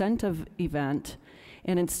an incentive event.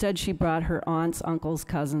 And instead she brought her aunts, uncles,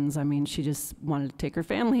 cousins. I mean, she just wanted to take her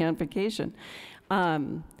family on vacation.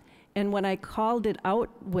 And when I called it out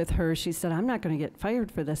with her, she said, I'm not going to get fired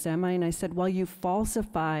for this, am I? And I said, well, you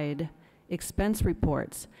falsified expense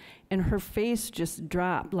reports. And her face just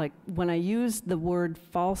dropped. Like when I used the word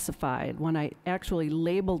falsified, when I actually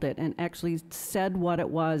labeled it and actually said what it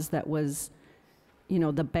was that was,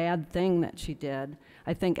 the bad thing that she did,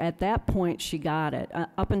 I think at that point she got it.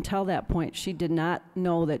 Up until that point, she did not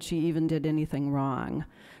know that she even did anything wrong.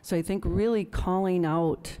 So I think really calling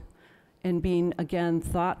out and being, again,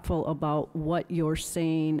 thoughtful about what you're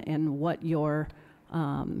saying and what you're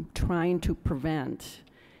trying to prevent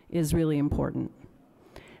is really important.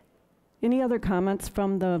 Any other comments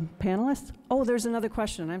from the panelists? Oh, there's another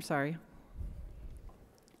question, I'm sorry.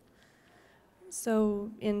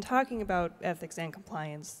 So in talking about ethics and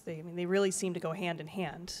compliance, they really seem to go hand in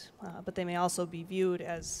hand, but they may also be viewed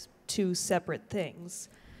as two separate things.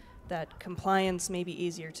 That compliance may be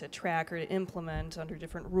easier to track or to implement under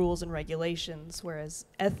different rules and regulations, whereas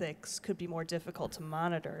ethics could be more difficult to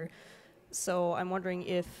monitor. So I'm wondering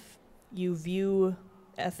if you view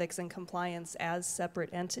ethics and compliance as separate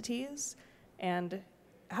entities, and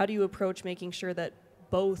how do you approach making sure that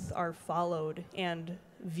both are followed and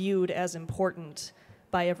viewed as important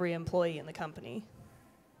by every employee in the company?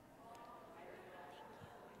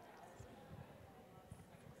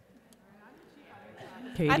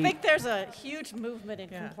 Katie? I think there's a huge movement in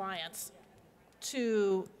compliance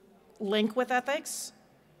to link with ethics,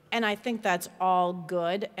 and I think that's all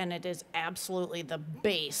good, and it is absolutely the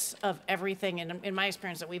base of everything, in my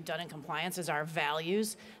experience, that we've done in compliance is our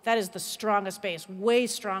values. That is the strongest base, way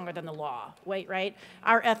stronger than the law, right?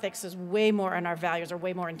 Our ethics is way more, and our values are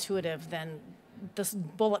way more intuitive than the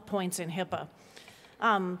bullet points in HIPAA.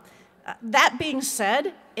 That being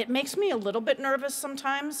said, it makes me a little bit nervous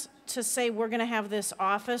sometimes to say we're gonna have this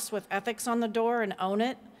office with ethics on the door and own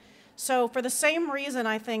it. So for the same reason,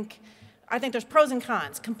 I think there's pros and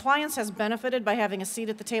cons. Compliance has benefited by having a seat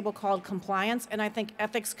at the table called compliance, and I think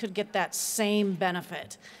ethics could get that same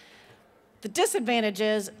benefit. The disadvantage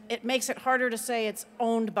is it makes it harder to say it's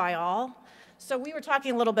owned by all. So we were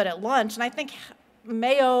talking a little bit at lunch, and I think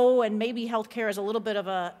Mayo and maybe healthcare is a little bit of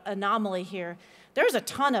an anomaly here. There's a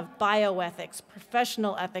ton of bioethics,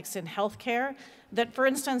 professional ethics in healthcare that, for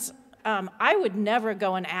instance, I would never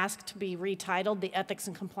go and ask to be retitled the ethics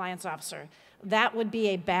and compliance officer. That would be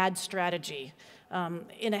a bad strategy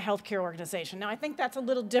in a healthcare organization. Now, I think that's a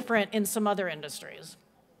little different in some other industries.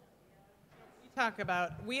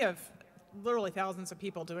 We have literally thousands of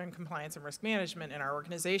people doing compliance and risk management in our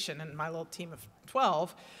organization, and my little team of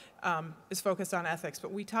 12 is focused on ethics,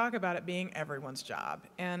 but we talk about it being everyone's job.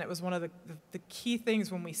 And it was one of the key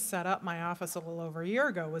things when we set up my office a little over a year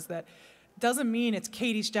ago was that doesn't mean it's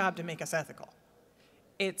Katie's job to make us ethical.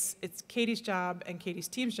 It's Katie's job and Katie's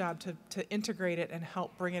team's job to integrate it and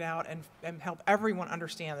help bring it out and help everyone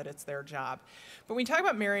understand that it's their job. But when we talk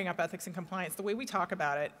about marrying up ethics and compliance, the way we talk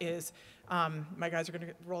about it is, my guys are going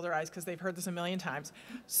to roll their eyes because they've heard this a million times.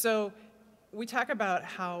 So we talk about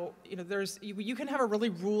how you can have a really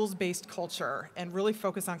rules-based culture and really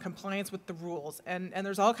focus on compliance with the rules. And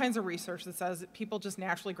there's all kinds of research that says that people just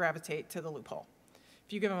naturally gravitate to the loophole.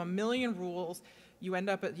 If you give them a million rules, you end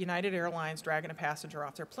up at United Airlines dragging a passenger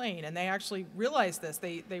off their plane. And they actually realized this.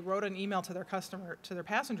 They wrote an email to their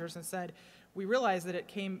passengers and said, we realized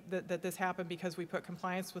that this happened because we put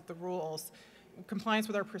compliance with the rules, compliance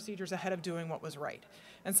with our procedures ahead of doing what was right.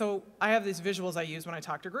 And so I have these visuals I use when I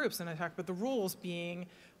talk to groups, and I talk about the rules being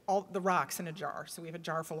all the rocks in a jar. So we have a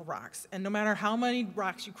jar full of rocks. And no matter how many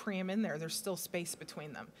rocks you cram in there, there's still space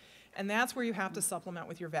between them. And that's where you have to supplement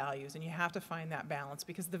with your values, and you have to find that balance,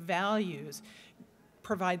 because the values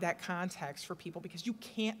provide that context for people, because you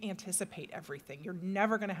can't anticipate everything. You're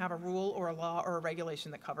never going to have a rule or a law or a regulation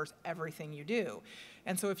that covers everything you do.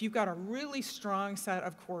 And so if you've got a really strong set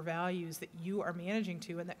of core values that you are managing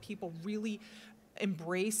to and that people really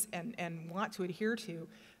embrace and want to adhere to,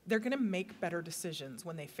 they're going to make better decisions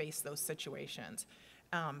when they face those situations.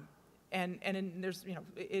 There's,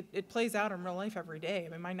 it plays out in real life every day.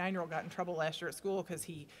 I mean, my 9-year-old got in trouble last year at school because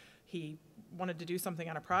he wanted to do something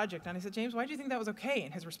on a project, and I said, James, why do you think that was okay?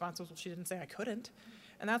 And his response was, well, she didn't say I couldn't.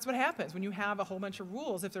 And that's what happens when you have a whole bunch of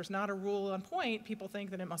rules. If there's not a rule on point, people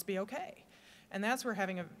think that it must be okay. And that's where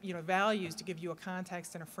having values to give you a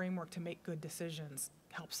context and a framework to make good decisions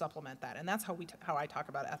help supplement that. And that's how I talk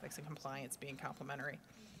about ethics and compliance being complementary.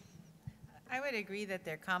 I would agree that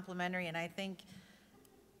they're complementary, and I think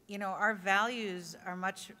our values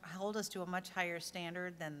hold us to a much higher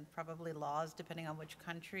standard than probably laws, depending on which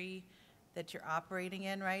country that you're operating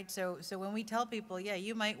in, right? So when we tell people, yeah,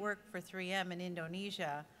 you might work for 3M in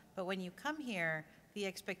Indonesia, but when you come here, the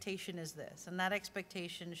expectation is this, and that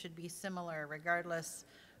expectation should be similar regardless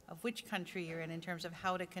of which country you're in terms of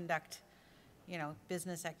how to conduct,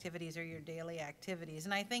 business activities or your daily activities.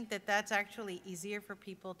 And I think that that's actually easier for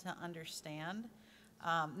people to understand.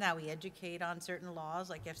 Now we educate on certain laws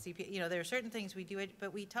like FCP, there are certain things we do,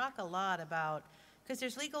 but we talk a lot about, because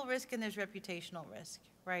there's legal risk and there's reputational risk,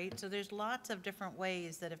 right? So there's lots of different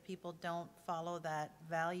ways that if people don't follow that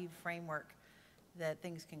value framework, that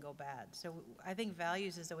things can go bad. So I think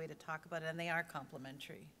values is the way to talk about it, and they are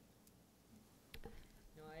complementary.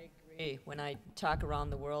 No, I agree. When I talk around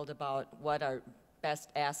the world about what our best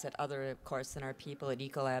asset, other of course than our people at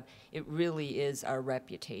Ecolab, it really is our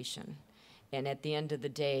reputation. And at the end of the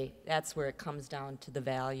day, that's where it comes down to the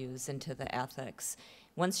values and to the ethics.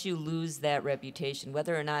 Once you lose that reputation,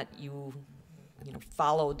 whether or not you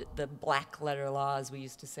followed the black letter law, as we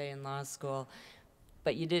used to say in law school,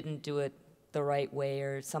 but you didn't do it the right way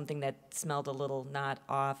or something that smelled a little not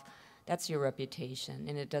off, that's your reputation.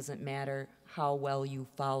 And it doesn't matter how well you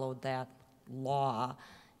followed that law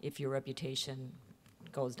if your reputation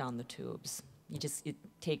goes down the tubes. It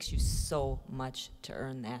takes you so much to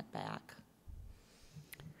earn that back.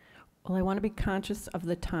 Well, I want to be conscious of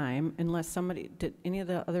the time, unless did any of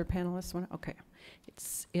the other panelists want to? Okay.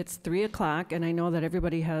 It's 3 o'clock, and I know that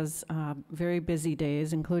everybody has very busy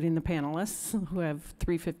days, including the panelists who have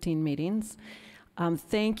 3:15 meetings.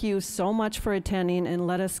 Thank you so much for attending, and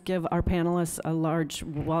let us give our panelists a large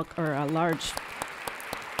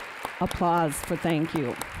applause for thank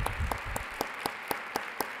you.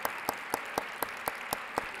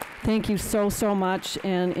 Thank you so much,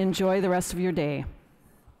 and enjoy the rest of your day.